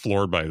I'm just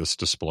floored by this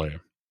display.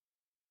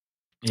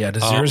 Yeah,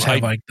 does yours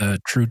have like the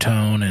True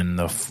Tone and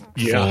the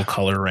full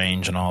color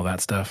range and all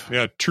that stuff?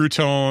 Yeah, True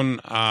Tone.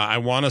 I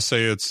want to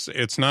say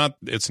it's not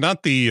the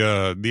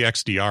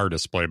XDR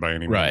display by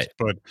any means,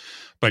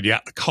 but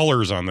yeah, the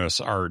colors on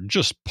this are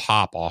just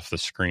pop off the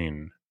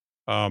screen.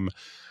 I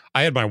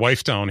had my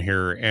wife down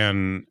here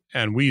and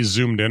we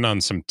zoomed in on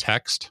some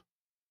text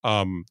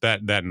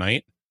that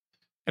night,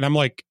 and I'm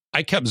like,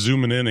 I kept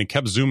zooming in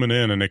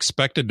and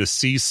expected to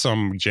see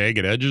some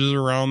jagged edges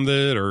around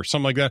it or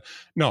something like that.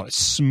 No, it's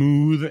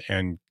smooth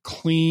and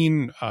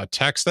clean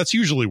text. That's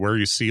usually where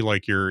you see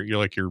like your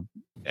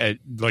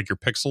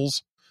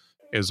pixels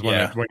is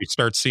when you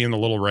start seeing the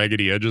little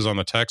raggedy edges on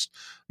the text.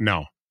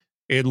 No,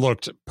 it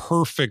looked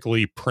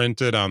perfectly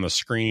printed on the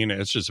screen. It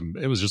was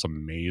just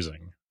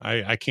amazing.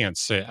 I can't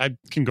say, I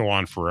can go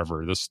on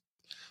forever. This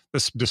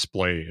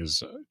display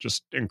is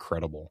just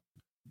incredible.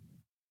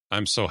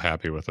 I'm so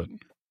happy with it.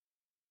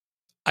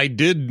 I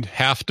did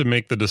have to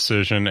make the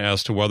decision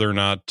as to whether or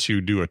not to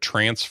do a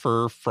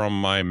transfer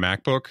from my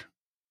MacBook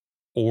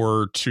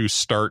or to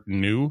start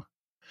new.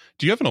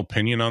 Do you have an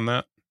opinion on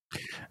that?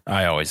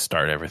 I always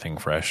start everything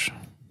fresh.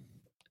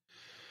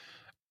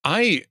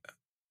 I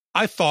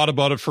thought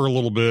about it for a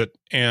little bit,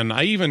 and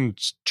I even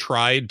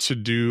tried to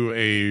do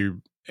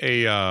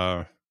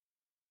a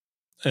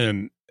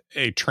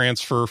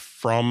transfer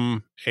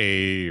from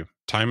a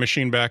Time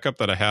Machine backup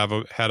that I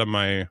had on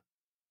my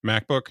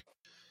MacBook.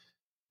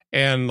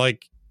 And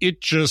like,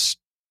 it just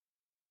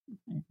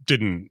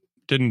didn't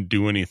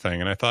do anything.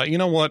 And I thought, you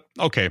know what?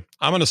 Okay,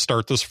 I'm going to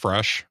start this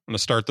fresh. I'm going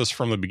to start this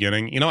from the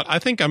beginning. You know what? I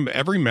think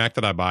every Mac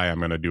that I buy, I'm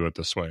going to do it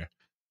this way,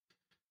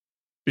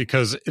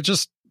 because it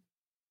just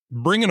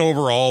bringing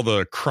over all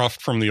the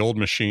cruft from the old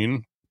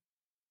machine.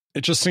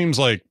 It just seems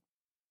like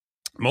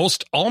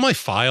all my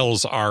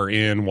files are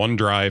in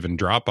OneDrive and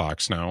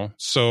Dropbox now.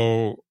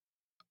 So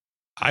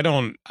I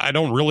don't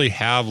really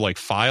have like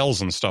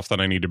files and stuff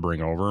that I need to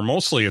bring over.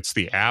 Mostly it's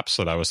the apps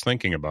that I was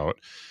thinking about.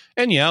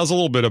 And yeah, it was a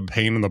little bit of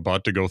pain in the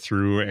butt to go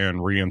through and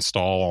reinstall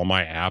all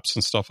my apps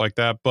and stuff like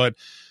that. But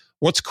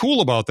what's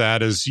cool about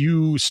that is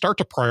you start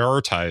to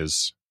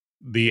prioritize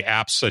the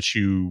apps that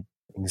you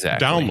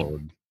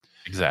download.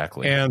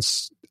 Exactly. And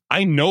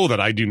I know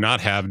that I do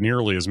not have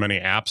nearly as many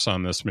apps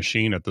on this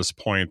machine at this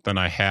point than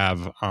I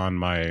have on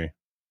my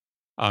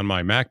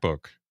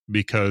MacBook,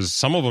 because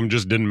some of them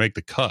just didn't make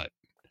the cut.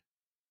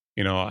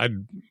 You know,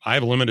 I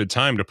have limited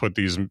time to put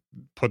these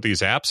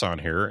apps on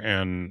here,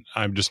 and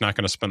I'm just not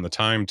going to spend the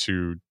time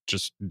to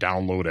just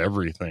download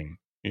everything,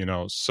 you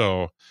know?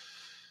 So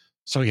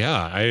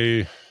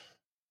yeah,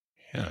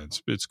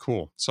 it's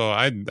cool. So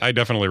I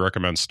definitely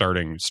recommend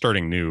starting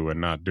new and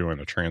not doing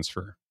a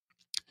transfer.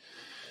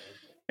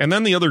 And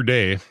then the other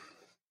day,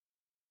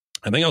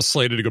 I think I was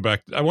slated to go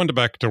back. I went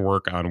back to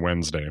work on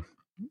Wednesday.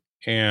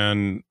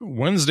 And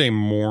Wednesday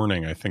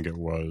morning, I think it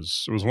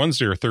was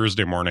Wednesday or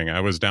Thursday morning, I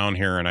was down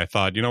here and I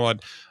thought, you know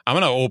what, I'm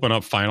going to open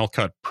up Final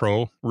Cut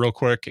Pro real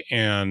quick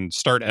and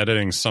start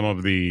editing some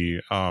of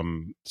the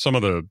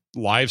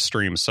live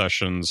stream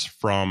sessions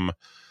from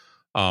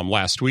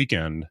last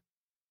weekend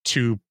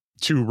to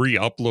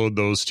re-upload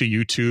those to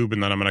YouTube.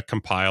 And then I'm going to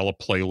compile a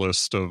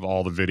playlist of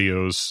all the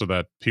videos so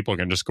that people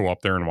can just go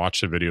up there and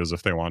watch the videos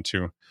if they want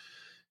to.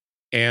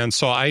 And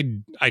so I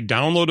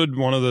downloaded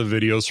one of the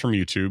videos from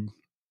YouTube.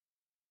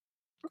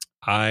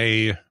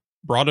 I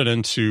brought it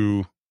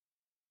into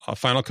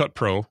Final Cut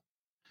Pro,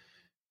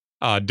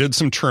 did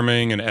some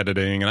trimming and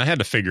editing, and I had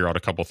to figure out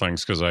a couple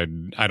things because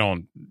I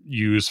don't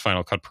use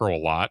Final Cut Pro a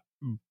lot,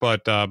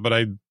 but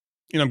I'm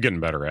getting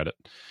better at it.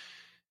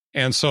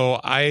 And so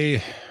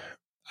I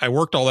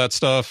worked all that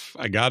stuff.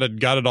 I got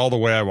it all the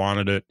way I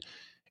wanted it,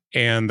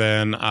 and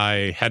then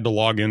I had to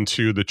log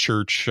into the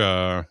church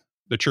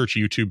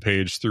YouTube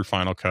page through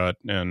Final Cut,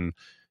 and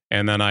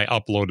then I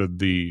uploaded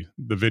the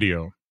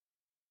video.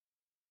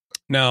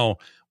 Now,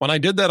 when I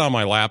did that on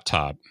my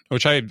laptop,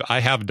 which I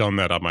have done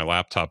that on my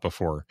laptop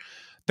before,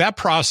 that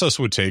process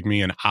would take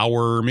me an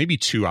hour, maybe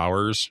 2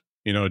 hours,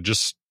 you know,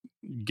 just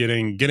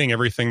getting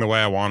everything the way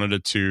I wanted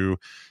it to,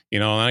 you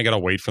know, and I got to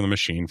wait for the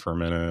machine for a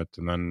minute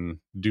and then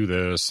do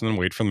this and then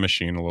wait for the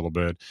machine a little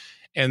bit.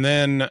 And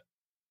then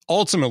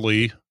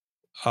ultimately,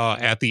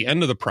 at the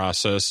end of the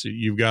process,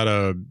 you've got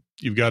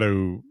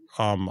to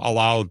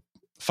allow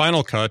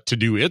Final Cut to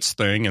do its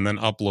thing and then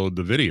upload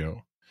the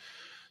video.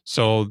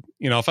 So,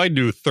 you know, if I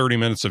do 30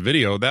 minutes of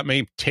video, that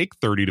may take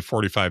 30 to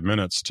 45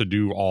 minutes to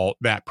do all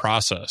that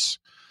process.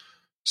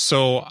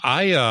 So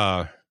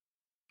I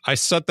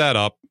set that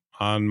up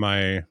on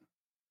my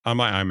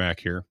iMac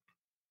here.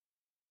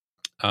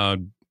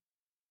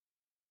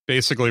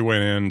 Basically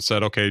went in and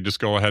said, okay, just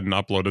go ahead and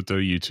upload it to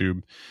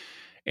YouTube.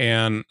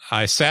 And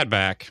I sat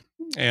back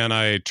and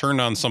I turned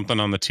on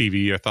something on the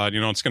TV. I thought, you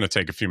know, it's going to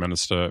take a few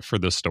minutes for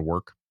this to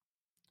work.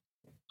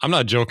 I'm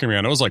not joking,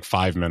 man. It was like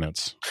 5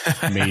 minutes,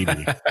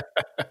 maybe.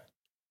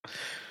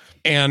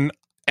 And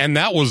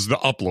that was the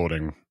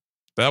uploading.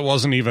 That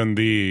wasn't even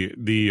the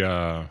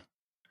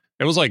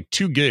it was like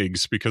 2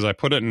 gigs because I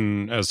put it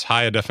in as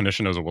high a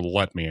definition as it would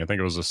let me. I think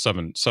it was a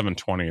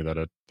 720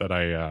 that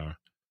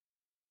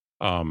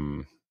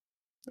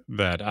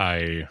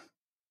I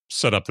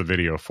set up the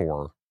video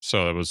for.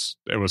 So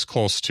it was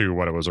close to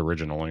what it was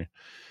originally.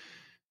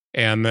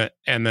 And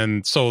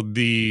then so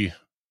the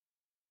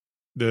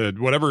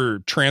whatever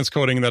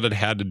transcoding that it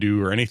had to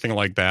do or anything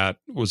like that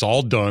was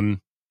all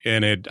done,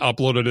 and it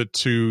uploaded it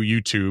to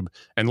YouTube.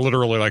 And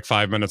literally like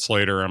 5 minutes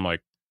later, I'm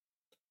like,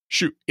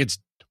 shoot, it's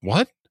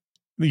what?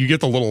 You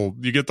get the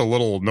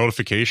little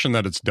notification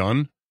that it's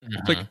done.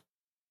 It's like,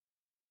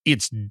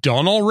 it's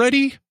done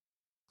already?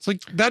 It's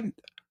like that.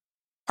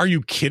 Are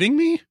you kidding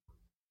me?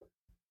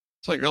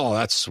 It's like, oh,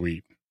 that's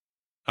sweet.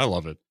 I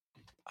love it.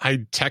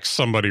 I text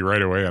somebody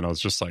right away and I was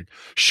just like,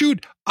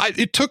 shoot,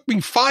 it took me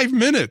 5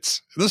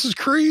 minutes. This is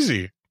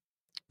crazy.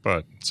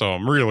 But so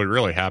I'm really,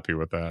 really happy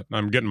with that.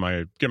 I'm getting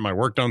my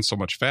work done so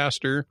much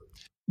faster.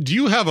 Do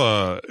you have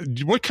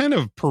what kind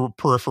of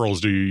peripherals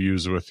do you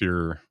use with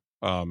your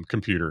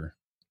computer?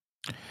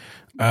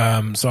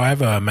 So I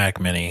have a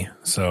Mac Mini.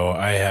 So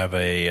I have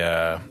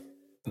an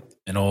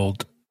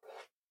old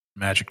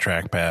Magic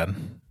Trackpad,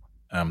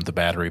 the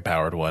battery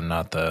powered one,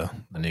 not the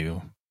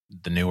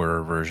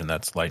newer version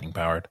that's lightning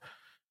powered.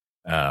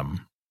 And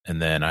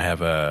then I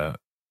have a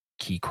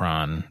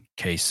Keychron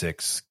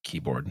K6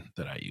 keyboard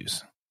that I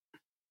use.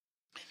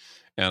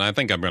 And I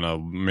think I'm gonna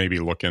maybe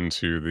look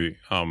into the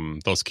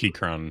those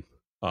Keychron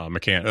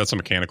that's a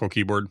mechanical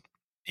keyboard.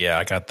 Yeah,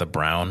 I got the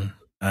brown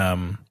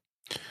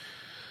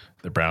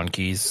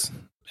keys,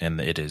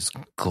 and it is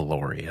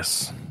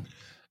glorious.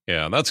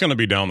 Yeah, that's going to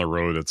be down the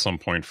road at some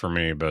point for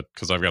me, but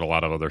because I've got a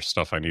lot of other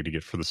stuff I need to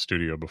get for the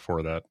studio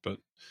before that. But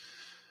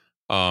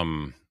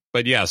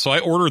yeah, so I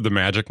ordered the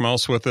Magic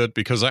Mouse with it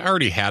because I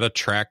already had a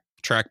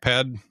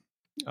trackpad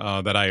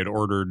that I had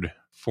ordered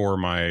for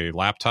my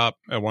laptop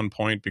at one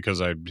point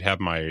because I have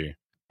my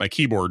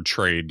keyboard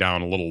tray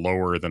down a little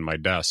lower than my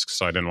desk,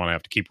 so I didn't want to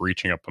have to keep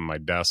reaching up on my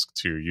desk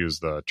to use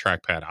the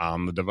trackpad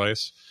on the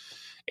device.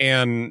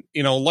 And,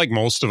 like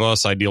most of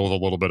us, I deal with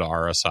a little bit of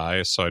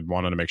RSI, so I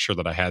wanted to make sure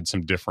that I had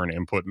some different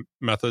input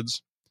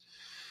methods.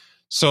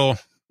 So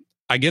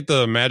I get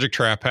the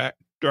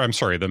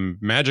the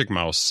Magic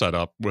Mouse set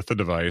up with the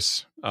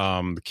device.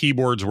 The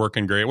keyboard's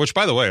working great, which,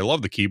 by the way, I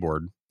love the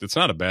keyboard. It's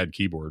not a bad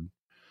keyboard.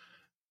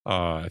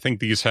 I think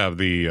these have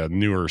the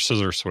newer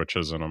scissor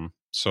switches in them,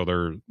 so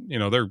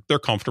they're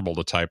comfortable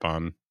to type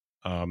on.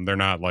 They're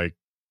not like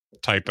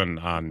typing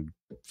on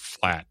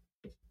flat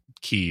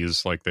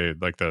keys like the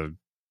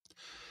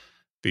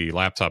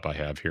laptop I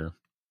have here,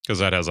 because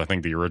that has, I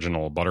think, the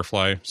original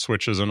butterfly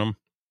switches in them.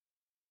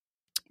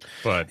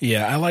 But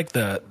yeah, I like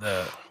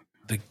the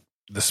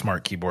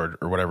smart keyboard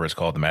or whatever it's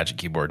called, the Magic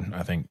Keyboard.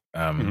 I think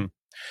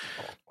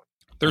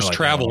there's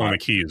travel in the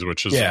keys,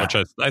 which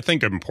I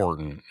think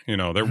important.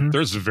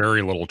 There's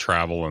very little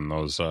travel in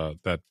those the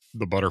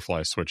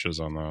butterfly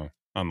switches on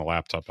the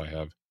laptop I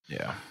have.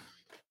 Yeah.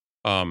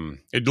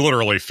 It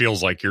literally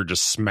feels like you're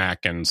just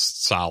smacking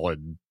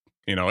solid.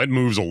 It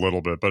moves a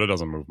little bit, but it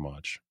doesn't move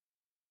much.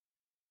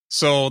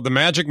 So the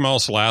Magic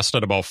Mouse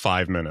lasted about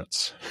 5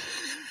 minutes.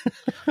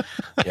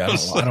 Yeah,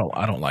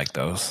 I don't like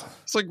those.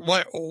 It's like,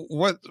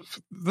 what?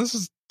 This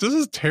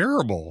is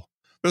terrible.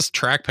 This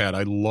trackpad,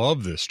 I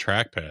love this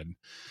trackpad.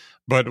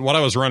 But what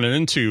I was running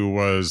into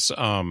was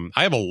I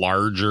have a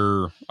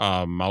larger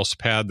mouse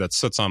pad that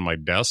sits on my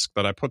desk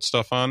that I put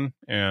stuff on,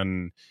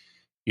 and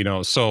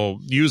so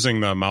using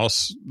the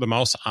mouse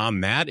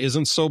on that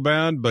isn't so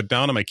bad. But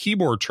down on my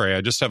keyboard tray,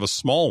 I just have a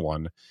small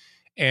one,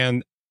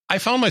 and I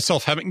found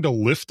myself having to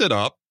lift it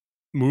up,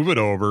 move it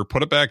over,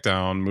 put it back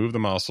down, move the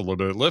mouse a little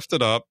bit, lift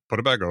it up, put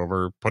it back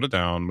over, put it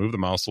down, move the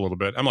mouse a little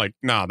bit. I'm like,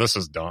 nah, this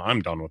is done.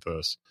 I'm done with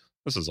this.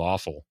 This is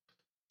awful.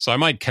 So I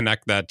might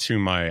connect that to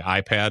my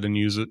iPad and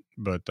use it,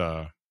 but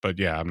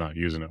yeah, I'm not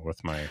using it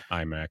with my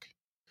iMac.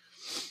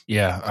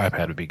 Yeah,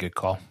 iPad would be a good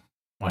call.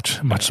 Much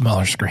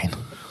smaller screen.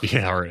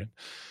 Yeah, right.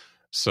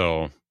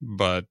 So,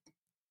 but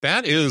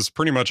that is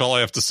pretty much all I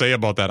have to say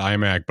about that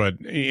iMac. But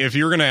if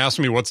you're going to ask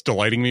me what's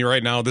delighting me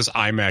right now, this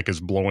iMac is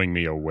blowing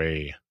me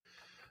away.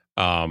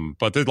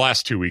 But the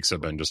last 2 weeks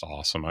have been just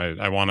awesome. I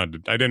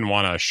didn't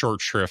want to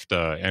short shrift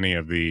any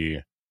of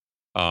the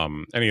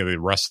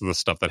rest of the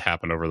stuff that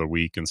happened over the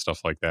week and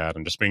stuff like that,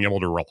 and just being able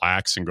to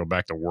relax and go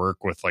back to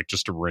work with like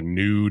just a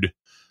renewed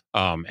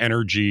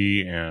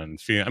energy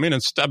and feel. I mean,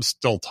 I'm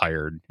still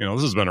tired.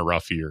 This has been a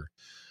rough year,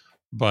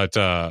 but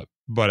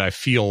I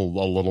feel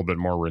a little bit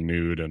more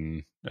renewed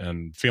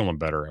and feeling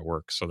better at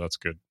work. So that's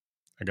good.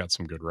 I got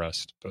some good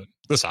rest, but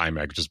this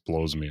iMac just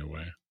blows me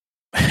away.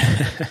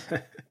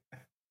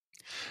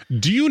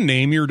 Do you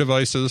name your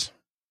devices?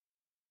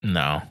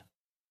 No.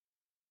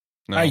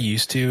 I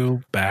used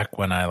to back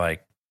when I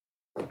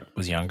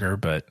was younger,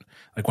 but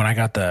when I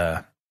got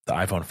the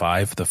iPhone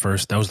 5,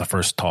 that was the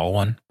first tall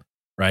one,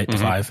 right? The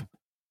 5.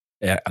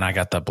 Yeah, and I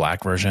got the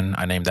black version.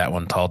 I named that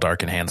one Tall,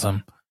 Dark, and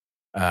Handsome.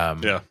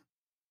 Yeah.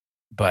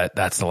 But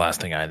that's the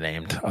last thing I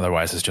named.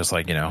 Otherwise, it's just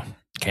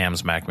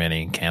Cam's Mac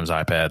Mini, Cam's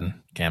iPad,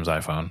 Cam's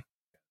iPhone.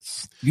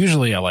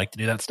 Usually I like to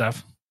do that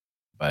stuff,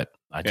 but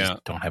I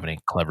just don't have any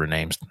clever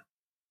names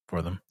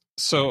for them.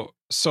 So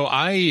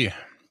I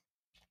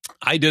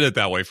did it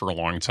that way for a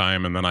long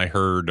time, and then I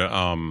heard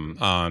on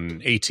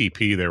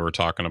ATP they were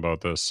talking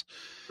about this,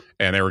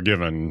 and they were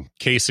giving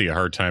Casey a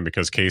hard time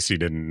because Casey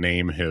didn't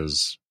name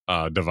his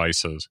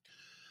devices.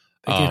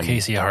 They give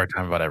Casey a hard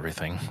time about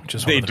everything, which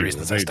is one of the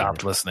reasons I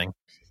stopped listening.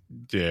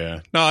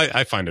 Yeah, no,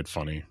 I find it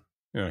funny.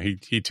 You know,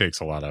 he takes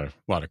a lot of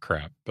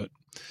crap,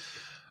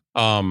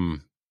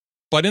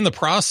 but in the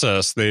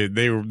process,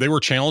 they were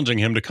challenging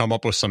him to come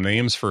up with some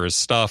names for his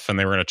stuff, and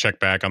they were going to check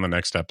back on the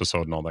next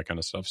episode and all that kind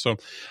of stuff. So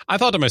I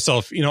thought to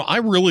myself, you know, I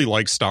really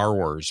like Star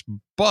Wars,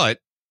 but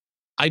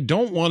I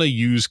don't want to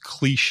use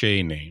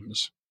cliche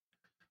names.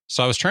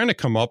 So I was trying to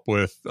come up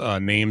with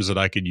names that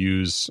I could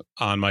use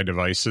on my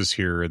devices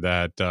here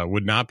that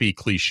would not be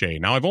cliche.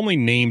 Now, I've only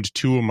named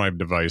 2 of my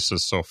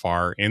devices so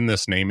far in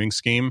this naming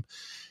scheme,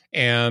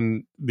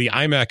 and the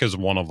iMac is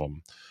one of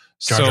them.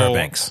 Jar Jar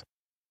Binks.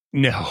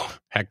 No,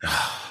 heck no.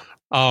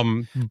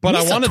 But Misa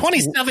I wanted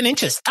 27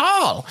 inches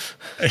tall.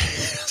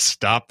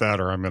 Stop that,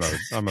 or I'm gonna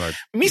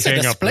Misa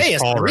hang display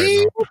up this call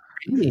right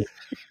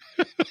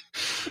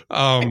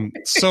now.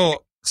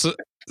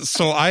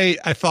 So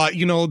I thought,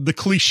 you know, the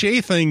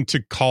cliche thing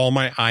to call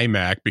my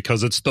iMac,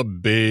 because it's the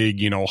big,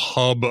 you know,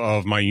 hub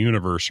of my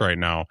universe right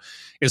now,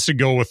 is to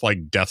go with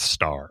like Death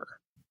Star.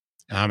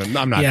 I'm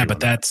not. Yeah, but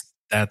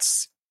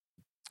that's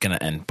gonna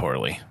end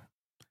poorly.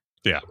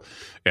 Yeah,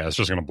 it's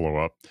just gonna blow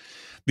up.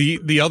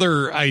 The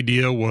other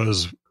idea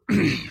was,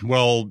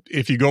 well,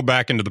 if you go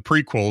back into the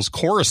prequels,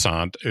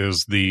 Coruscant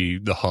is the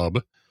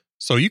hub,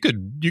 so you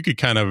could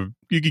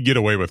get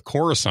away with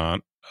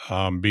Coruscant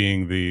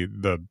being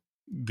the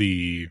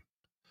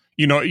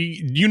you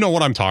know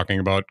what I'm talking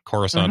about.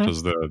 Coruscant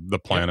is the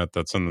planet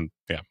that's in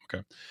the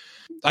okay.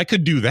 I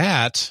could do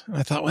that.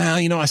 I thought, well,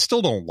 you know, I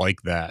still don't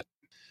like that,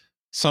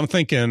 so I'm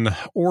thinking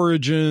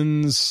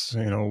Origins.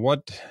 You know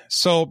what?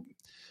 So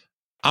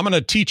I'm going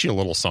to teach you a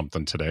little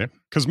something today,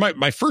 because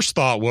my first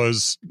thought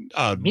was...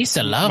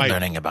 Misa loved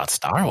learning about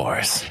Star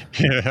Wars.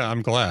 Yeah,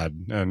 I'm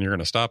glad, and you're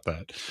going to stop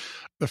that.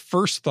 The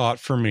first thought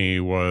for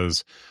me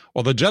was,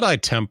 well, the Jedi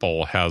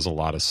Temple has a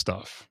lot of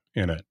stuff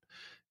in it.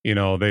 You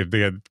know, they've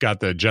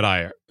got the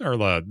Jedi, or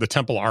the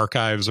Temple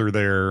archives are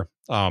there.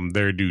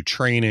 They do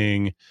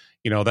training.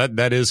 You know,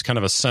 that is kind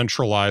of a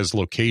centralized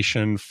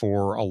location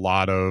for a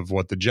lot of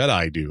what the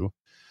Jedi do.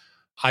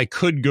 I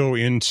could go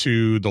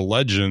into the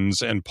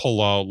Legends and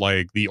pull out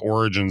like the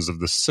origins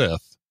of the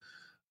Sith,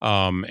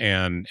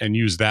 and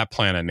use that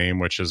planet name,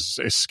 which is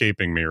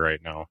escaping me right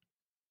now.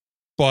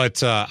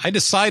 But I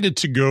decided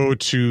to go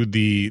to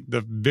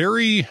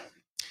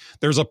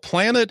there's a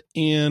planet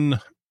in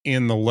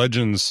the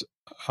Legends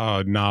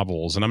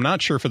novels, and I'm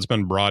not sure if it's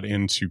been brought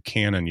into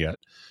canon yet.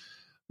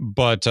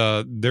 But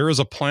there is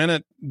a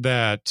planet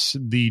that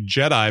the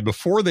Jedi,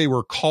 before they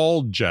were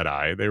called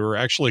Jedi, they were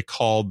actually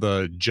called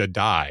the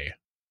Jedi,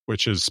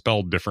 which is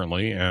spelled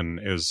differently and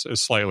is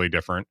slightly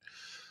different.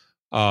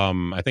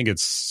 I think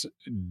it's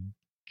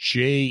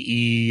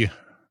JE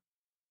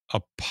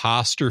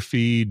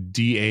apostrophe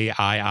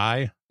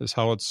DAII is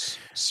how it's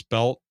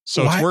spelled.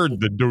 So what?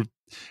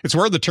 It's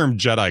where the term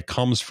Jedi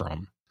comes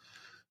from,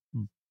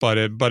 but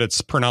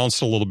it's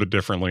pronounced a little bit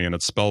differently and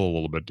it's spelled a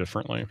little bit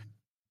differently.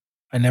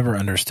 I never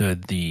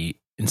understood the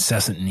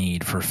incessant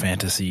need for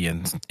fantasy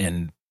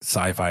and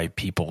sci-fi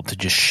people to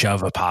just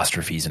shove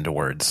apostrophes into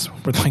words.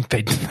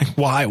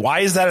 Why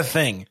is that a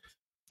thing?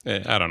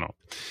 I don't know.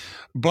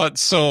 But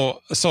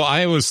so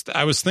I was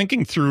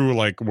thinking through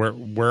like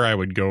where I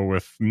would go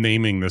with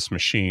naming this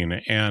machine,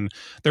 and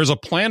there's a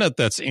planet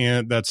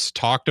that's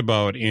talked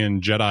about in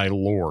Jedi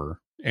lore,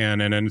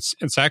 and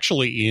it's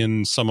actually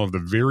in some of the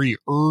very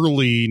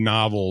early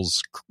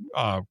novels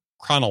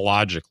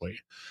chronologically.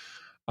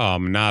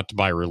 Not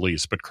by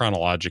release, but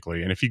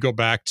chronologically. And if you go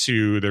back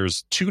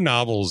there's 2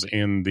 novels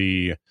in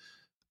the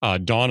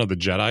Dawn of the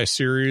Jedi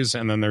series,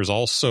 and then there's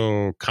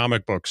also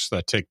comic books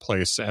that take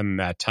place in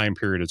that time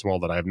period as well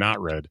that I have not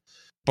read.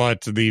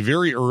 But the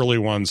very early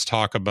ones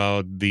talk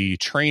about the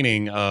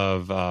training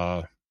of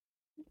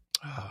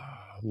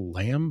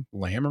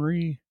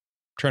Lamry?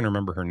 I'm trying to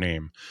remember her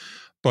name.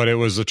 But it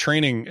was her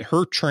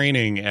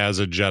training as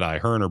a Jedi,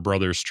 her and her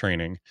brother's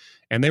training.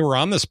 And they were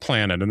on this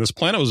planet, and this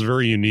planet was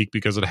very unique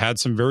because it had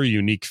some very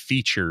unique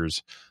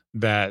features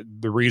that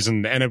the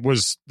reason, and it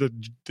was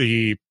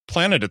the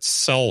planet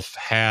itself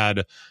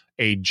had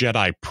a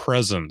Jedi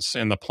presence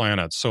in the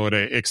planet. So it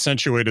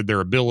accentuated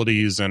their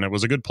abilities, and it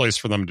was a good place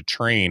for them to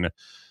train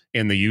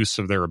in the use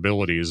of their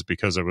abilities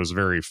because it was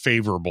very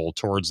favorable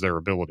towards their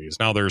abilities.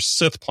 Now there's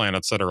Sith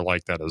planets that are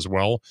like that as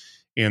well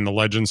in the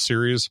Legends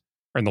series,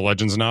 or in the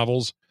Legends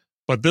novels.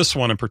 But this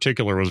one in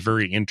particular was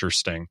very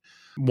interesting.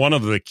 One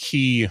of the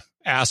key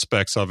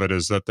aspects of it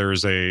is that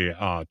there's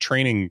a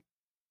training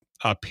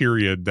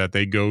period that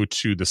they go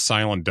to the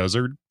Silent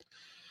Desert,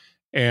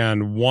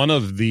 and one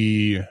of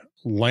the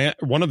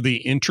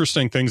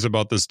interesting things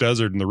about this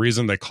desert, and the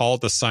reason they call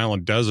it the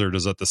Silent Desert,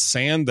 is that the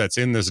sand that's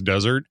in this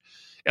desert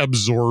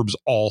absorbs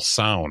all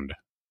sound.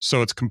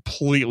 So it's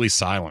completely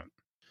silent.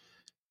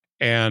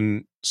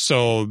 And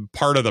so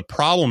part of the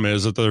problem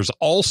is that there's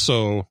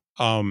also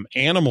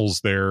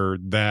animals there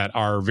that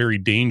are very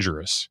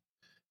dangerous.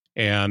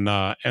 And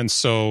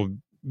so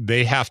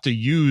they have to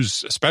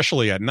use,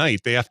 especially at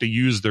night, they have to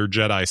use their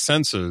Jedi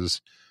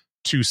senses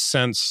to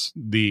sense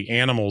the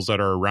animals that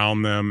are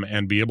around them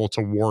and be able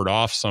to ward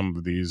off some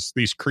of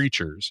these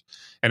creatures.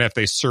 And if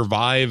they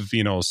survive,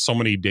 so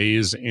many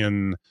days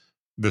in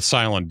the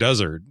silent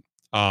desert,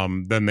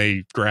 then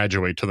they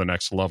graduate to the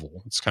next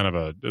level. It's kind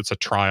of it's a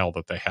trial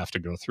that they have to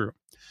go through.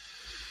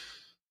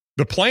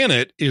 The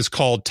planet is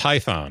called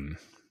Tython.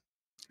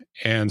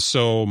 And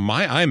so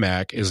my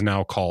iMac is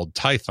now called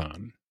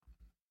Tython.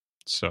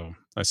 So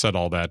I said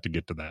all that to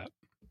get to that.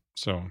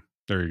 So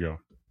there you go.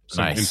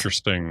 Some nice.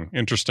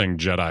 interesting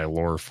Jedi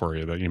lore for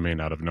you that you may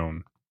not have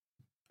known.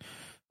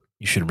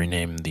 You should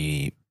rename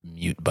the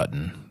mute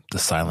button the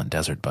Silent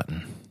Desert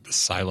button. The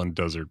Silent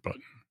Desert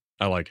button.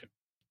 I like it.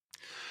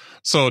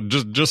 So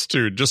just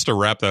to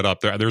wrap that up,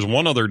 there's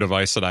one other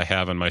device that I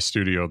have in my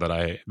studio that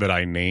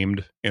I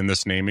named in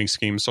this naming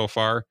scheme so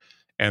far,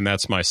 and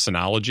that's my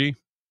Synology.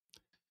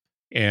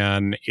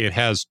 And it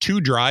has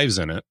 2 drives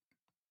in it.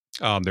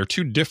 They're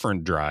 2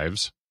 different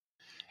drives,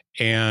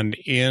 and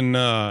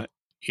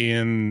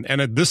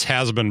this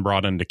has been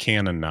brought into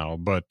canon now,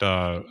 but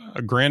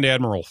Grand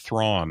Admiral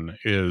Thrawn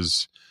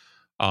is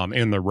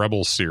in the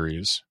Rebels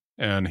series,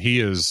 and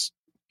he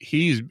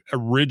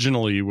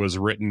originally was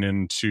written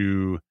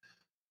into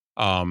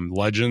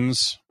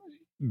Legends.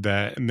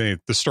 That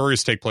the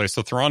stories take place.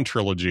 The Thrawn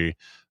trilogy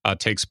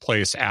takes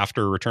place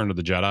after Return of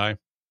the Jedi.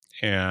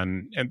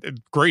 And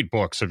great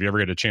books if you ever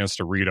get a chance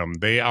to read them.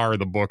 They are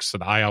the books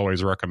that I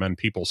always recommend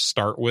people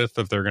start with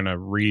if they're going to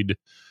read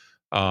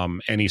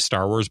any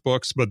Star Wars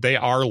books, but they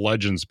are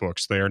Legends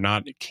books. They are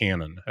not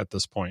canon at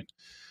this point.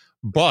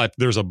 But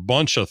there's a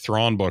bunch of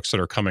Thrawn books that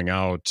are coming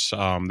out.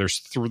 There's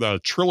through the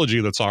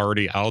trilogy that's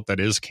already out that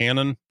is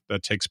canon,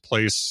 that takes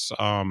place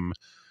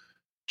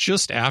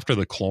just after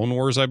the Clone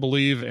Wars, I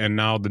believe. And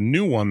now the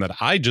new one that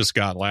I just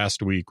got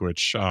last week,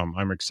 which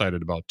I'm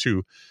excited about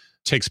too,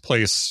 takes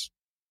place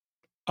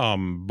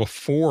just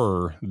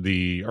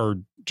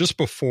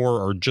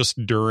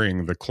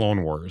during the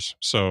Clone Wars.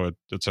 So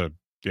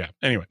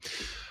anyway,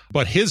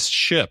 but his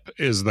ship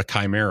is the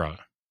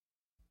Chimera.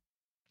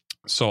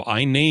 So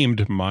I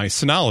named my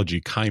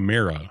Synology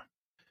Chimera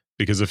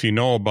because if you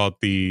know about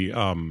the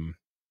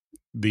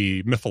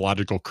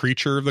mythological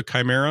creature of the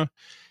Chimera,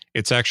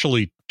 it's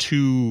actually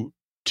two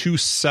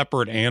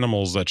separate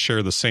animals that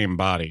share the same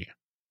body.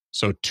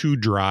 So 2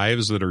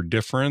 drives that are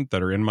different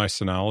that are in my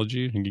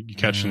Synology. You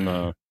catching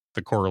the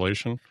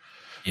correlation?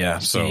 Yeah.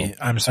 So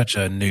I'm such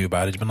a noob.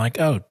 I'd been like,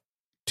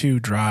 2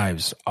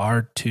 drives,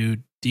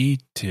 R2D2.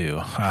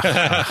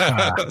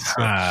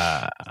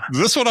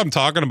 This is what I'm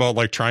talking about,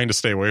 like trying to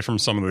stay away from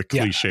some of the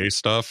cliche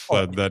stuff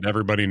that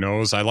everybody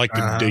knows. I like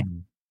to dig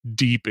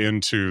deep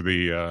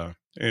into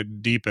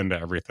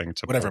everything.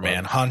 Whatever,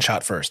 man. Han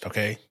shot first.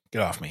 Okay,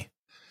 get off me.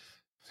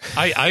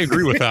 I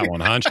agree with that one.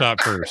 Han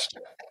shot first.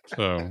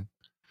 So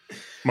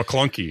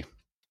McClunky.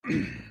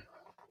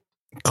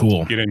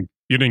 Cool. You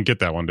didn't get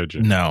that one, did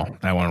you? No,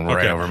 that one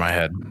right over my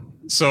head.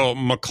 So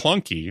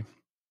McClunky,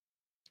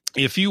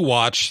 if you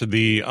watch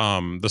the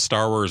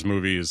Star Wars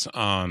movies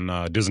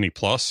on Disney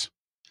Plus,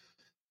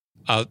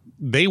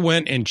 they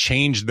went and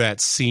changed that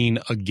scene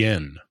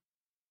again.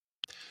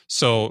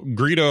 So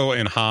Greedo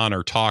and Han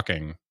are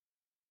talking,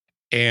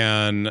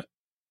 and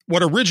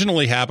what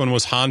originally happened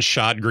was Han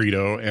shot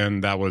Greedo,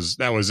 and that was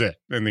it.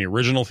 In the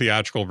original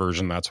theatrical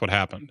version, that's what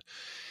happened.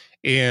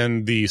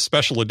 In the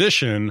special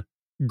edition,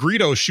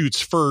 Greedo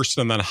shoots first,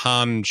 and then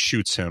Han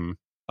shoots him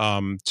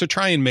to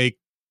try and make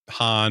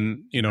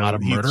Han,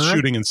 he's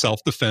shooting in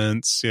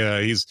self-defense.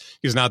 Yeah, he's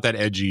not that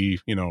edgy,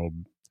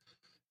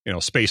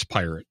 space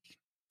pirate.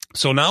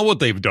 So now what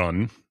they've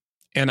done,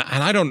 and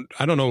I don't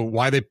know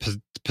why they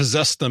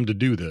possessed them to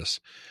do this,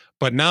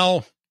 but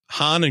now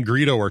Han and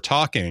Greedo are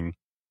talking,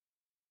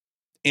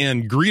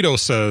 and Greedo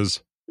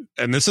says,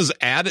 and this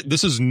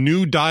is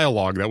new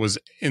dialogue that was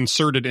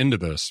inserted into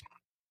this.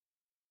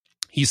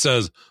 He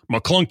says,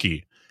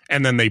 McClunky,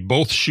 and then they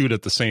both shoot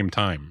at the same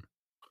time.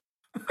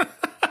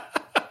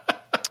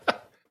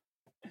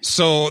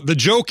 So the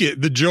joke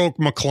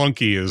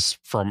McClunky is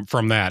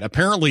from that.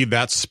 Apparently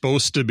that's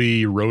supposed to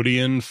be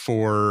Rodian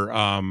for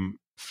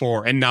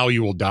and now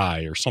you will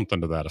die or something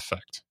to that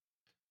effect.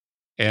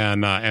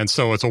 And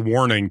so it's a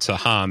warning to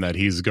Han that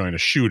he's going to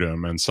shoot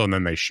him, and so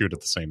then they shoot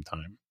at the same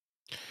time.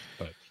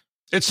 But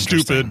it's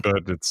stupid,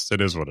 but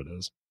it is what it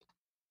is.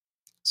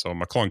 So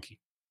McClunky.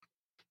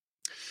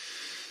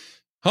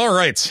 All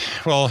right.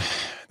 Well,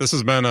 this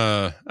has been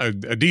a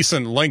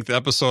decent length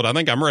episode. I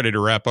think I'm ready to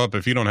wrap up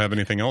if you don't have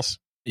anything else.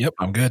 Yep,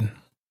 I'm good.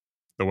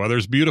 The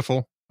weather's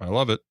beautiful. I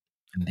love it.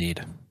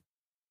 Indeed.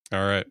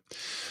 All right.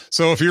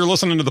 So if you're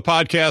listening to the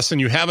podcast and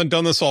you haven't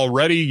done this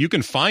already, you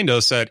can find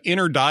us at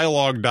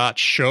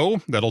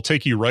innerdialogue.show. That'll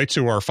take you right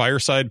to our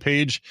Fireside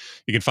page.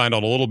 You can find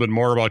out a little bit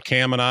more about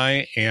Cam and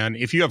I. And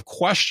if you have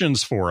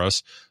questions for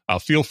us,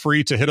 feel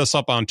free to hit us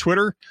up on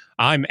Twitter.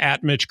 I'm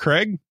at Mitch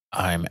Craig.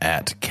 I'm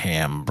at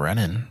Cam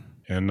Brennan.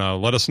 And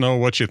let us know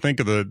what you think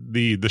of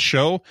the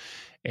show.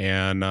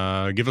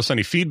 And give us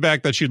any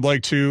feedback that you'd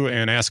like to,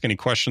 and ask any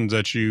questions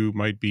that you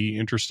might be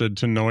interested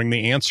to knowing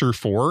the answer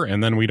for.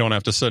 And then we don't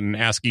have to sit and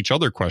ask each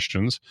other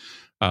questions.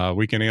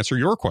 We can answer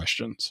your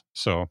questions.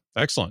 So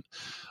excellent.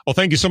 Well,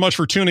 thank you so much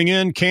for tuning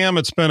in, Cam.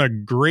 It's been a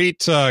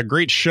great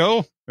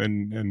show,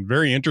 and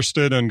very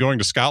interested in going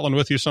to Scotland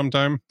with you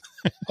sometime.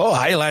 Oh,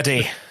 hi,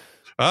 laddie.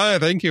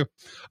 Thank you.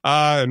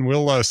 And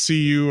we'll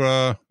see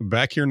you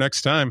back here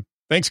next time.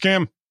 Thanks,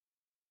 Cam.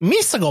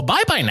 Misa, go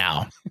bye-bye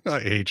now. I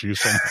hate you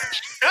so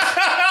much.